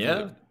he would have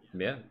lived.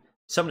 Yeah.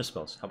 Summoner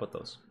spells. How about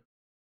those?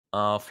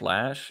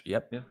 Flash.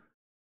 Yep. Yeah.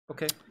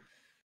 Okay.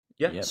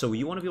 Yeah. Yep. So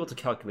you want to be able to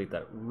calculate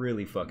that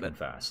really fucking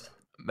fast.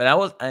 But I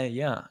was,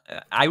 yeah.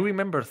 I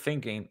remember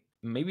thinking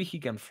maybe he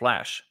can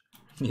flash.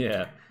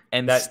 Yeah.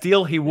 And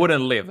still he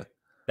wouldn't live.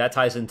 That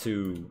ties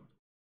into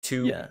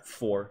 2,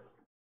 4,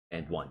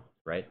 and 1,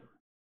 right?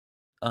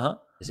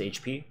 His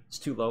HP is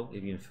too low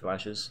if he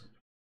flashes.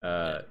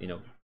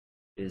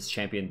 His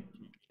champion.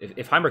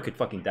 If Heimer could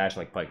fucking dash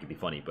like Pike, it'd be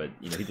funny, but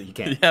he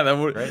can't. Yeah, that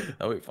would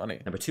be funny.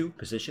 Number 2,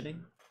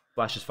 positioning.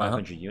 Flash is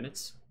 500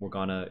 units.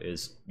 Morgana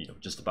is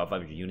just about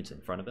 500 units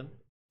in front of him.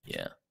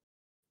 Yeah.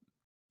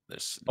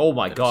 Oh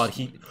my god,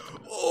 he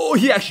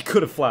actually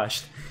could have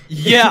flashed.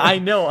 Yeah, I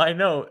know.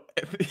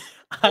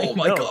 Oh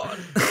my god.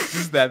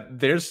 Is that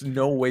there's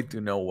no way to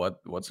know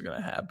what's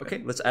gonna happen.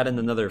 Okay, let's add in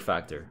another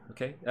factor.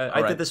 Okay,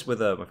 I did this with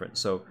my friend.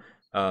 So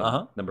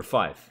number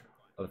 5,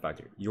 other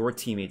factor, your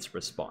teammate's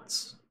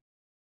response.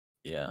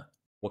 Yeah.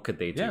 What could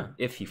they do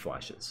if he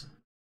flashes?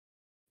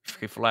 If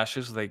he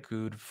flashes, they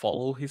could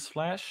follow his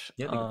flash.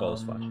 Yeah, they could follow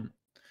his flash.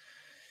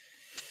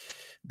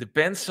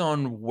 Depends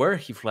on where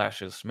he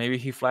flashes. Maybe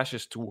he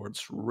flashes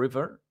towards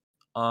river,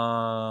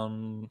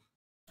 or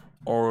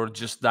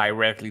just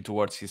directly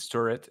towards his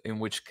turret. In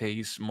which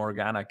case,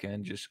 Morgana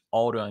can just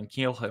auto and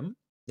kill him.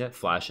 Yeah,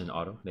 flash and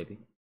auto, maybe.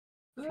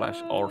 Flash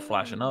and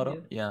Yeah.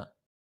 auto. Yeah.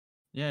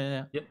 Yeah.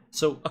 Yeah. Yeah.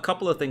 So a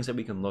couple of things that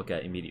we can look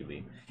at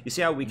immediately. You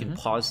see how we can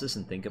Mm-hmm. pause this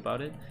and think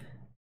about it?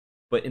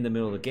 But in the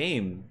middle of the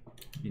game,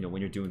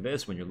 when you're doing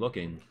this, when you're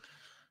looking,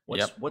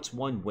 Yep. what's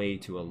one way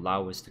to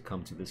allow us to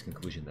come to this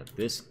conclusion that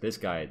this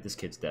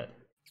kid's dead,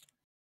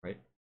 right?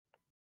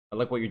 I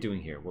like what you're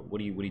doing here. What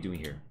are you doing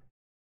here?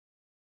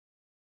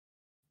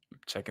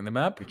 Checking the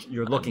map.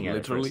 You're looking I'm at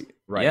it first, literally.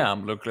 right? Yeah,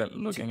 I'm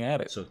looking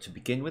at it. So to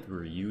begin with,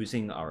 we're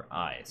using our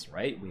eyes,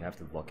 right? We have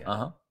to look at it,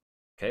 Uh-huh.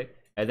 okay?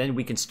 And then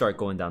we can start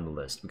going down the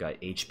list. We got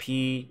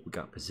HP, we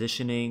got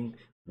positioning,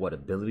 what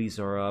abilities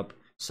are up,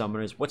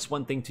 summoners. What's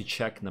one thing to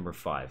check? Number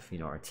 5,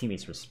 our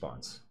teammates'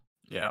 response.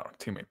 Yeah, our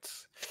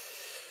teammates.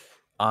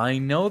 I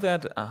know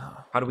that.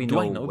 How do we Do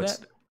know I know that?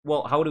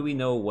 Well, how do we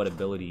know what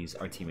abilities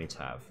our teammates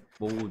have?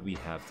 What would we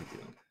have to do?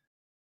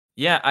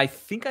 Yeah, I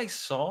think I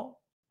saw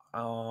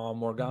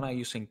Morgana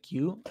using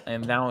Q,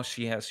 and now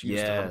she has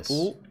used her Yes.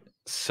 pool,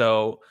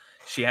 so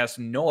she has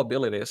no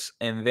abilities.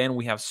 And then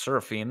we have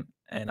Seraphine,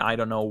 and I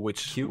don't know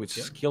Q, which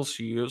yeah. skills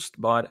she used,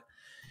 but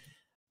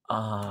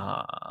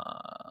uh,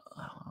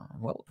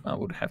 well, I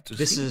would have to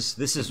This see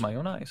is with my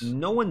own eyes.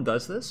 no one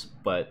does this,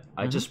 but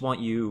I Hmm. just want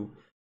you.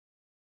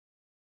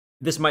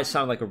 This might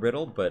sound like a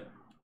riddle, but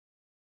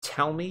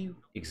tell me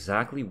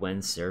exactly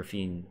when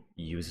Seraphine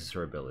uses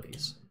her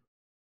abilities.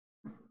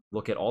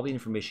 Look at all the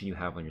information you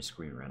have on your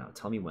screen right now.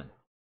 Tell me when.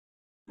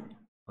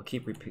 I'll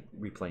keep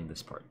replaying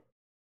this part.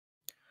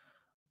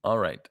 All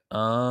right.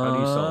 How do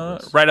you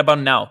solve this? Right about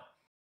now.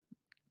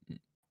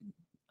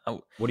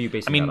 Oh, What are you I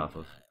basing that mean, off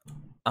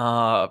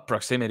of?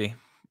 proximity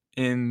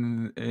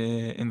in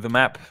the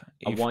map.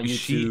 I If want you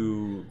she,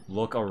 to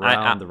look I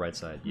around the right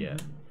side. Yeah.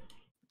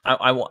 Mhm.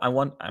 I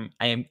want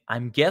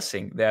I'm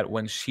guessing that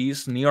when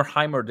she's near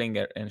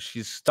Heimerdinger and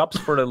she stops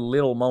for a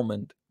little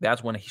moment,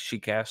 that's when she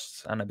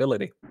casts an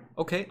ability.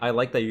 Okay, I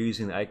like that you're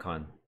using the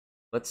icon.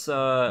 Let's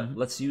Mhm.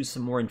 let's use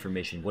some more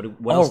information. What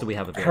else do we Oh,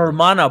 have her available?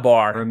 mana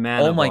bar. Her Oh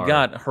mana my bar.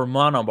 god, her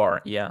mana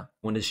bar. Yeah.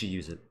 When does she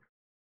use it?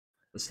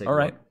 Let's take All a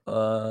right.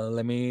 look.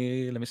 Let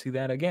me see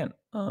that again.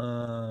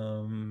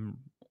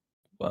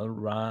 Well,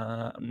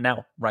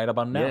 now, right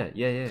about now.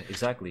 Yeah,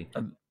 exactly.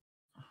 Uh,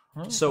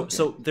 oh, okay.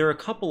 So there are a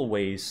couple of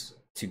ways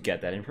to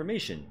get that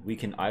information. We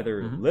can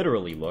either Hmm.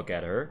 literally look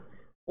at her,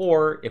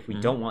 or if we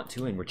Hmm. don't want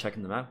to and we're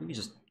checking the map, we can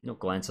just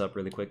glance up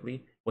really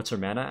quickly. What's her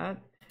mana at?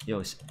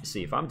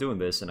 See if I'm doing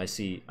this and I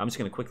see, I'm just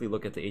gonna quickly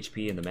look at the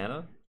HP and the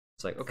mana.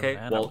 It's like, The okay,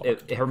 mana well, bar.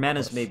 if her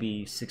mana's Plus.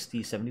 maybe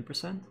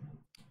 60-70%.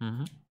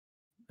 Hmm.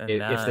 And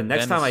If the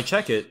next then time I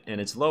check it's it and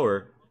it's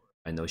lower,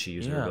 I know she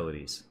used her yeah,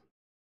 abilities,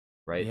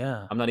 right?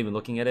 yeah. I'm not even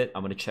looking at it.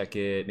 I'm gonna check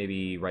it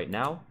maybe right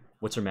now.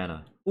 What's her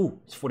mana? Ooh,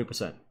 it's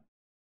 40%.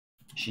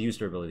 She used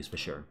her abilities for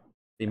sure.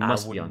 They I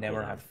must be would on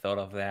never cooldown. have thought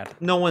of that.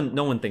 No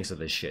one thinks of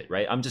this shit,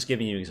 right? I'm just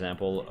giving you an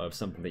example of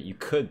something that you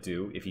could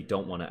do if you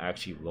don't want to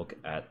actually look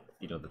at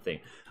the thing.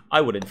 I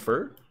would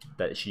infer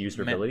that she used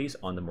her Man, abilities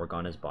on the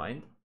Morgana's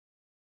bind,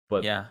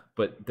 but yeah.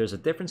 there's a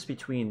difference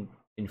between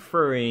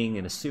inferring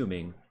and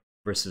assuming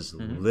versus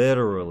Hmm.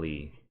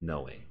 literally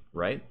knowing,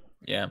 right?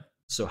 Yeah.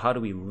 So how do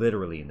we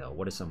literally know?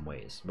 What are some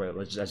ways? Right,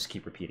 let's just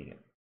keep repeating it.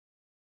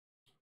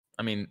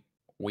 I mean,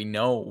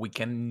 we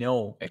can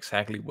know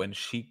exactly when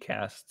she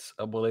casts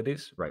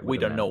abilities. Right, with We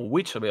the don't know mana.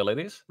 which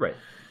abilities. Right,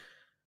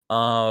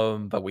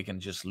 But we can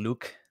just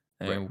look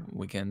right. and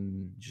we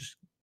can just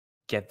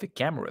get the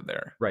camera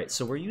there. Right,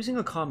 so we're using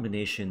a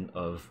combination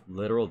of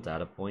literal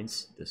data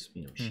points. This,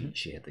 Hmm.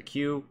 she hit the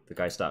Q, the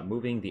guy stopped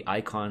moving, the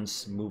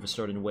icons move a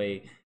certain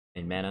way,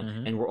 and mana,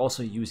 Hmm. and we're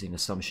also using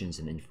assumptions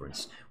and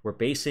inference. We're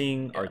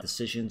basing our Yeah.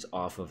 decisions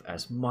off of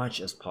as much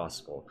as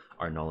possible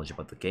our knowledge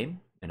about the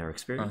game and our Uh-huh.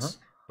 experience,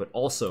 but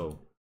also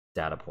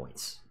data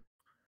points.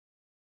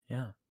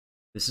 Yeah.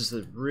 This is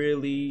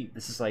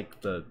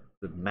like the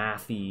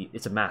mathy.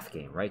 It's a math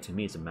game, right? To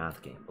me, it's a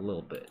math game, a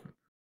little bit,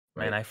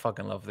 Man, right? I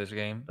fucking love this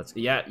game. That's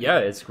yeah,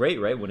 it's great,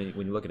 right? When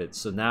you look at it.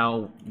 So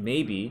now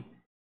maybe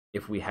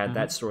if we had Hmm.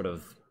 that sort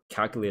of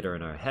calculator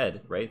in our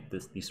head, right?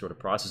 These sort of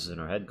processes in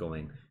our head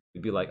going,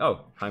 we'd be like,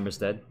 oh, Heimer's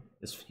dead.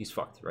 He's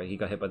fucked, right? He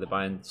got hit by the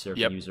bind.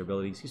 Seraphine Yep. used her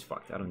abilities. He's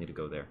fucked. I don't need to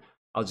go there.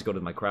 I'll just go to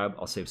my crab.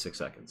 I'll save 6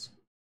 seconds,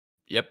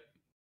 Yep.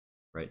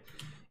 right?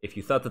 If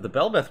you thought that the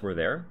Belveth were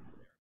there,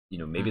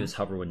 maybe Hmm. this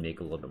hover would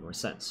make a little bit more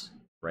sense,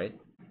 right?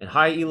 And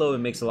high elo, it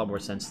makes a lot more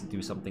sense to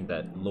do something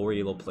that lower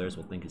elo players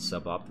will think is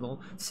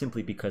suboptimal,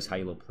 simply because high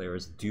elo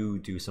players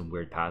do some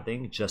weird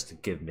pathing just to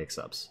give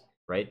mix-ups,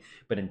 right?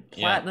 But in Yeah.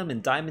 platinum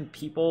and diamond,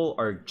 people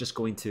are just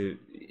going to,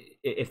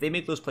 if they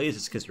make those plays,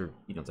 it's because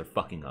they're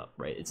fucking up,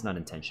 right? It's not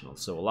intentional.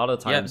 So a lot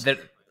of the Yeah. times, There.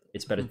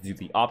 it's better to do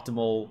the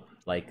optimal,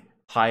 like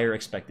higher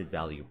expected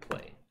value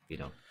play.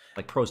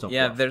 Like pros don't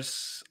Yeah. bluff.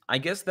 There's. I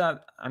guess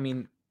that. I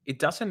mean, it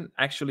doesn't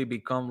actually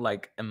become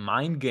like a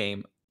mind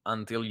game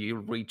until you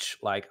reach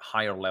like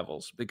higher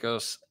levels,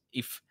 because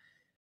if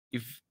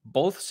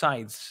both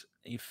sides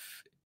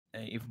if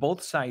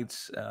both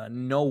sides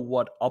know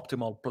what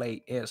optimal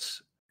play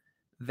is,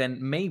 then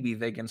maybe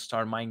they can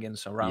start mind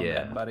games around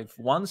that. Yeah. But if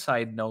one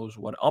side knows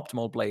what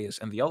optimal play is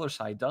and the other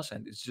side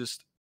doesn't, it's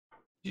just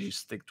You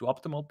stick to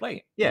optimal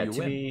play. Yeah, You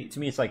win. to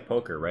me, it's like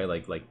poker, right?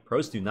 Like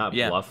pros do not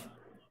Yeah. bluff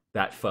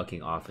that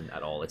fucking often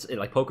at all.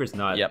 Like poker's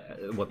not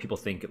Yep. what people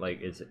think.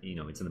 Like is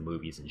it's in the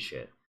movies and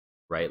shit,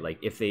 right? Like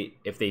if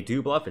they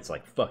do bluff, it's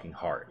like fucking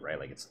hard, right?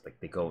 Like it's like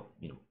they go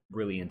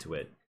really into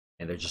it,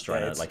 and they're just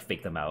trying to like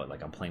fake them out.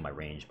 Like I'm playing my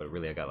range, but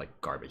really I got like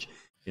garbage,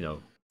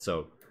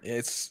 So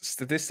It's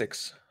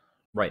statistics.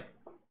 right,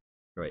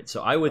 right.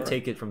 So I would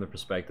take it from the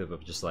perspective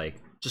of just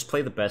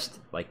play the best,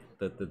 like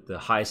the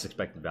highest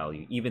expected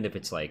value, even if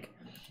it's like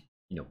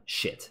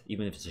shit,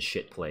 even if it's a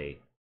shit play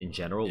in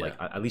general. Yeah. Like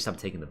at least I'm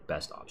taking the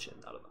best option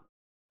out of them,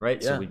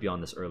 right? So we'd be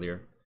on this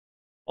earlier.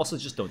 Also,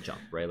 just don't jump,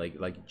 right?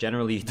 Like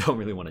generally, you don't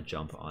really want to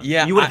jump on.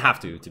 Yeah, you wouldn't have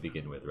to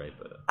begin with, right?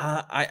 But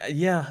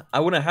I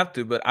wouldn't have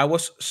to, but I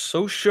was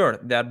so sure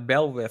that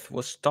Belveth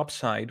was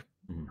topside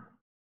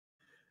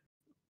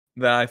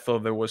that I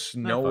thought there was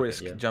no fuck it,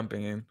 risk yeah.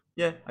 jumping in.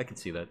 Yeah, I can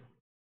see that.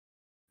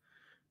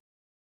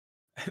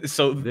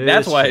 So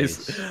that's why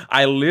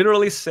I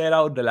literally said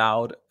out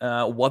loud,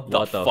 "What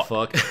the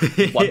fuck?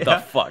 What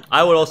the fuck?"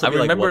 I would also. I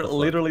remember like,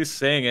 literally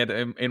saying it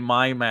in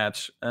my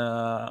match.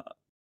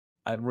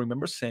 I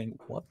remember saying,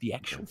 "What the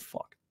actual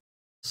fuck?"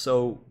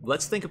 So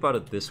let's think about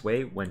it this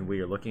way when we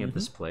are looking at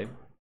this play.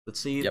 Let's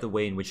see Yep. the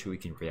way in which we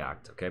can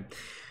react. Okay,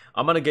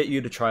 I'm gonna get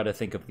you to try to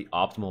think of the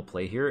optimal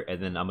play here,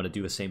 and then I'm gonna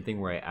do the same thing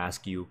where I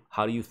ask you,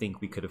 how do you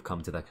think we could have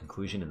come to that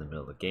conclusion in the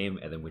middle of the game,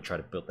 and then we try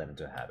to build that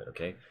into a habit.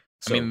 Okay.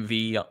 So, I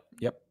mean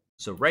yep.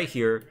 So right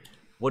here,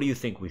 what do you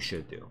think we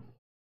should do?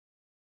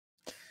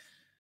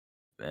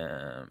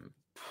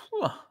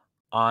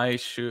 I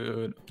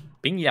should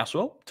ping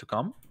Yasuo to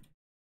come.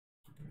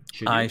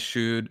 Should you? I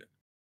should.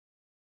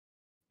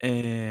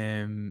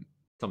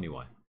 Tell me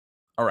why.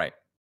 All right.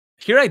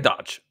 Here I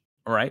dodge.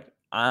 All right.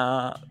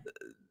 I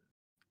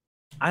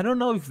don't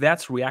know if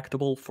that's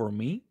reactable for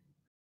me,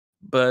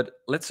 but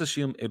let's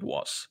assume it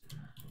was.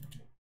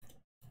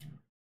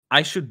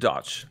 I should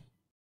dodge.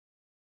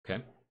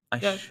 Okay. I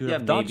should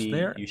have dodged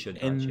there. You should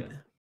dodge.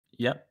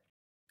 Yep.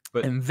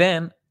 But and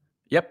then,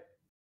 yep.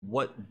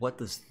 What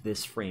does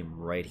this frame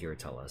right here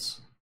tell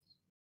us?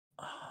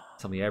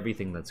 Tell me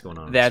everything that's going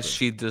on. That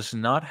she does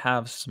not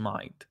have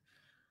smite.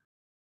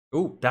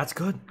 Oh, that's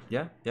good.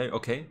 Yeah.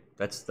 Okay.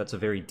 That's a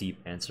very deep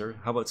answer.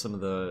 How about some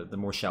of the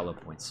more shallow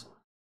points?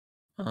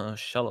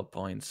 Shallow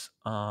points.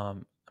 I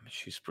mean,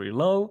 she's pretty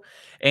low,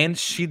 and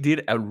she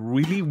did a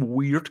really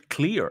weird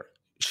clear.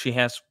 She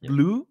has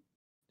blue,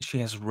 she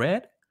has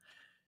red,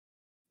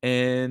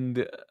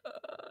 and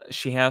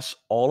she has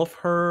all of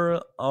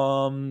her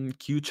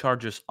Q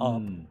charges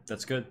up.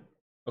 That's good.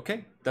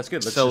 Okay, that's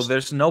good. So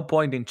there's no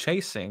point in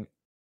chasing.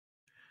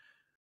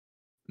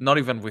 Not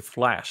even with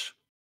flash.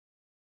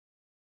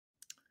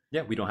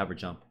 Yeah, we don't have her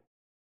jump.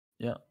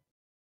 Yeah.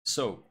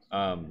 So,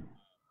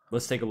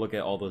 let's take a look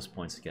at all those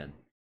points again.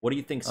 What do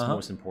you think is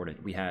most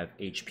important? We have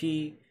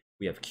HP,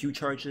 we have Q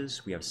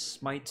charges, we have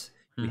smite,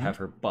 we have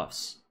her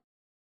buffs.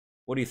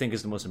 What do you think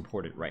is the most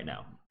important right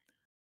now?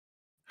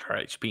 Her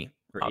HP.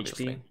 Her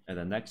obviously. HP, and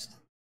then next?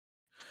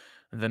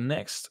 The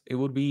next, it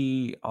would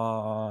be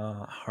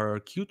her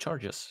Q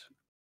charges.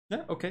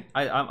 Yeah, okay.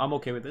 I'm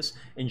okay with this.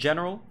 In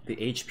general, the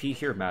HP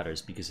here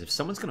matters because if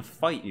someone's gonna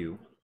fight you,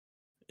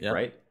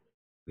 right?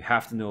 We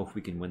have to know if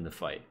we can win the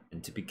fight.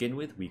 And to begin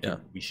with, we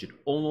should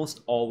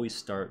almost always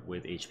start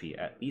with HP.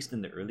 At least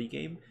in the early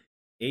game,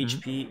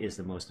 HP is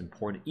the most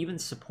important. Even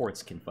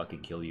supports can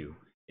fucking kill you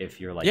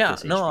if you're like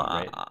this HP,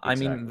 right? I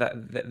mean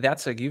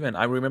that's a given.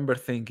 I remember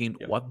thinking,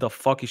 what the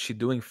fuck is she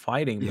doing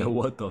fighting me? Yeah,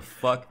 what the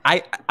fuck?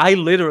 I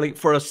literally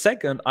for a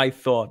second I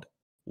thought,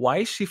 why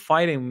is she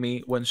fighting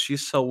me when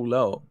she's so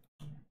low?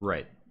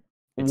 Right.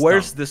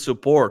 Where's the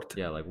support?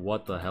 Yeah, like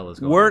what the hell is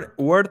going on?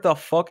 Where the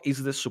fuck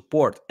is the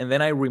support? And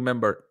then I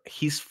remember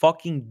he's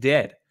fucking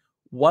dead.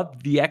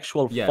 What the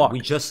actual fuck? We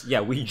just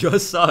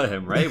saw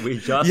him, right? We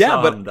just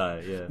saw him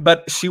die. Yeah.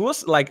 But she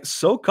was like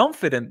so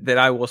confident that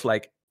I was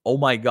like, oh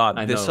my god,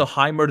 there's a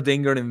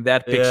Heimerdinger in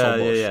that pixel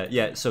boss.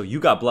 Yeah. So you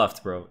got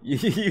bluffed, bro.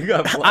 You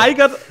got bluffed.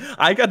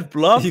 I got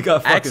bluffed. You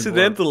got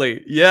accidentally.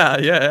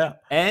 Bluffed. Yeah.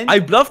 And I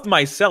bluffed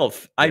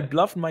myself.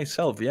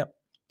 Yeah.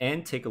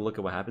 And take a look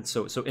at what happened.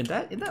 So in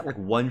that like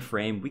one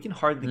frame, we can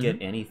hardly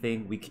get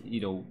anything. We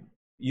can,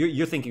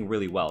 you're thinking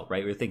really well,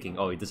 right? You're thinking,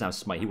 oh, he doesn't have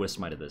smite. He would have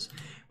smited this.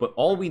 But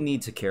all we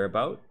need to care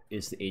about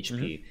is the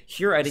HP.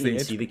 Here, I didn't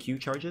even see the Q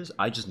charges.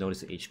 I just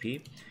noticed the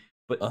HP.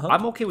 But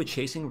I'm okay with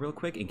chasing real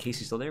quick in case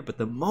he's still there. But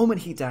the moment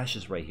he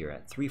dashes right here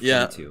at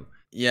 342,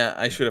 yeah,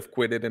 I should have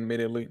quit it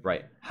immediately.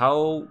 Right?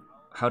 How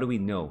do we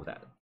know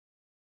that?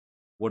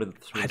 What are the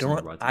three?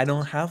 I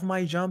don't have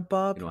my jump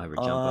up. You don't have your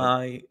jump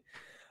up.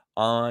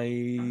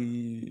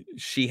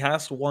 She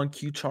has one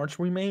Q charge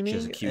remaining. She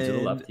has a Q to the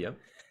left. Yep.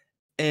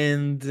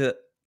 And do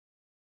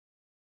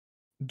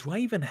I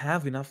even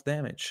have enough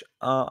damage?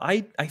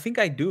 I think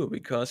I do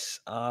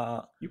because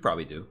you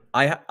probably do.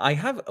 I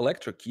have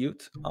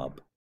electrocute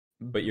up,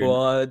 but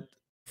you're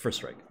first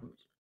strike.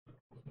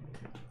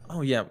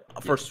 Oh yeah,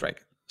 first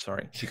strike.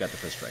 Sorry, she got the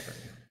first strike on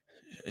you.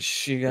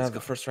 She got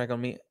the first strike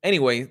on me.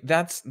 Anyway,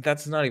 that's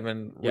not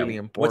even really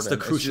important. What's the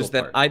crucial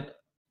part?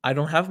 I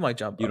don't have my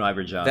jump You up. don't have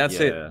your jump. That's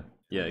it.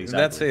 Yeah,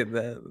 That's exactly.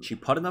 it. She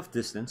put enough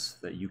distance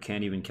that you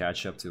can't even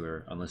catch up to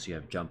her unless you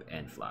have jump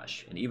and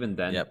flash. And even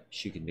then, Yep.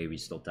 she could maybe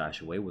still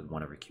dash away with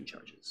one of her Q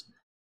charges.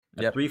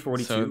 At Yep.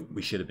 342, So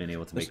we should have been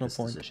able to there's make no this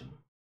point. decision.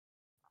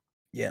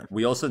 Yeah.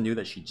 We also knew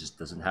that she just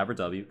doesn't have her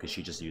W because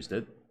she just used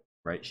it,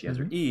 right? She has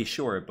her E,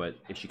 sure, but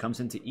if she comes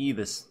into E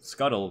this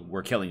scuttle,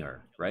 we're killing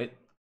her, right?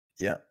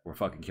 Yeah. We're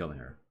fucking killing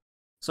her.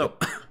 So,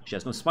 she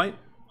has no smite,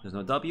 there's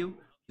no W,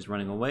 she's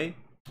running away.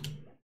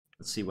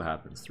 Let's see what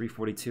happens.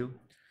 342.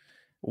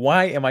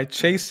 Why am I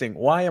chasing?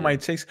 Why am I Yeah.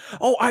 chasing?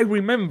 Oh, I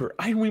remember.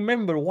 I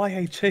remember why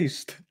I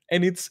chased.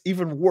 And it's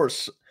even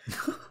worse.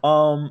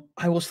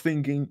 I was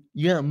thinking,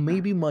 yeah,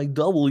 maybe my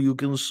W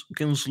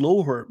can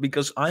slow her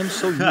because I'm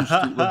so used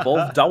to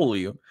evolve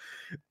W.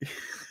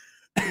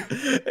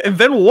 And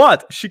then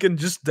what? She can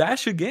just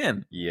dash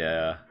again.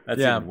 Yeah, that's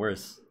Yeah. even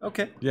worse.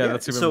 Okay. Yeah,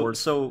 that's even worse.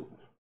 So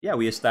yeah,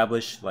 we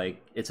established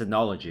like it's a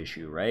knowledge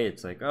issue, right?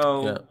 It's like,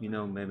 oh, Yeah. you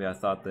know, maybe I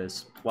thought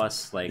this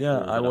plus like Yeah, a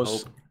little I bit of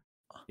was. hope,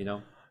 you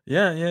know?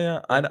 Yeah.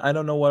 Yeah. I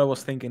don't know what I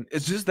was thinking.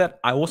 It's just that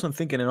I wasn't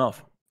thinking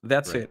enough.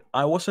 That's Right. it.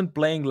 I wasn't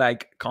playing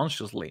like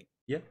consciously.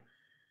 Yeah.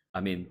 I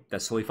mean,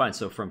 that's totally fine.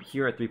 So from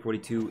here at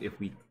 342, if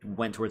we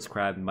went towards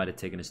crab, it might have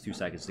taken us 2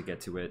 seconds to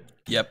get to it.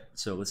 Yep.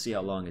 So let's see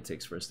how long it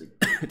takes for us to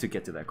to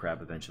get to that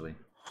crab eventually.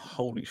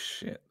 Holy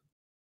shit.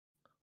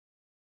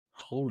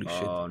 Holy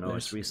shit. Oh no,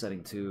 it's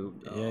resetting too.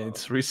 Yeah,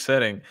 it's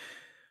resetting.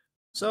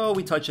 So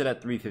we touch it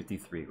at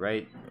 353,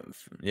 right?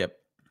 Yep.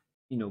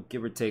 You know,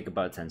 give or take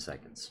about 10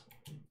 seconds.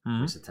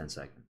 Mhm. Wasted 10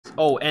 seconds.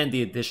 Oh, and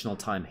the additional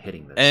time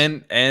hitting this.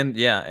 And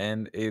yeah,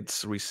 and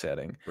it's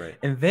resetting. Right.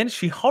 And then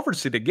she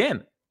hovers it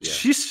again. Yeah.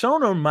 She's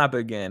shown her map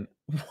again.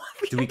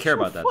 Do we care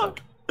about that fuck?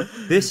 though?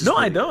 This is No,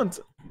 I pretty good. don't.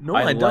 No,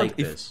 I don't. like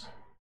If this.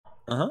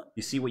 uh-huh.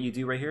 You see what you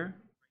do right here?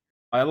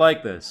 I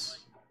like this.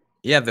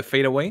 Yeah, the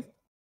fadeaway.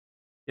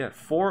 Yeah,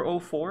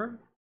 404.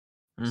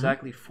 Mhm.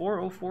 Exactly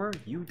 404.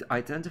 You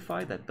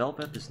identify that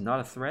Belveth is not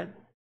a threat.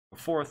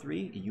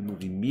 403, you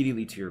move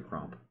immediately to your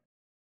Gromp.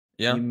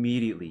 Yeah.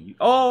 Immediately.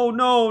 Oh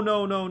no,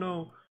 no, no,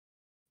 no.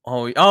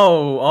 Oh,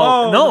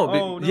 Oh, no,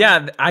 no, no.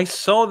 yeah, I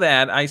saw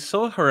that. I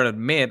saw her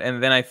admit,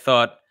 and then I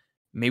thought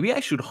maybe I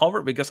should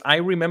hover because I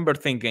remember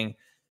thinking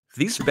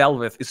this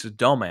Belveth is a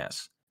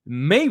dumbass.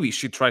 Maybe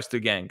she tries to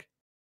gank.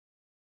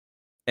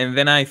 And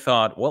then I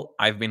thought, well,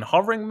 I've been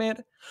hovering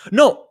mid.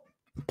 No,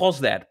 pause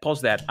that.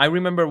 I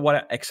remember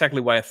exactly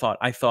what I thought.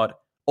 I thought,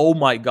 oh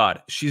my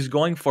god, she's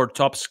going for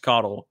top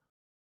scuttle.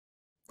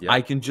 Yeah.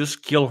 I can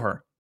just kill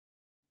her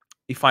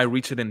if I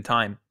reach it in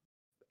time.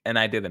 And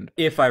I didn't.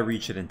 If I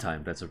reach it in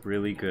time, that's a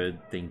really good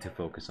thing to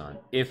focus on.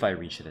 If I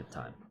reach it in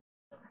time.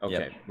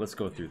 Okay, let's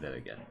go through that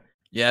again.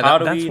 Yeah, How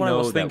do that's we what I know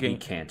was that we thinking.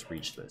 can't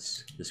reach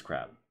this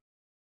crab?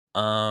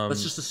 Let's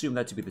Let's just assume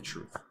that to be the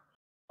truth.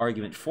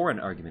 Argument for and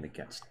argument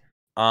against.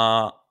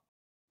 The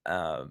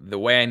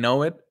way I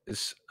know it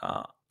is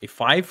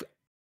if I've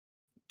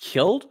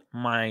killed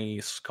my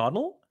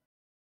scuttle,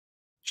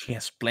 she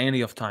has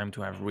plenty of time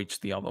to have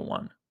reached the other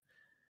one.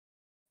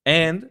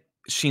 And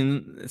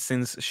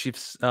since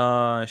she's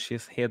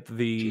hit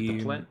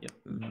the plant? Yep.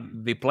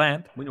 the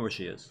plant, We know where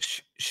she is.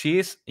 she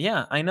is,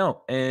 yeah, I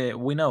know,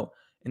 we know,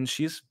 and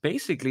she's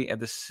basically at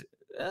this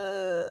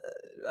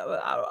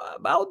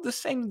about the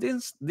same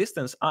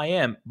distance I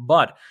am,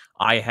 but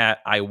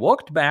I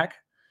walked back,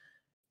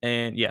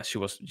 and yeah, she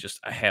was just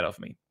ahead of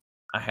me,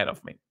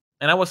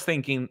 and I was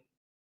thinking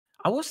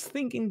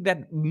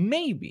that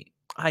maybe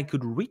I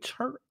could reach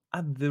her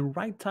at the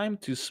right time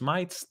to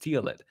smite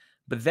steal it.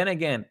 But then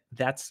again,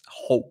 that's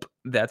hope.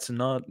 That's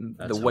not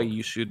That's the way hope.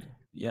 you should.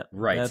 Yeah.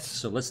 Right.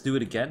 So let's do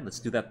it again. Let's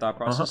do that thought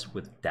process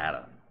with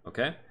data.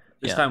 Okay.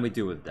 This time we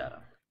do it with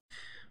data.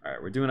 All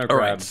right. We're doing our All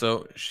grab. right.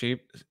 So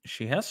she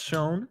has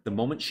shown The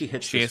moment she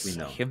hits she this, has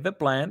we know. hit the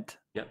plant.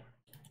 Yep.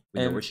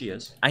 We know where she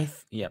is.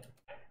 Yep.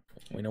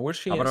 We know where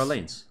she How is. about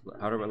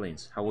our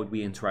lanes? How would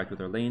we interact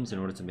with our lanes in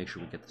order to make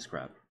sure we get this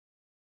grab?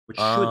 What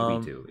should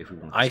we do if we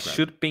want this I grab?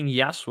 should ping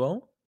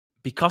Yasuo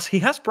because he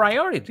has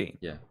priority.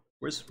 Yeah.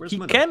 Where's he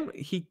Nidhogg? can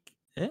he?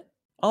 Eh?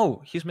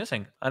 Oh, he's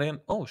missing. I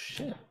didn't. Oh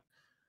shit.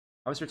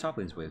 How was your top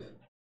lanes wave?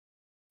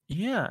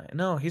 Yeah.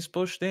 No, he's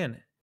pushed in.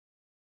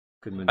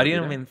 Couldn't I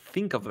didn't even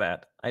think of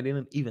that. I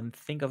didn't even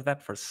think of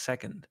that for a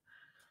second.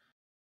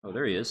 Oh,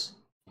 there he is.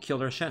 He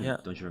killed our Shen. Yeah.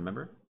 Don't you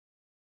remember?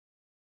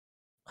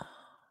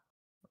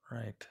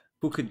 Right.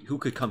 Who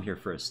could come here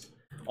first?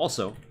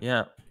 Also,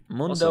 yeah,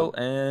 Mundo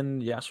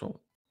and Yasuo.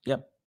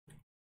 Yep.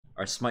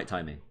 Our smite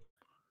timing.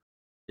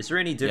 Is there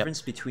any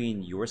difference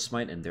between your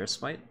smite and their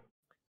smite?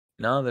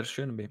 No, there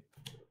shouldn't be.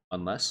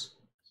 Unless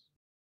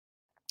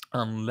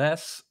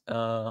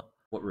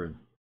what rune?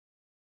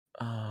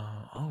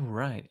 Oh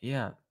right,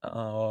 yeah.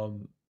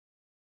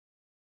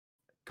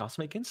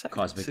 Cosmic Insight.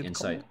 Cosmic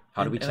Insight.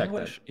 How do we check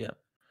that?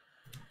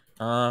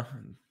 Yeah.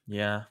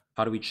 Yeah.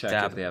 How do we check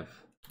Tab. if they have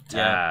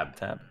Tab?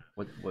 tab?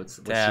 What's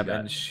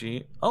Tab,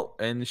 she got?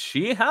 and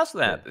she has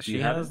that. Yeah. She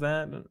has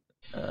that. Do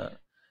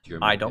you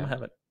I don't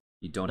have it.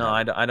 You don't No,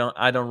 have it.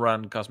 I don't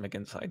run Cosmic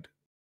Insight.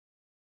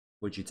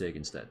 What'd you take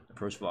instead?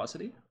 Approach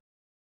velocity?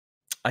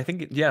 I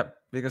think yeah,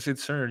 because it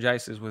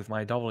synergizes with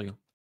my W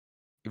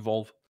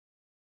evolve.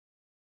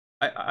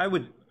 I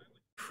would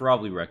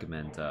probably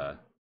recommend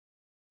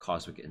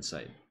Cosmic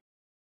Insight.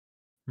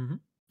 Mm-hmm.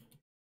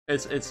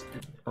 It's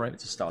All right.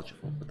 it's nostalgic.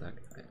 What the heck?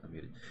 I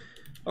muted.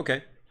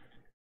 Okay.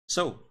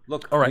 So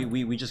look, All right.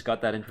 we just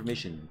got that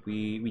information.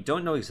 We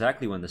don't know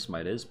exactly when the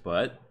smite is,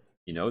 but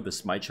the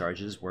smite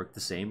charges work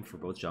the same for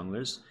both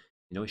junglers.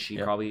 Yep.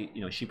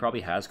 She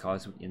probably has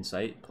Cosmic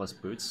Insight plus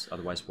boots.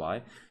 Otherwise,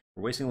 why?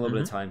 We're wasting a little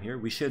bit Mm-hmm. of time here.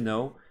 We should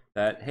know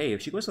that hey,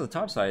 if she goes to the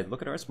top side,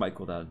 look at our smite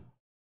cooldown.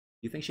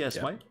 You think she has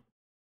Yeah. smite?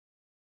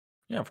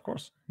 Yeah, of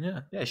course.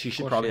 Yeah. Yeah, she Of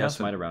should course she probably have has it.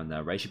 smite around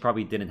now, right? She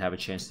probably didn't have a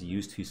chance to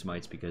use two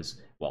smites because,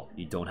 well,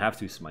 you don't have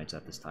two smites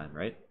at this time,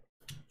 right?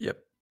 Yep.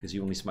 Because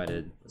you only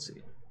smited. Let's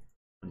see,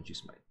 when did you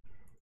smite?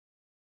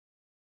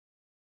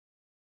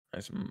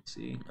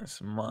 See,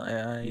 That's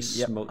my you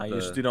yep. smote I the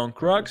used it on purple,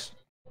 Crux,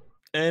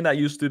 and I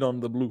used it on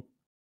the blue.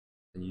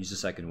 and you use the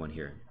second one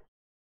here.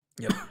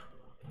 Yep.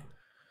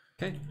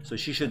 Okay, so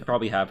she should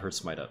probably have her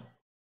smite up.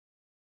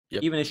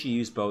 Yep. Even if she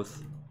used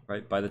both,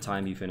 right? By the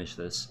time you finish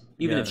this,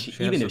 even Yeah, if she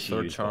she has even a if she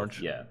third used both,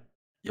 charge. yeah,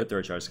 the Yep.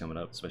 third charge is coming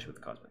up, especially with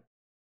the cosmic.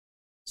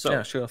 Yeah, So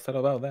I should have thought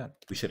about that.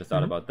 we should have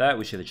thought about that.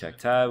 We should have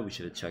checked tab. We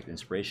should have checked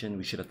inspiration.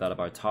 We should have thought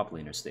about top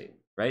laner state,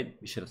 right?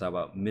 We should have thought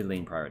about mid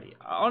lane priority.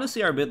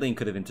 Honestly, our mid lane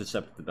could have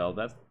intercepted the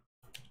Bel'Veth,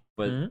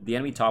 but the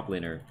enemy top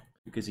laner,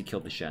 because he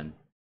killed the Shen,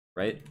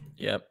 right?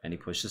 Yep. And he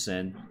pushed us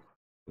in.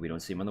 We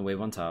don't see him on the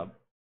wave on top,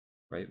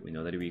 right? We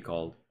know that he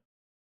recalled,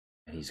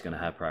 and he's gonna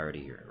have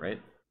priority here,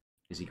 right?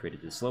 Because he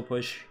created this slow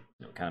push,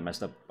 kind of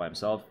messed up by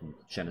himself. And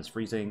Shen is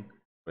freezing,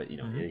 but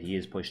he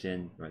is pushed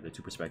in. Right, the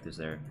two perspectives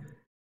there,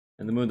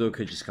 and the Mundo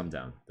could just come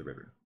down the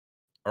river.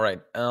 All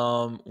right.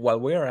 While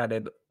we're at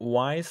it,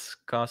 why is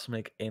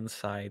Cosmic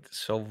Insight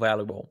so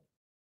valuable?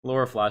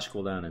 Lower flash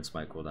cooldown and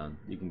smite cooldown.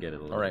 You can get it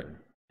a little All right. better.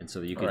 And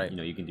so you All can right.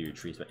 you can do your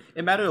trees, but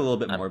it mattered a little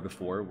bit more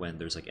before when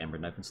there's like Ember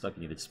Knife and stuff.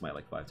 You needed to smite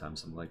like 5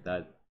 times, something like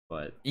that.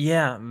 But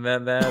Yeah,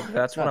 that's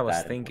it's what I not was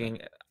that important.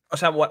 thinking.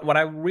 So what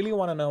I really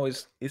want to know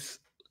is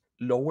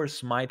lower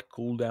smite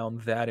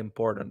cooldown that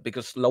important?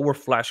 Because lower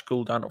flash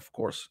cooldown, of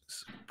course,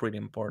 is pretty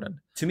important.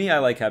 To me, I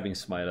like having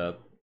smite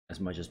up as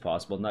much as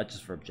possible, not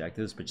just for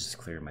objectives, but just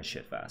clearing my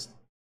shit fast.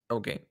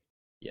 Okay.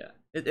 Yeah,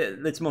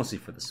 it's mostly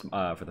for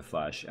the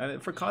flash.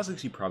 For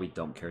Cosmics, you probably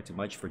don't care too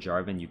much. For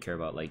Jarvan, you care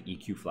about like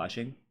EQ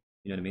flashing.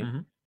 You know what I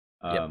mean?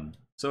 Mm-hmm. Yep.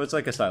 So it's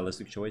like a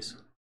stylistic choice.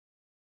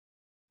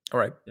 All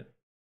right. Yep.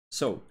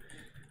 So,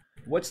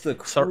 what's the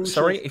crucial?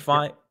 Sorry if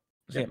I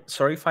Yep.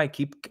 sorry if I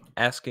keep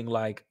asking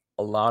like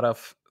a lot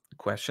of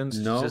questions.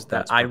 It's No, just that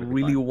that's I perfectly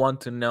really fine.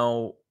 want to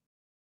know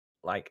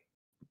like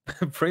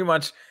pretty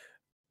much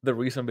the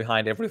reason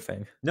behind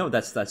everything. No,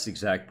 that's the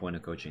exact point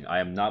of coaching. I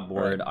am not All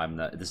right. bored. I'm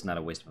not. This is not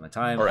a waste of my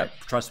time. All right.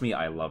 Trust me,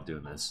 I love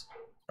doing this.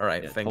 All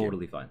right. Yeah, Thank you.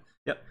 totally fine.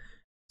 Yep.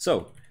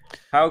 So,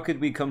 how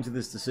could we come to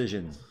this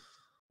decision?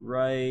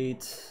 Right.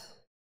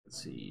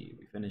 Let's see.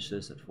 We finish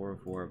this at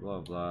 404.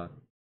 Blah blah.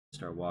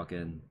 Start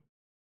walking.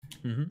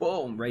 Mm-hmm.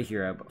 Boom! Right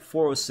here at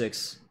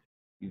 406,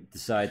 you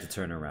decide to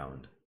turn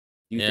around.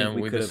 Do you Yeah, think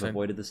we we could have decide-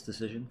 avoided this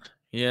decision?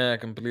 Yeah,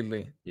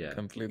 completely. Yeah.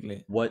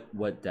 Completely.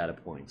 What data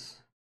points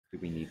do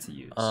we need to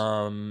use?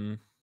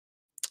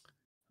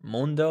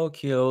 Mundo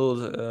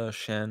killed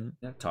Shen.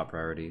 Yeah, top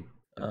priority.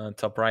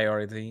 Top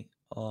priority.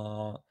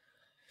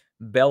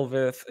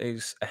 Bel'Veth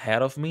is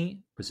ahead of me,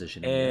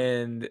 Positioning.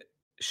 and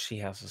she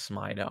has a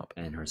smite up.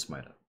 And her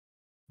smite up.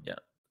 Yeah.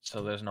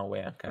 So there's no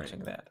way I'm catching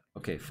that.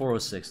 Okay,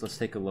 406. Let's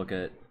take a look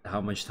at how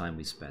much time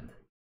we spend.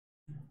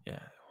 Yeah.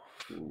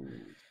 Ooh.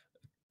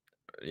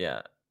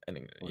 Yeah. And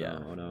Oh yeah.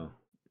 no, oh no.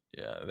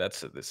 Yeah,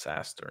 that's a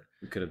disaster.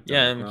 We could have.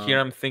 Yeah, and here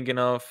I'm thinking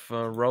of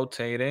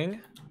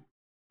rotating.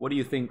 What do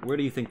you think? Where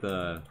do you think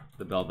the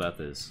Bel'Veth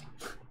is?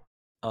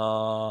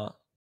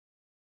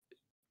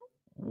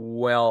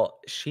 Well,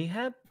 she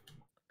had.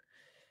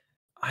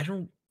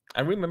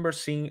 I remember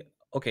seeing.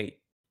 Okay,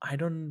 I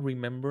don't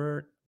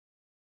remember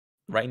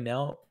right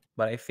now,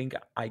 but I think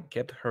I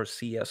get her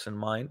CS in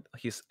mind.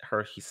 His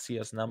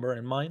CS number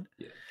in mind.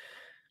 Yeah.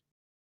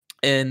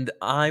 And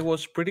I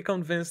was pretty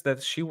convinced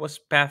that she was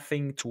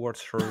pathing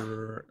towards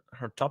her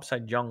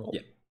topside jungle.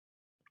 Yeah.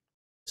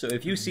 So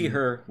if you see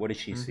her, what does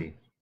she see?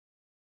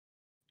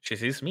 She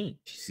sees me.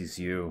 She sees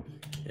you.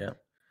 Yeah.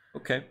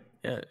 Okay.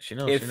 Yeah, she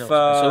knows. If she knows.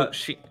 So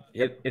she.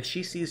 Yep. If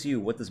she sees you,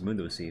 what does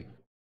Mundo see?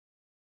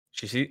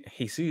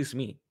 He sees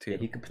me too. Yeah,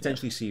 he could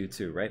potentially see you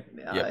too, right?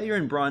 Yep. You're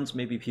in bronze.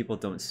 Maybe people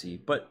don't see,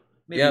 but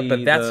maybe yeah,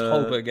 but that's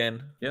hope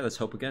again. Yeah, that's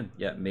hope again.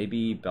 Yeah,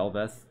 maybe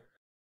Bel'Veth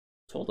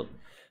told him.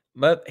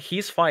 But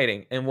he's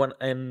fighting, and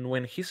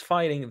when he's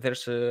fighting,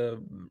 there's a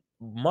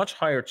much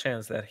higher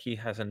chance that he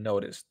hasn't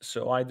noticed.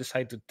 So I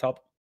decide to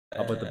top.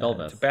 How about the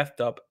Bel'Veth? To path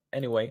top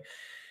anyway.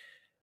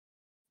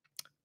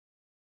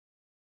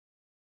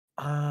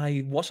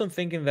 I wasn't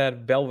thinking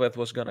that Bel'Veth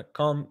was gonna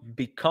come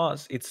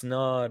because it's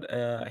not.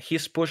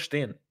 He's pushed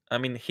in. I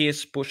mean, he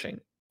is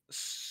pushing,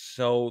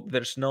 so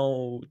there's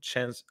no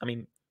chance. I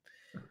mean,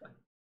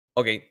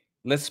 okay,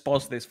 let's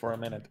pause this for a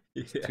minute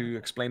to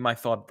explain my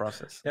thought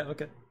process. Yeah.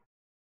 Okay.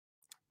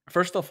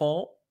 First of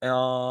all,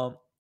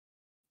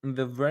 in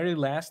the very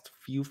last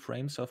few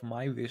frames of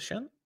my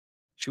vision,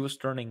 she was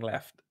turning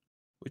left,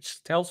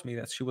 which tells me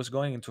that she was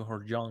going into her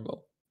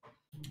jungle.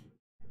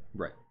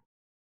 Right.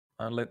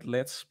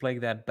 Let's play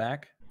that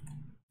back.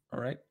 All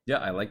right. Yeah,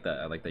 I like that.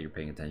 I like that you're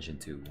paying attention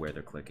to where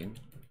they're clicking.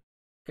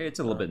 Okay, it's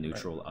a little bit Right.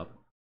 neutral up.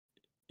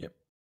 Yep.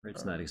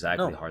 It's not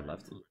exactly No. hard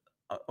left.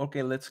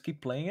 Okay, let's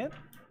keep playing it.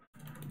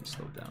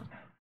 Slow down.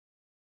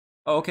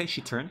 Oh, okay,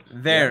 she turned.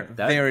 There,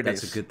 Yeah, there it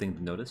that's is. a good thing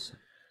to notice.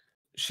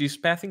 She's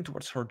pathing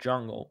towards her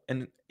jungle,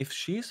 and if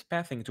she's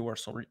pathing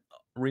towards her,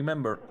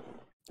 remember,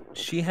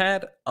 she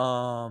had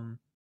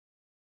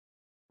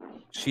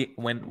she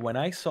when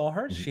I saw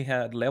her, she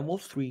had level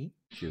 3.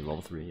 She was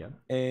level 3,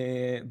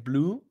 yeah.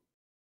 Blue,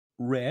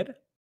 red,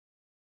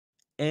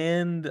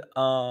 and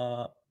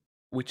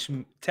which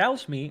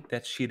tells me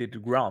that she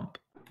did Grump.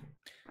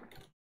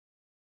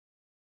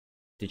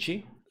 Did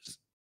she?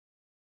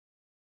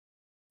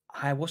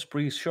 I was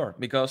pretty sure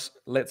because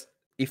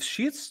if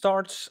she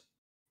starts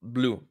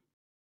blue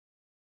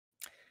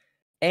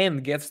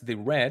and gets the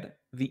red,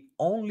 the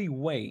only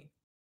way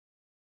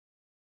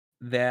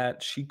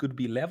that she could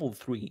be level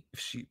 3 if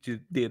she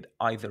did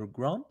either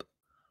Grump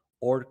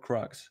or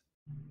Krugs.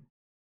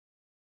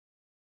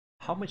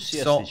 How much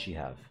CS did she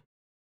have?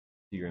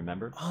 Do you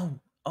remember?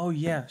 Oh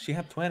yeah, she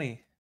had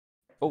 20.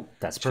 Oh,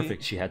 that's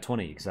perfect. She had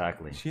 20,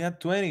 exactly. She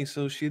had 20,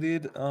 so she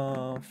did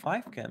 5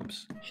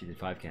 camps. She did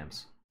 5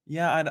 camps.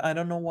 Yeah, I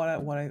don't know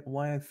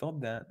why I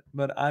thought that,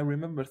 but I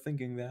remember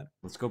thinking that.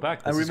 Let's go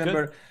back. I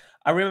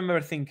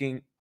remember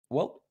thinking,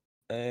 well,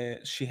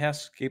 she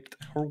has skipped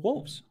her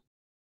wolves.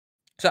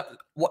 So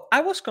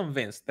I was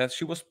convinced that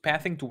she was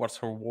pathing towards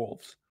her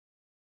wolves.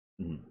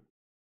 Mm-hmm.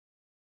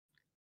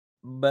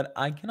 But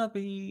I cannot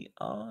be.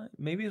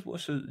 Maybe it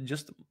was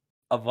just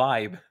a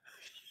vibe,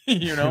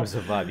 you know. It was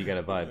a vibe. You got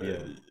a vibe,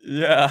 yeah.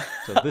 Yeah.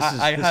 So this is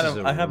I had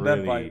that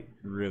vibe. really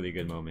really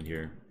good moment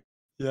here.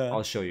 Yeah.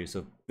 I'll show you.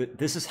 So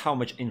this is how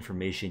much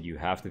information you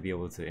have to be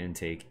able to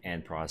intake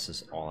and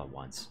process all at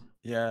once.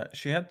 Yeah,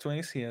 she had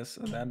 20 CS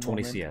at that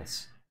 20 moment.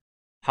 CS.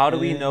 How do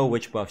we know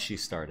which buff she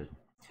started?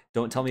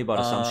 Don't tell me about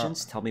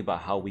assumptions. Tell me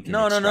about how we can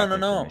extract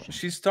information.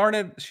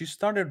 She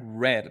started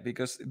red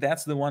because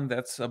that's the one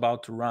that's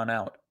about to run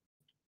out.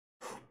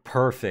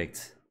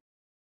 Perfect.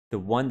 The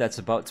one that's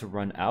about to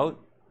run out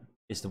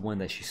is the one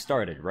that she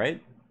started,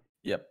 right?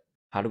 Yep.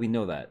 How do we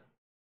know that?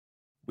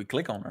 We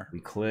click on her.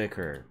 We click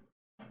her.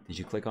 Did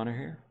you click on her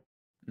here?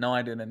 No,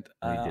 I didn't.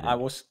 No, you didn't.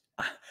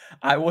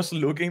 I was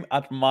looking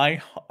at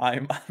my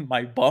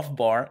buff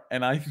bar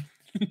and I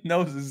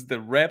noticed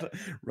the red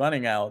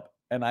running out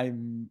and I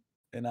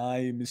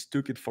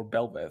mistook it for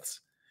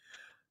Belveth's.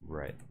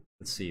 Right.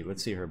 Let's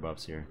see her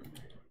buffs here.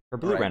 Her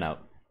blue ran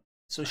out.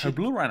 So her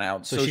blue ran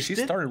out. So she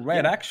started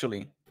red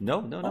actually.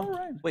 No. All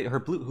right. Wait, her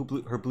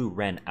blue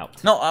ran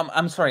out. No,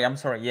 I'm sorry.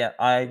 Yeah,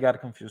 I got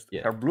confused.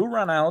 Yeah. Her blue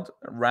ran out,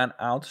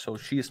 so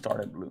she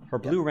started blue. Her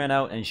blue ran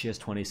out and she has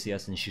 20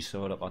 CS and she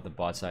showed up on the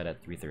bot side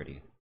at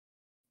 330.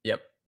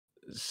 Yep.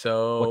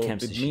 So what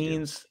camps it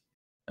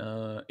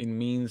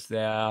means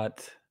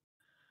that.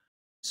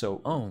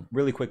 So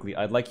really quickly,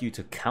 I'd like you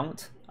to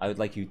count. I would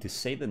like you to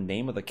say the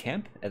name of the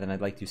camp, and then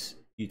I'd like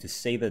you to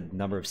say the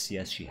number of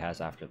CS she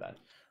has after that.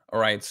 All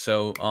right,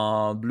 so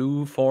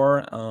blue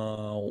 4,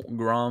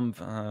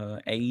 Grump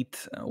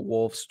 8,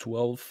 Wolves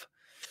 12.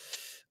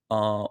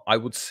 I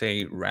would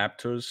say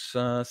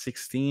Raptors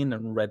 16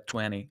 and Red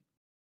 20.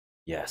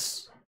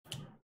 Yes.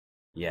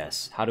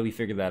 How do we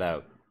figure that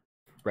out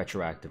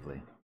retroactively?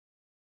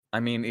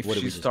 I mean, if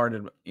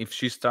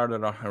she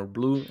started on her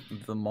blue,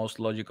 the most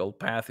logical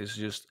path is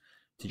just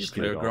to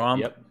clear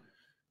Grump.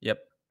 Yep.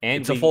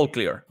 And it's a full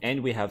clear.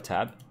 And we have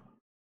tab.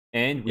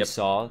 And we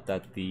saw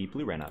that the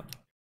blue ran out.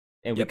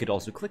 And we could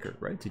also click her,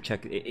 right? To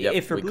check.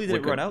 If her blue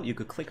didn't run out, you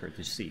could click her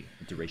to see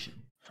the duration.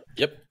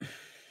 Yep.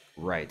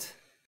 Right.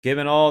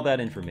 Given all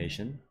that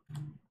information.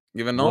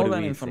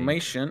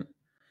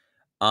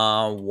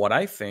 What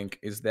I think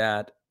is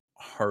that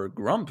her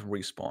Grump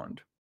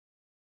respawned.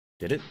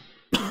 Did it?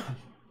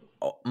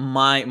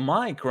 My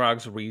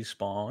Krugs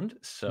respawned,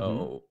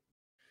 so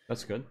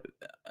that's good.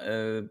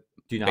 Do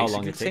you know how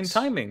long it takes? Same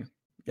timing.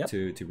 Yep.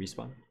 To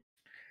respawn.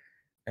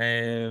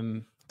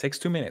 Takes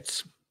 2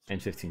 minutes and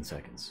 15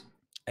 seconds.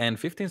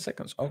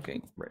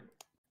 Okay. Right.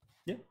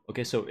 Yeah.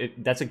 Okay. So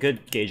that's a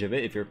good gauge of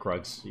it. If your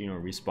Krugs,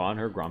 respawn,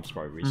 her Grump's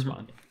probably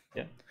respawn.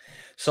 Yeah.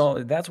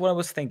 So that's what I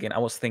was thinking.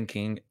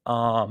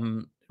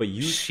 But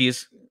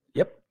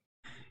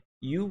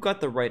you got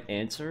the right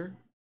answer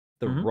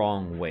the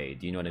wrong way.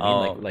 Do you know what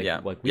I mean?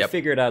 Like we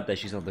figured out that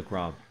she's on the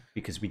Grump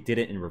because we did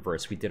it in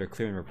reverse. We did her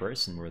clear in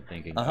reverse, and we're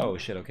thinking, oh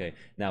shit, okay.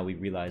 Now we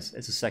realize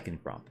it's a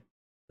second Grump.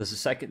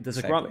 Does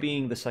a Grump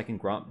being the second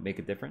Grump make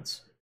a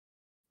difference?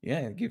 Yeah,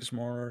 it gives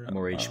more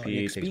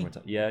HP, XP. takes more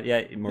time.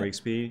 Yeah, more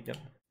XP. Yep.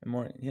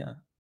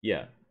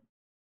 Yeah.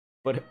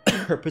 But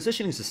her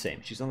positioning is the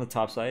same. She's on the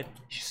top side.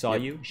 She saw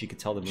you. She could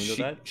tell the Mundo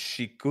that.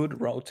 She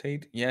could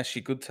rotate. Yeah,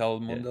 she could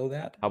tell Mundo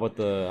that. How about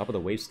the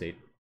wave state?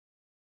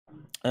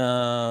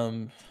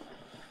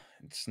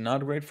 It's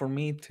not great for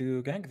me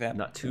to gank that.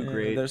 Not too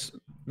great. There's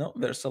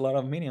a lot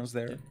of minions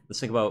there. Yeah. Let's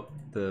think about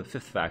the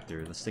fifth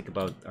factor. Let's think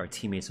about our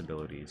teammates'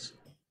 abilities.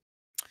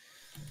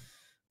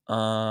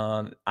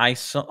 I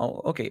saw.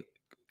 Oh, okay,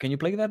 can you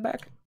play that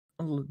back?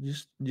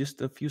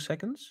 Just a few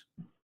seconds.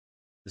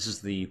 This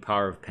is the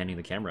power of panning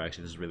the camera.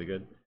 Actually, this is really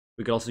good.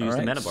 We could also All use the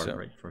right, mana bar, so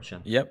right, for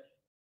Shen. yep.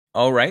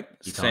 All right,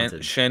 He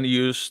taunted. Shen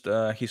used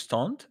his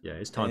taunt. Yeah,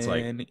 his taunt's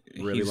like and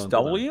really his long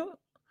cooldown. W.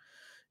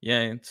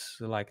 Yeah, it's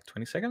like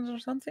 20 seconds or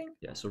something.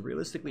 Yeah, so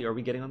realistically, are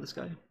we getting on this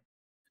guy?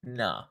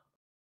 Nah.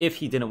 If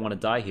he didn't want to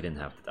die, he didn't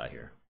have to die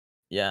here.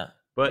 Yeah.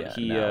 But yeah,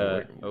 he,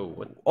 no, oh,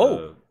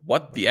 what?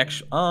 What the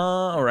actual?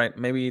 All right,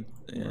 maybe.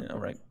 All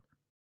right.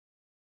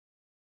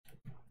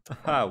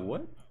 Haha,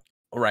 what?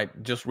 All right,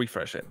 just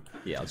refresh it.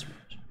 Yeah, let's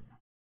refresh.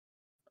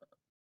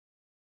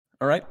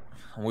 All right,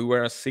 we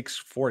were at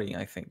 640,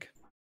 I think.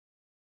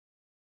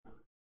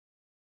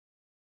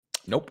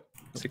 Nope,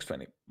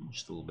 620.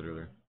 Just a little bit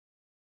earlier.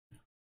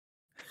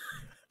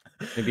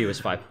 Maybe it was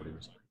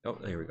 540. Oh,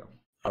 there we go.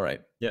 All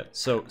right. Yeah.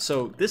 So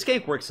this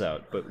gank works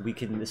out, but we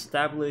can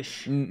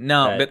establish.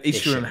 No, but it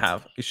shouldn't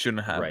have. It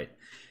shouldn't have. Right.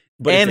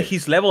 But and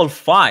he's level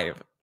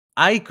 5.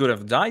 I could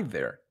have died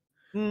there.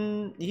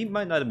 He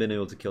might not have been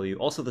able to kill you.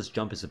 Also, this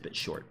jump is a bit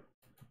short.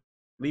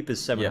 Leap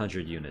is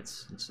 700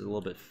 units. It's a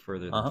little bit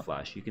further than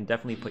Flash. You can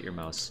definitely put your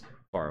mouse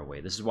far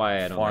away. This is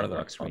why I don't like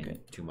lock screen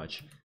too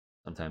much.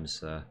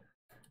 Sometimes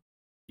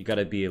you got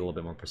to be a little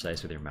bit more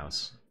precise with your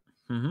mouse.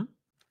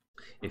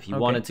 If he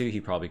wanted to, he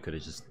probably could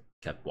have just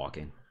kept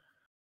walking.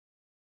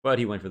 But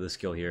he went for the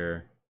skill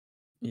here.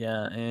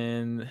 Yeah,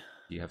 and...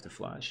 You have to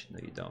flash. No,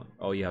 you don't.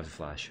 Oh, you have to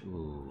flash.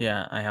 Ooh.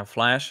 Yeah, I have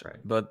flash,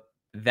 but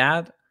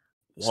that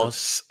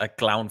was a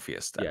clown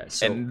fiesta.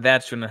 Yeah, and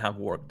that shouldn't have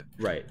worked.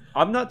 Right.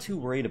 I'm not too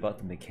worried about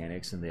the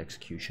mechanics and the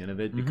execution of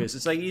it, because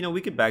it's like, you know,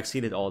 we could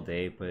backseat it all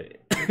day, but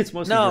it's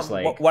mostly just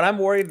like... What I'm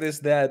worried is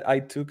that I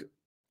took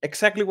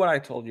exactly what I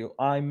told you.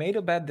 I made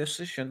a bad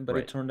decision, but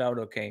it turned out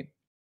okay.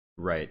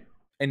 Right.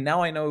 And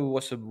now I know it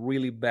was a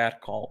really bad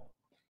call.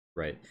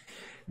 Right.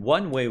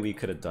 One way we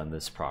could have done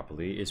this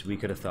properly is we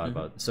could have thought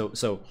about...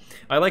 So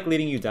I like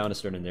leading you down a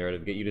certain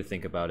narrative, get you to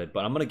think about it,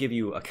 but I'm going to give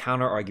you a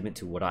counter argument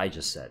to what I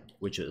just said,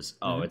 which is,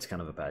 it's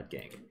kind of a bad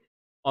gank.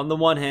 On the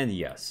one hand,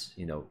 yes,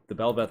 you know, the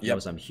Bel'Veth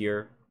knows I'm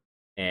here,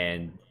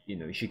 and, you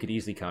know, she could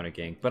easily counter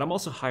gank, but I'm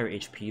also higher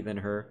HP than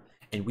her,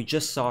 and we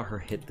just saw her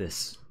hit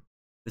this.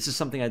 This is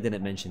something I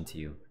didn't mention to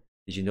you.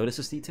 Did you notice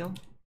this detail?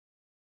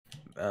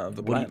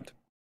 The plant.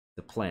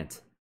 The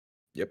plant.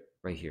 Yep.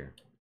 Right here.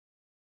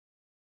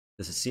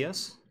 Does it see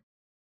us?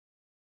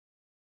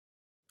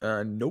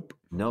 Nope.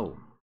 No.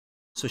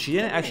 So she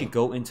didn't actually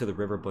go into the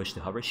river bush to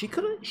hover. She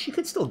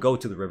could still go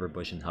to the river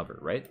bush and hover,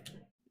 right?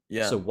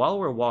 Yeah. So while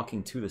we're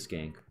walking to this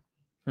gank,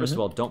 first of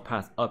all, don't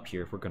path up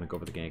here if we're going to go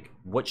for the gank.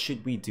 What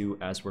should we do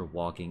as we're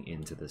walking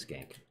into this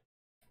gank?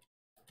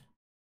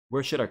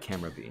 Where should our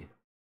camera be?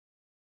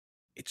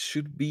 It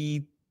should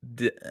be...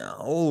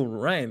 Oh,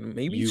 right.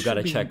 Maybe you got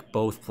to check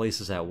both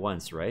places at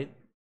once, right?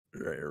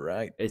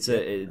 Right. It's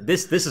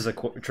this is a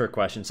trick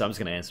question, so I'm just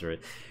gonna answer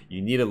it.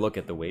 You need to look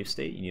at the wave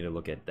state. You need to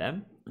look at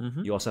them.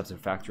 You also have to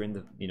factor in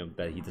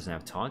that he doesn't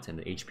have taunt and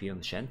the HP on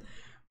the Shen,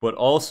 but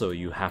also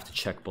you have to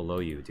check below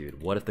you,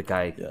 dude. What if the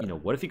guy,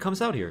 what if he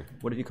comes out here?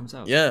 What if he comes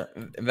out? Yeah,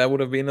 that would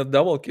have been a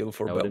double kill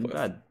for Bel'Veth. That would have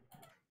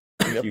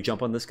been bad. You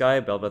jump on this guy,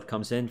 Bel'Veth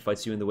comes in,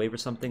 fights you in the wave or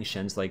something.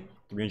 Shen's like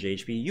 300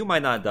 HP. You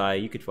might not die.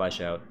 You could flash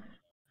out,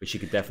 but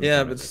you could definitely.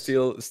 Yeah, but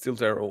still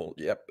terrible.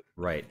 Yep.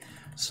 Right.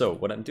 So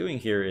what I'm doing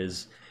here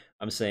is,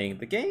 I'm saying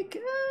the gank,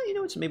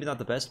 it's maybe not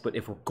the best, but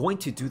if we're going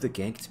to do the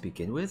gank to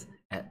begin with,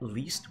 at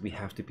least we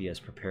have to be as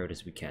prepared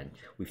as we can.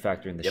 We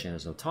factor in the Shen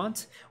has no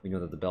taunt. We know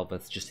that the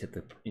Bel'Veth just hit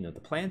the the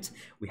plant.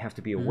 We have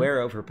to be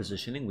aware of her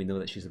positioning. We know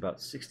that she's about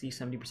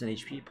 60-70%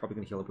 HP, probably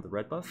going to heal up with a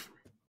red buff.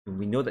 And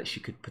we know that she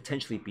could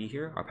potentially be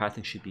here. Our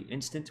pathing should be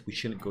instant. We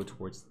shouldn't go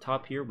towards the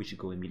top here. We should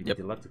go immediately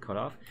to the left to cut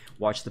off.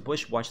 Watch the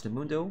bush, watch the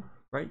Mundo,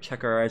 right?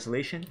 Check our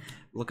isolation.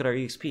 Look at our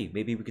EXP.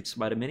 Maybe we could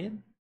smite a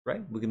minion.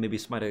 Right, we can maybe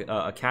smite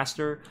a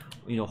caster,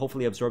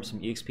 hopefully absorb some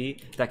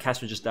EXP. That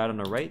caster just died on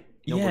our right.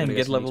 And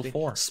get level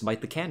 4.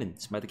 Smite the cannon,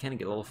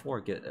 get level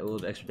 4, get a little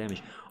bit extra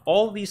damage.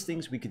 All of these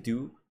things we could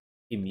do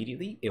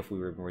immediately if we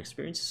were more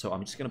experienced. So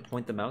I'm just gonna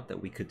point them out that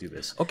we could do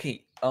this.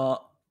 Okay.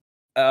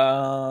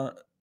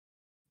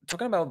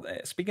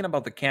 Speaking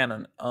about the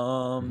cannon,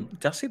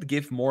 does it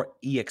give more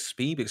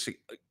EXP? Because it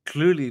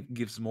clearly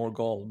gives more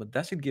gold, but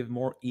does it give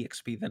more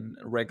EXP than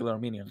regular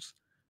minions?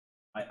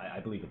 I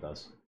believe it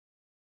does.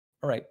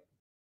 All right.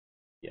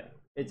 Yeah,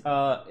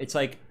 it's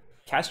like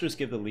casters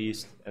give the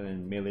least, and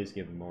then melees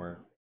give more,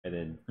 and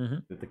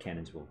then the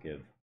cannons will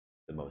give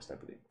the most, I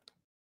believe.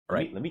 All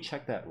right. Let me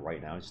check that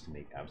right now just to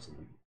make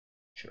absolutely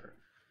sure.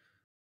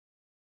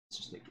 Let's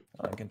just make it.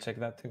 I can check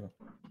that too.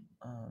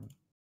 All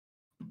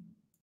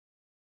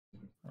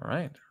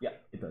right. Yeah,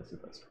 it does.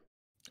 It does.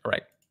 All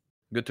right.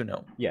 Good to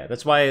know. Yeah,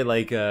 that's why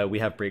we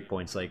have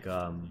breakpoints like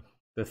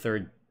the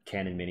third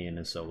cannon minion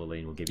and solo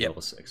lane will give you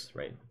level 6,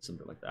 right?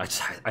 Something like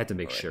that. I had to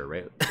make sure,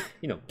 right?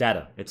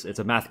 Data. It's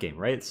a math game,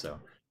 right? So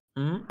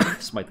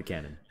smite the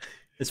cannon.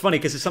 It's funny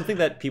because it's something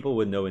that people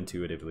would know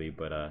intuitively,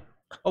 but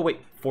oh wait,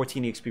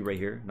 14 EXP right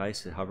here.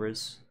 Nice, it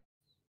hovers.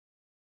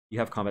 You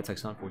have combat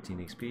text on 14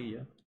 EXP, yeah.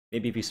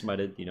 Maybe if you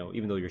smited, you know,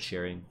 even though you're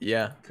sharing,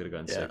 Yeah. could have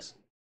gotten Yeah. 6.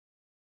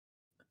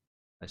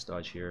 Nice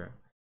dodge here.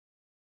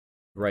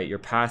 Right, you're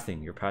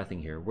pathing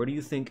here. Where do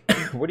you think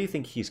where do you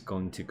think he's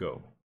going to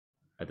go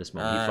at this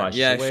moment? He flashes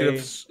Yeah,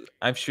 away.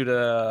 I should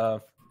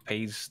have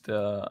paced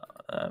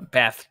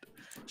path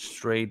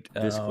straight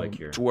This click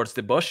here. towards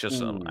the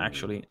bushes. Ooh.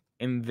 Actually,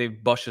 in the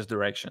bushes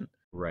direction.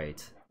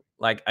 Right.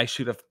 Like I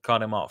should have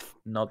cut him off,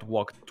 not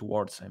walked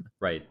towards him.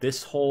 Right.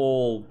 This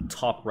whole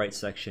top right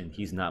section,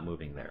 he's not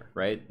moving there.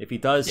 Right. If he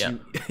does, Yeah.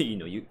 you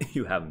know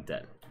you have him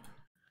dead.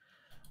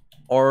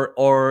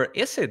 Or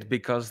is it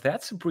because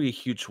that's a pretty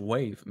huge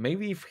wave?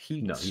 Maybe if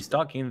he's he's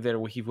stuck in there,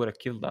 he would have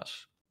killed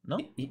us. No.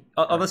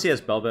 Unless he has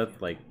Belveth,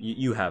 like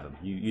you have him.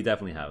 You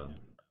definitely have him.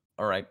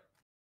 All right.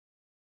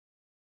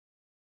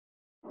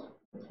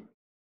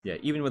 Yeah.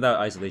 Even without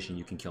isolation,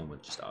 you can kill him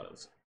with just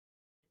autos.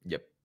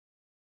 Yep.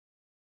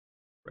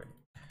 Right.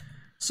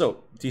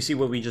 So, do you see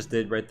what we just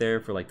did right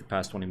there for like the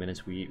past 20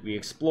 minutes? We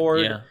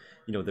explored,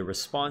 you know, the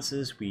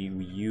responses. We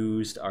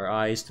used our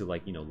eyes to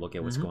like, you know, look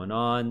at what's going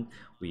on.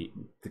 We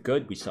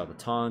saw the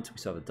taunt, we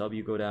saw the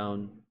W go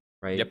down,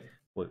 right? Yep.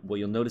 What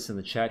you'll notice in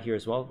the chat here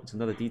as well, it's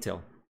another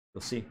detail.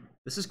 You'll see.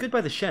 This is good by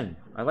the Shen.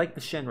 I like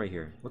the Shen right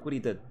here. Look what he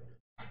did.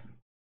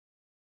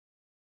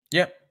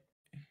 Yep.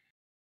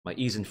 My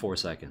E's in 4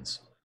 seconds.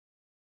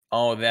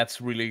 Oh,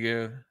 that's really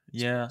good.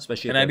 Yeah.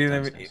 Especially and if I you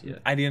have didn't timestamps, even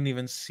I didn't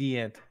even see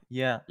it.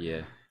 Yeah.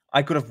 Yeah.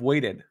 I could have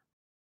waited.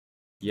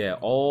 Yeah,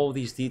 all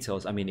these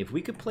details. I mean, if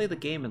we could play the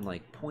game in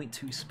like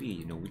 0.2 speed,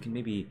 you know, we can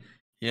maybe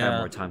have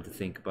more time to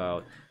think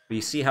about. But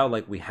you see how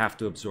like we have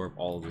to absorb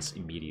all of this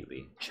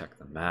immediately. Check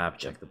the map,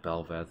 check the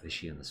Belveth. Is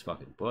she in this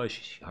fucking bush?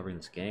 Is she hovering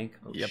this gank?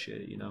 Oh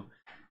shit, you know.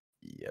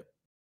 Yep.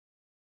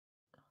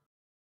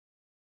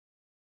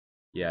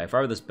 Yeah, if I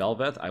were this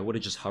Belveth, I would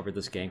have just hovered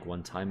this gank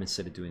one time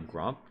instead of doing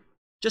Gromp.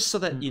 Just so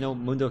that, you know,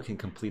 Mundo can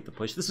complete the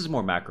push. This is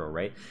more macro,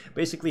 right?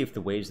 Basically, if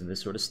the wave's in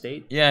this sort of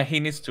state... Yeah, he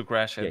needs to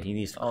crash it. Yeah, he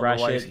needs to crash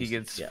it. Otherwise, he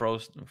gets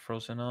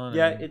frozen on.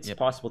 Yeah, it's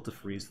possible to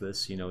freeze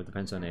this. You know, it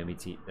depends on having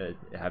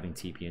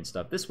TP and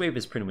stuff. This wave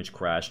is pretty much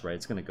crashed, right?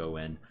 It's going to go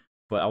in.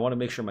 But I want to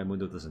make sure my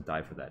Mundo doesn't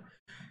die for that.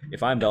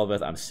 If I'm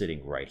Belveth, I'm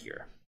sitting right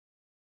here.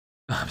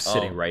 I'm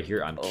sitting right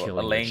here. I'm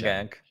killing a lane your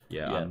Shen. gank.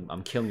 Yeah,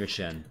 I'm killing your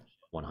Shen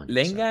 100%.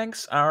 Lane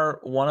ganks are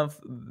one of...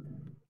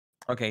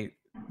 Okay,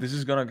 this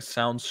is going to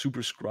sound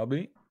super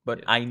scrubby,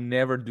 but I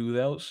never do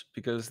those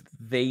because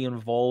they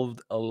involve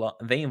a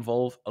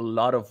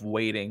lot of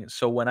waiting.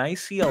 So when I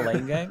see a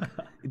lane gank,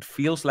 it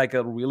feels like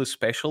a really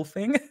special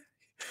thing.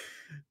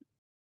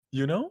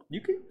 You know?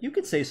 You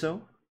could say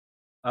so.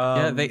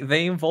 Yeah,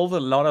 they involve a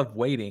lot of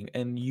waiting,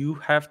 and you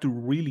have to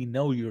really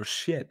know your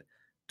shit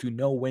to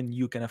know when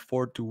you can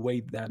afford to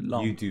wait that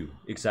long. You do,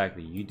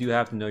 exactly. You do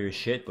have to know your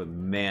shit, but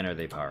man, are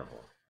they powerful.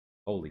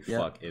 Holy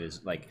fuck, it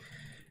is like...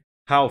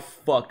 How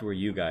fucked were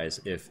you guys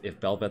if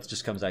Belveth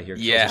just comes out here,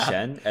 kills a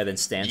Shen, and then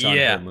stands on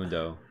her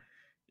Mundo?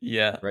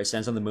 Yeah. Right,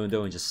 stands on the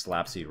Mundo and just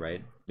slaps you,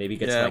 right? Maybe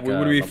gets like we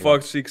would be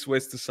fucked 6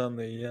 ways to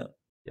Sunday, yeah.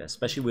 Yeah,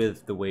 especially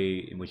with the way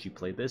in which you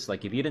played this.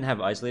 Like, if you didn't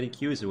have isolated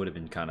Qs, it would have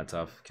been kind of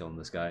tough killing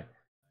this guy.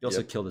 He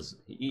also killed his...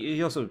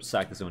 He also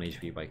sacked his own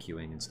HP by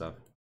Qing and stuff.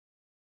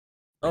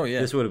 Oh,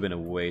 yeah. This would have been a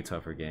way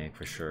tougher gank,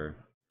 for sure.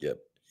 Yep.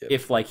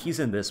 If, like, he's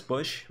in this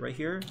bush right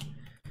here...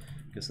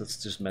 Because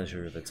let's just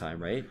measure the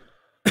time, right?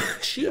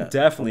 She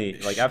definitely,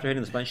 like, after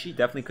hitting the spine, she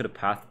definitely could have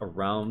pathed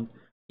around,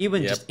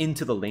 even just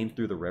into the lane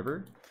through the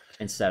river,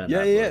 and sat in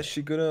that bush.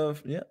 She could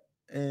have,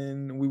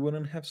 and we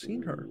wouldn't have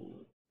seen her.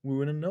 We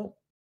wouldn't know.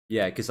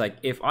 Yeah, because, like,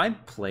 if I'm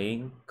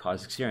playing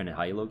Kha'Zix in a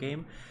high elo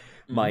game,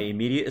 my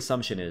immediate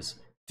assumption is,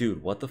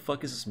 dude, what the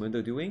fuck is this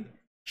Mundo doing?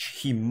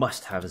 He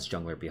must have his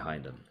jungler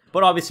behind him.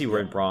 But obviously,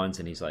 we're in bronze,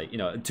 and he's like, you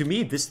know, to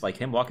me, this, like,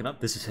 him walking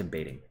up, this is him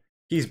baiting.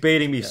 He's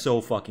baiting me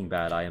so fucking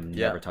bad. I am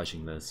never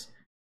touching this.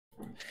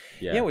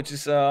 Yeah, which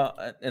is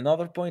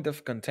another point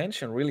of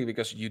contention, really,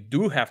 because you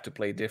do have to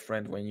play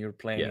different when you're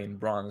playing in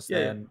bronze.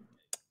 And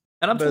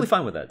I'm totally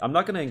fine with that. I'm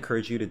not going to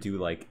encourage you to do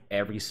like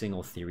every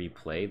single theory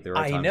play. There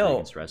are times where you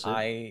can stress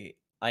it.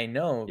 I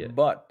know,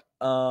 but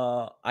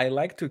I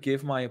like to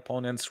give my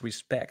opponents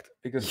respect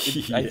because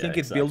I think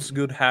it builds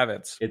good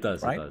habits. It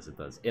does, right? It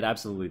does. It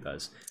absolutely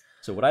does.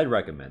 So what I'd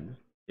recommend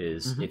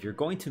is if you're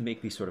going to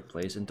make these sort of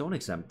plays, and don't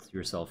exempt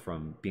yourself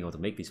from being able to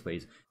make these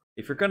plays,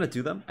 if you're going to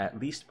do them, at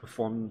least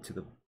perform them to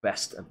the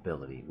best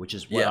ability, which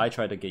is what I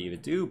tried to get you to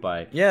do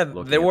by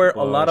there were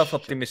a lot of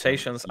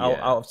optimizations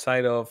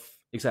outside of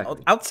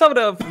outside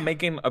of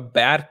making a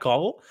bad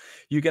call.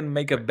 You can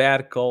make a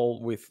bad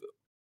call with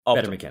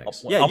better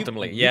mechanics.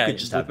 Optimally, you could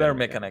just have better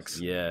mechanics.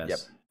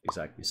 Yes,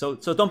 exactly. So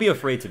don't be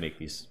afraid to make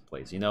these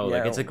plays. You know,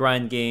 like it's a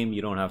grind game.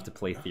 You don't have to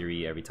play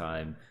theory every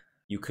time.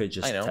 You could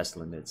just test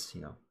limits.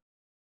 You know.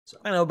 So.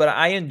 I know, but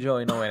I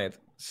enjoy knowing it.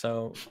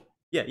 So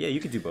yeah, you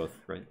could do both,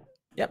 right?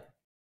 Yep.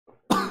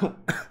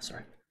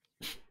 Sorry.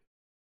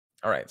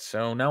 All right,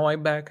 so now I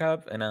back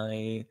up and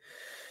I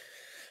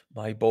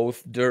buy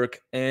both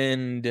Dirk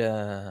and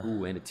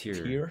and a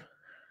tier.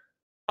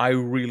 I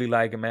really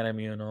like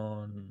Manamune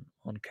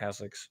on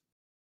Kha'Zix.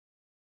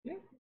 Yeah,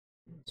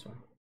 that's fine.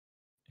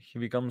 He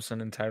becomes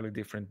an entirely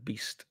different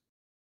beast,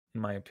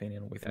 in my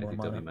opinion, with Yeah, I more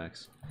think W mana.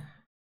 max.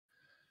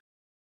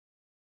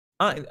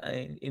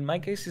 In my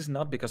case, it's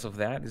not because of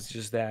that. It's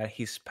just that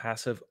his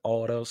passive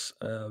autos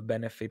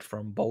benefit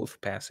from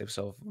both passives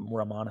of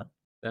Muramana,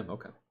 Damn,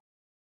 okay.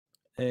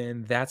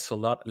 and that's a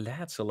lot.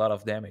 That's a lot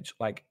of damage.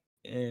 Like,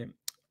 um,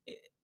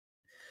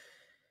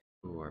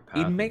 Ooh, our it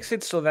path makes is.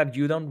 it so that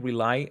you don't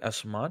rely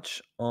as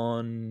much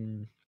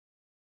on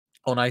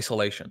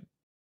isolation.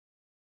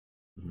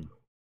 Mhm.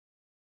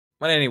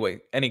 But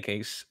anyway, any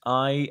case,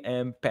 I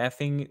am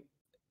pathing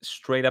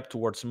straight up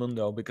towards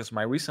Mundo because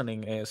my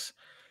reasoning is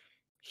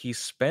he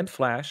spent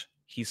Flash,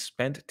 he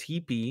spent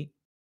TP.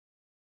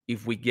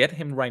 If we get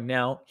him right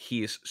now,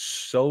 he is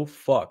so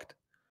fucked.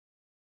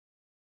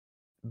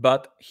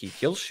 But he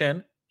kills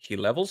Shen, he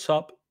levels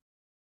up,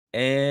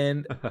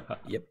 and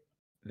yep,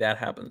 that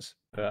happens.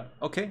 Yeah.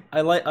 Okay.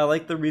 I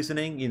like the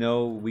reasoning. You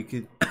know, we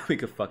could we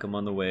could fuck him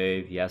on the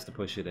wave. He has to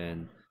push it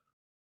in.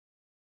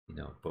 You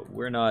know, but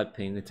we're not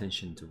paying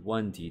attention to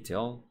one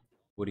detail.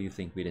 What do you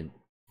think we didn't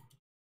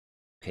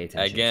pay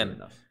attention to Again,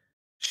 enough?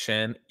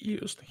 Shen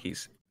used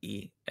his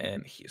E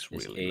and he's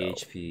His really low.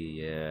 HP,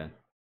 yeah.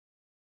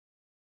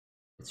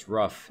 It's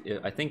rough.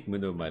 I think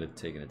Mundo might have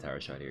taken a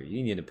tower shot here.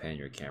 You need to pan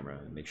your camera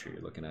and make sure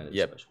you're looking at it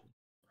Yep, especially.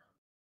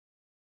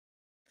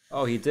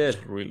 Oh, he did.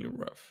 it's really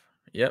rough.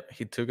 Yep,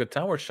 he took a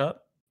tower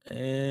shot,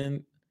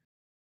 and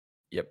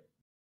yep,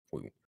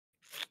 we-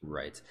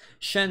 Right.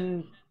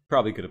 Shen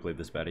probably could have played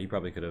this better. He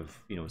probably could have,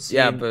 yeah, seen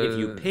if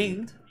you but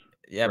pinged,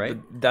 yeah, but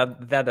right?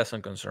 that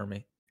doesn't concern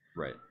me.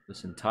 Right.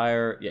 This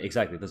entire yeah,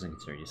 exactly. It doesn't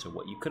concern you. So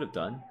what you could have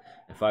done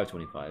at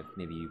 525,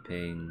 maybe you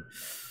ping.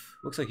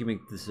 Looks like you make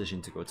the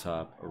decision to go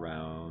top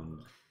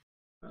around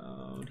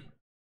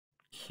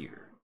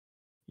here.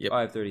 Yep.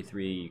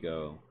 533. You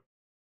go.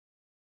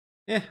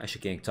 Yeah, I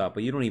should gank top,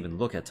 but you don't even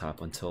look at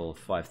top until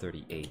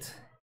 538.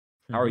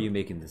 How are Mhm. you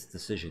making this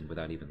decision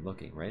without even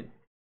looking? Right.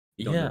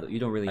 You don't know. Yeah, You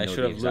don't really I know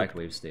should the have exact looked.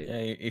 wave state.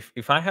 Yeah,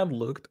 if I had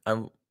looked, I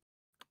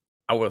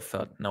would have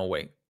thought, no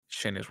way,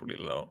 Shen is really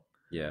low.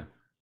 Yeah.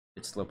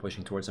 It's slow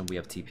pushing towards them. We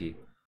have TP.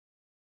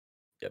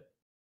 Yep.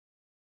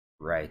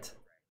 Right.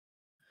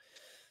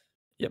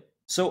 Yep.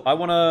 So I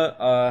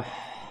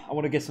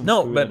wanna get some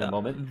No, food but in a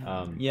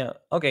moment. yeah,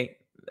 okay.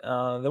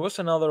 There was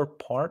another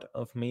part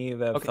of me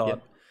that Okay, yeah.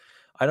 thought,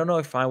 I don't know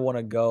if I want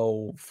to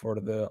go for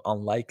the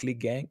unlikely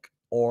gank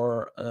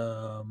or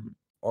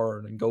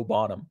go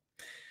bottom.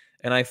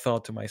 And I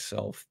thought to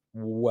myself,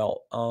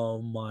 well,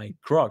 my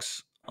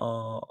Crocs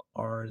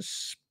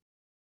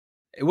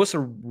it was a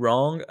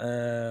wrong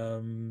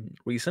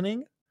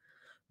reasoning,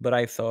 but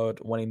I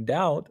thought when in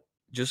doubt,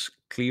 just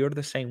clear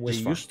the same way Just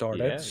you farm. started,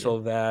 Yeah, yeah.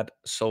 so that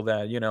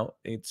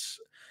it's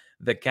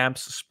the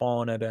camps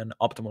spawn at an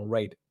optimal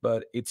rate.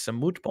 But it's a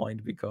moot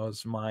point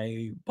because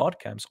my bot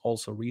camps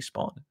also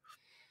respawn.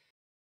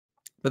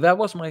 But that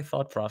was my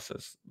thought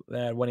process.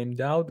 That when in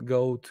doubt,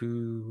 go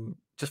to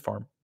just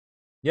farm.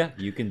 Yeah,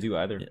 you can do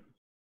either. Yeah.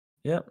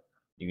 Yeah.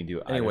 You can do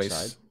either side,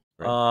 Anyways,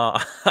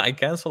 right? I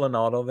cancel an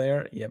auto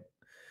there. Yep.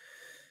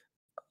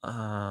 Let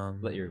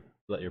Um. your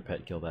let your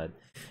pet kill that.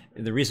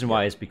 And the reason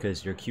why Yep. is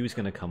because your Q is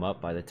gonna come up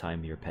by the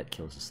time your pet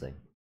kills this thing.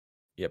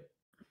 Yep.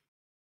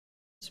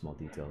 Small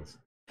details.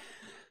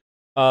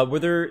 Were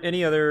there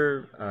any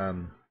other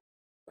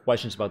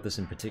questions about this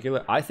in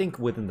particular? I think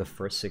within the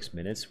first 6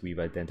 minutes, we've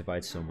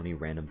identified so many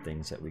random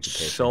things that we could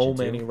pay So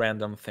attention many to,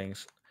 random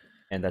things.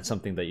 and that's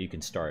something that you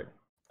can start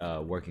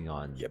working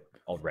on Yep.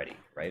 already,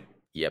 right?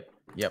 Yep.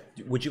 Yep.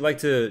 Would you like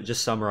to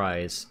just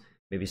summarize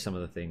maybe some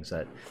of the things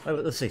that,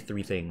 let's say,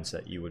 three things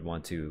that you would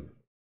want to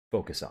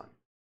focus on?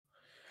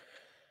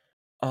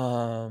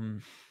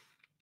 Um.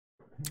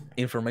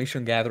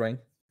 Information gathering.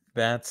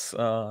 That's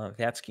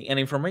key, and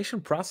information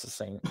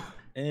processing,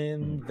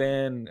 and Mhm,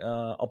 then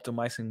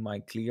optimizing my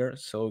clear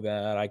so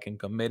that I can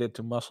commit it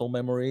to muscle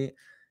memory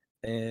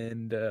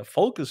and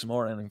focus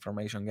more on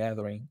information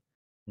gathering,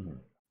 mhm.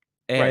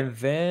 Right. and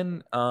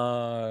then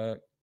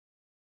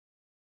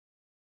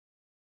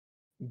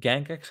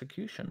gank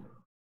execution.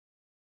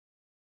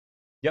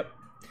 Yep.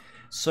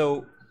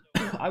 So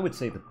I would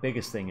say the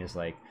biggest thing is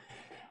like,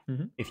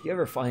 Hmm. if you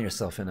ever find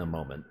yourself in a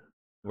moment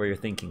where you're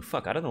thinking,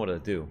 fuck, I don't know what to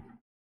do,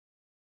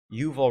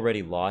 you've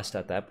already lost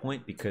at that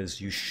point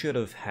because you should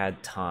have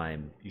had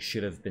time. You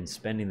should have been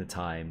spending the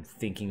time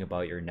thinking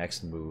about your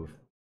next move.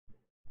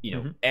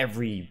 Hmm.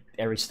 Every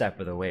step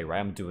of the way, right?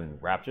 I'm doing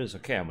Raptors.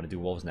 Okay, I'm gonna do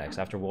Wolves next.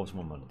 After Wolves,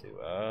 what am I gonna do?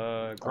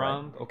 All right.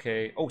 Grom.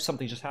 Okay. Oh,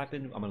 something just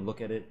happened. I'm gonna look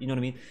at it. You know what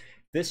I mean?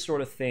 This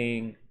sort of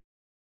thing.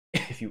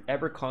 If you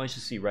ever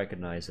consciously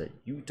recognize that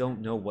you don't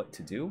know what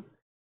to do,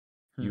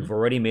 Hmm. you've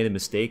already made a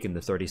mistake in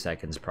the 30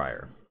 seconds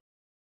prior.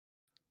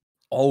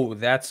 Oh,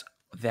 that's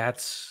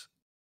that's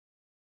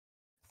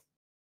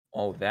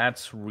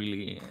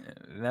really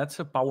that's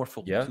a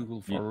powerful Yeah.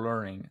 tool for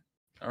learning.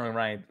 All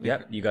right.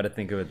 Yep. You got to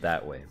think of it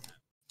that way.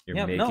 You're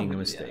Yeah, no, making a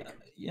mistake.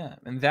 yeah,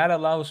 and that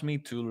allows me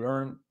to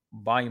learn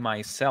by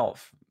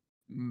myself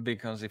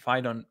because if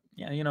I don't,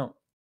 yeah,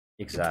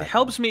 it Exactly.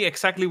 helps me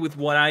exactly with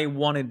what I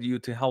wanted you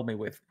to help me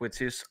with,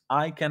 which is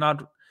I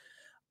cannot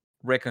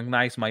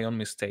recognize my own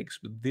mistakes,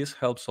 but this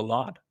helps a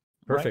lot,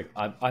 right? Perfect.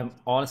 I'm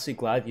honestly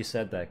glad you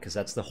said that because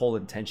that's the whole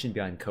intention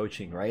behind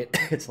coaching, right?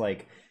 It's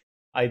like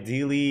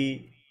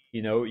ideally,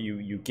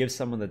 you give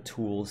someone the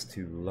tools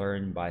to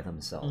learn by Mm-hmm.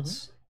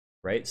 themselves,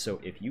 right? So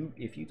if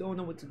you don't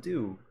know what to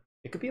do,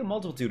 it could be a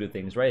multitude of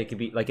things, right? It could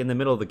be like in the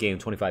middle of the game,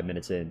 25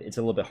 minutes in, it's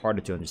a little bit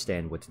harder to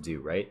understand what to do,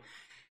 right?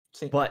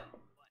 See, But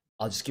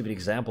I'll just give you an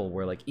example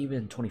where like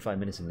even 25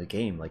 minutes in the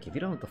game, like if you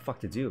don't know what the fuck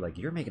to do, like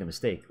you're making a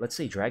mistake. Let's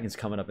say Dragon's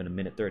coming up in a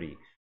minute 30.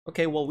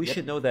 Okay, well we yep.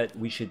 should know that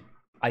we should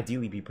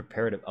ideally be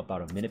prepared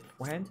about a minute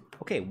beforehand.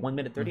 Okay, 1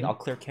 minute 30, Mm-hmm. I'll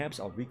clear camps,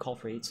 I'll recall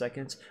for 8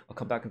 seconds, I'll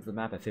come back into the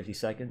map at 50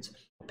 seconds,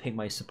 I'll ping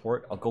my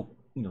support, I'll go,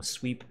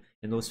 sweep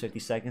in those 50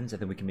 seconds, and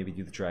then we can maybe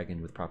do the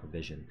dragon with proper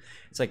vision.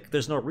 It's like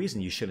there's no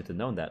reason you shouldn't have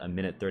known that a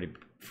minute 30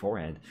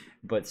 beforehand.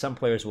 But some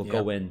players will Yeah.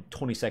 go in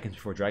 20 seconds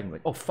before dragon,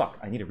 like, oh fuck,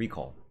 I need a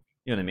recall.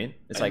 You know what I mean?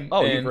 It's like, And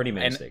oh, you've and already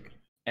made a and mistake.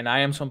 and I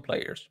am some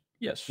players.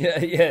 Yes. Yeah,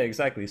 yeah,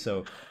 exactly.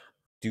 So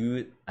do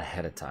it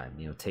ahead of time.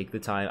 Take the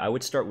time. I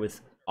would start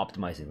with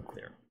optimizing the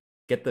clear.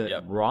 Get the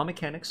Yep. raw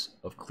mechanics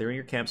of clearing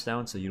your camps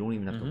down so you don't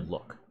even have to Mm-hmm.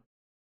 look.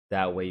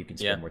 That way you can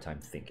Yeah. spend more time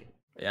thinking.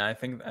 Yeah. I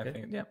Okay.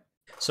 think. Yeah.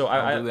 So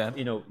I'll I do that.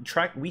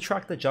 we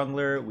tracked the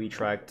jungler, we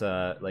tracked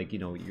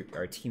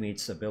our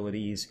teammates'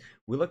 abilities.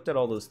 We looked at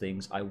all those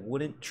things. I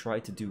wouldn't try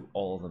to do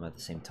all of them at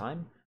the same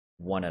time,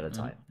 one at a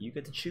Mm-hmm. time. You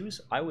get to choose.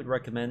 I would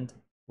recommend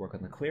work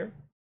on the clear.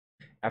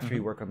 After Mm-hmm.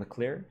 you work on the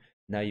clear,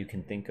 now you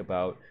can think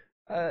about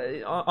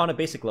on a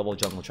basic level of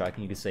jungle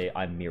tracking. You could say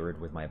I'm mirrored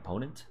with my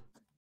opponent.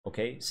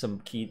 Okay, some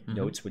key Mm-hmm.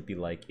 notes would be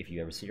like if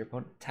you ever see your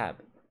opponent, tab,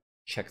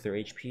 check their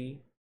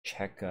HP,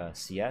 check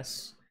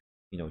CS,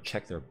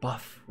 check their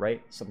buff,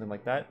 right? Something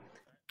like that.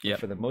 But Yep.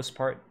 for the most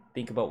part,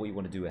 think about what you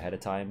want to do ahead of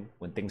time.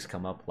 When things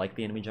come up, like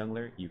the enemy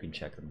jungler, you can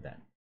check them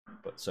then.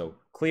 But so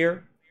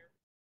clear,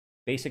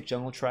 basic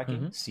jungle tracking,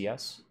 Mm-hmm.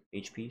 CS,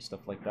 HP,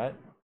 stuff like that,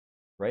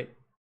 right?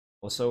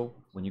 Also,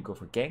 when you go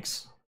for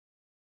ganks,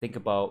 think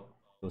about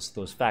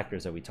those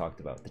factors that we talked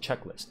about, the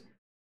checklist.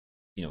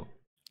 You know,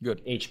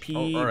 Good. Oh,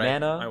 HP, all right. I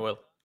mana, will.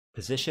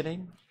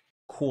 positioning,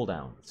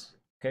 cooldowns.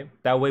 Okay,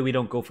 that way we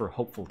don't go for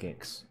hopeful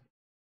ganks,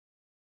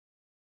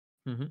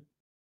 Mm-hmm.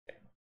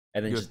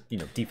 and then Good.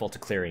 just default to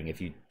clearing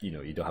if you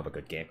don't have a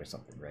good gank or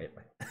something, right?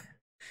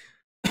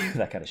 Like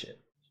that kind of shit.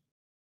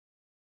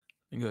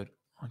 Good.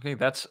 Okay.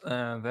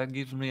 That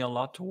gives me a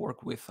lot to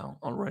work with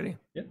already.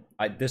 Yeah,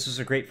 this was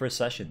a great first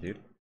session, dude.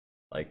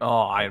 Like,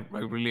 Oh, I I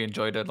really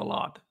enjoyed it a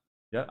lot.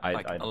 yeah,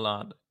 Like a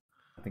lot.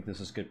 I think this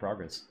is good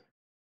progress.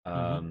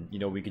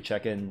 Mm-hmm. We could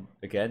check in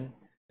again.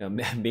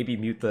 Maybe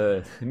mute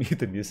the mute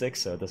the music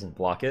so it doesn't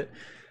block it.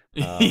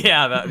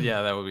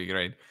 That would be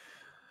great.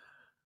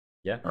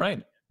 Yeah, All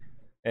right.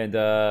 and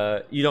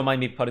you don't mind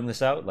me putting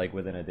this out like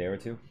within a day or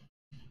two?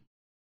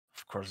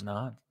 Of course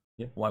not.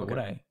 Yeah. Why would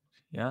Okay. I?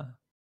 Yeah.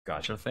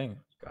 Gotcha. Sure thing.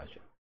 Gotcha.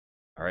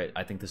 All right.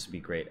 I think this would be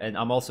great, and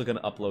I'm also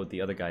gonna upload the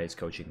other guy's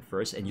coaching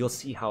first, and you'll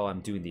see how I'm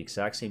doing the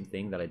exact same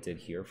thing that I did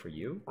here for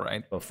you,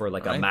 Right. but for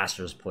like a Right.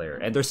 masters player,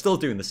 and they're still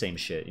doing the same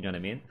shit. You know what I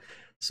mean?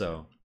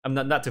 So I'm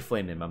not to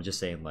flame him. I'm just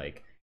saying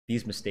like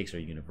these mistakes are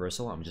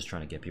universal. I'm just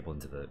trying to get people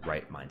into the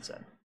right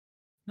mindset.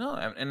 No,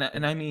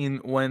 and I mean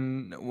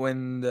when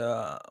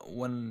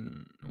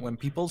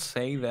people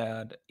say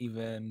that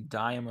even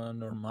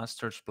diamond or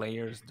masters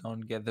players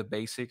don't get the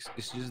basics,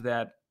 it's just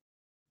that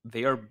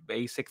they are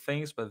basic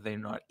things, but they're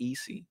not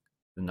easy.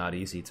 Not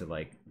easy to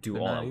like do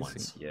They're all not at easy.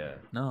 once. Yeah.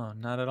 No,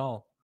 not at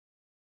all.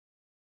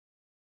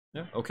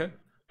 Yeah. Okay.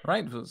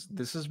 Right.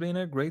 This has been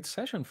a great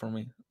session for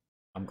me.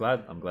 I'm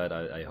glad. I'm glad.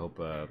 I hope.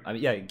 I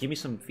mean, yeah. Give me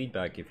some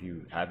feedback if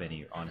you have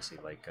any. Honestly,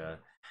 like,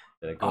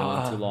 did I go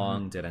on too Um,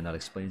 long? Did I not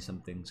explain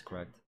some things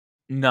correct?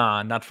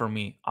 nah, not for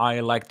me.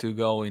 I like to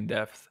go in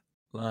depth.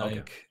 Okay.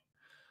 Like,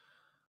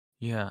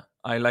 yeah,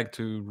 I like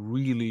to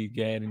really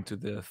get into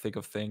the thick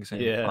of things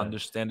and Yeah,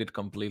 understand it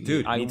completely.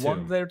 dude. I Me too.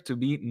 want there to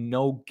be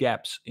no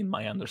gaps in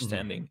my Hmm.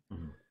 understanding.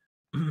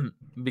 Hmm.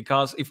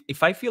 Because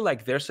if I feel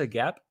like there's a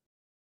gap,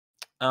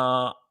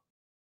 uh,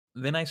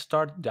 then I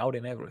start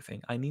doubting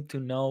everything. I need to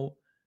know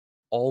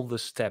all the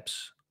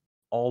steps,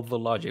 all the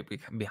logic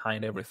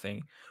behind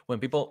everything. When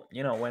people,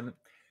 when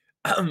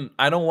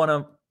I don't want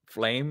to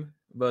flame,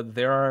 but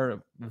there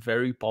are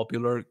very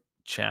popular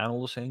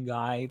channels and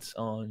guides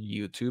on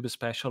YouTube,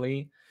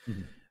 especially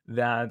Hmm.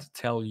 that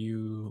tell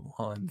you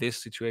in this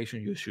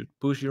situation you should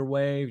push your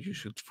wave, you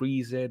should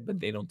freeze it, but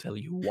they don't tell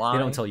you They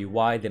don't why. tell you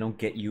why. They don't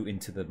get you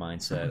into the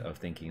mindset of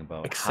thinking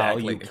about how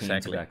Exactly, you came to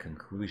exactly, that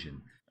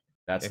conclusion.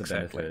 That's the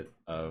exactly. benefit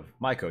of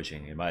my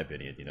coaching, in my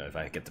opinion. If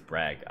I get to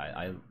brag,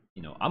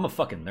 I'm a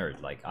fucking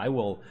nerd. Like,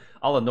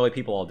 I'll annoy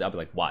people all day. I'll be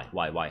like, why,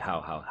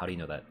 how do you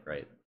know that,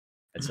 right?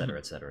 Et cetera,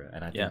 et cetera.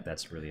 And I Yeah. think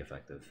that's really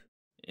effective.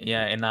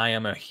 Yeah, and I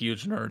am a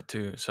huge nerd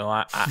too. So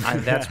I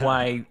that's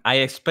why I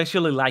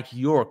especially like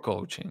your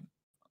coaching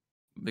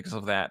because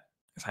of that.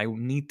 'Cause I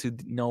need to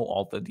know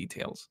all the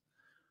details.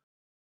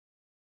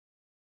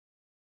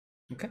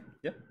 Okay.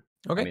 Yeah.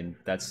 I Okay, mean,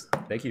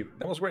 thank you.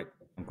 that was great.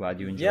 I'm glad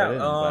you Yeah, enjoyed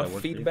it, and I'm glad it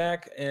worked for you.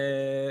 feedback.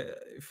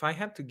 If I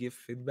had to give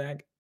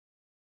feedback,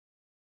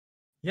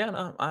 yeah,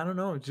 no, I don't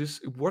know.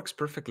 It works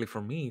perfectly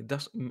for me. It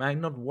does might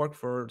not work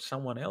for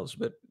someone else,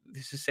 but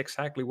this is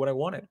exactly what I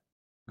wanted.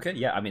 Okay,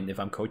 yeah. I mean, if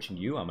I'm coaching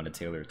you, I'm gonna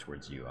tailor it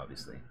towards you,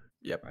 obviously.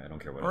 Yep. Right? I don't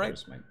care what All right.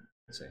 others might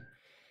say.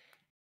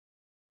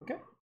 Okay.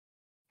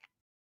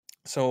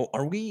 So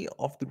are we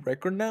off the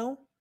record now?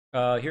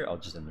 Here, I'll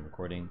just end the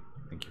recording.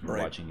 Thank you for All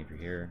right. watching if you're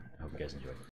here. I hope you guys enjoyed.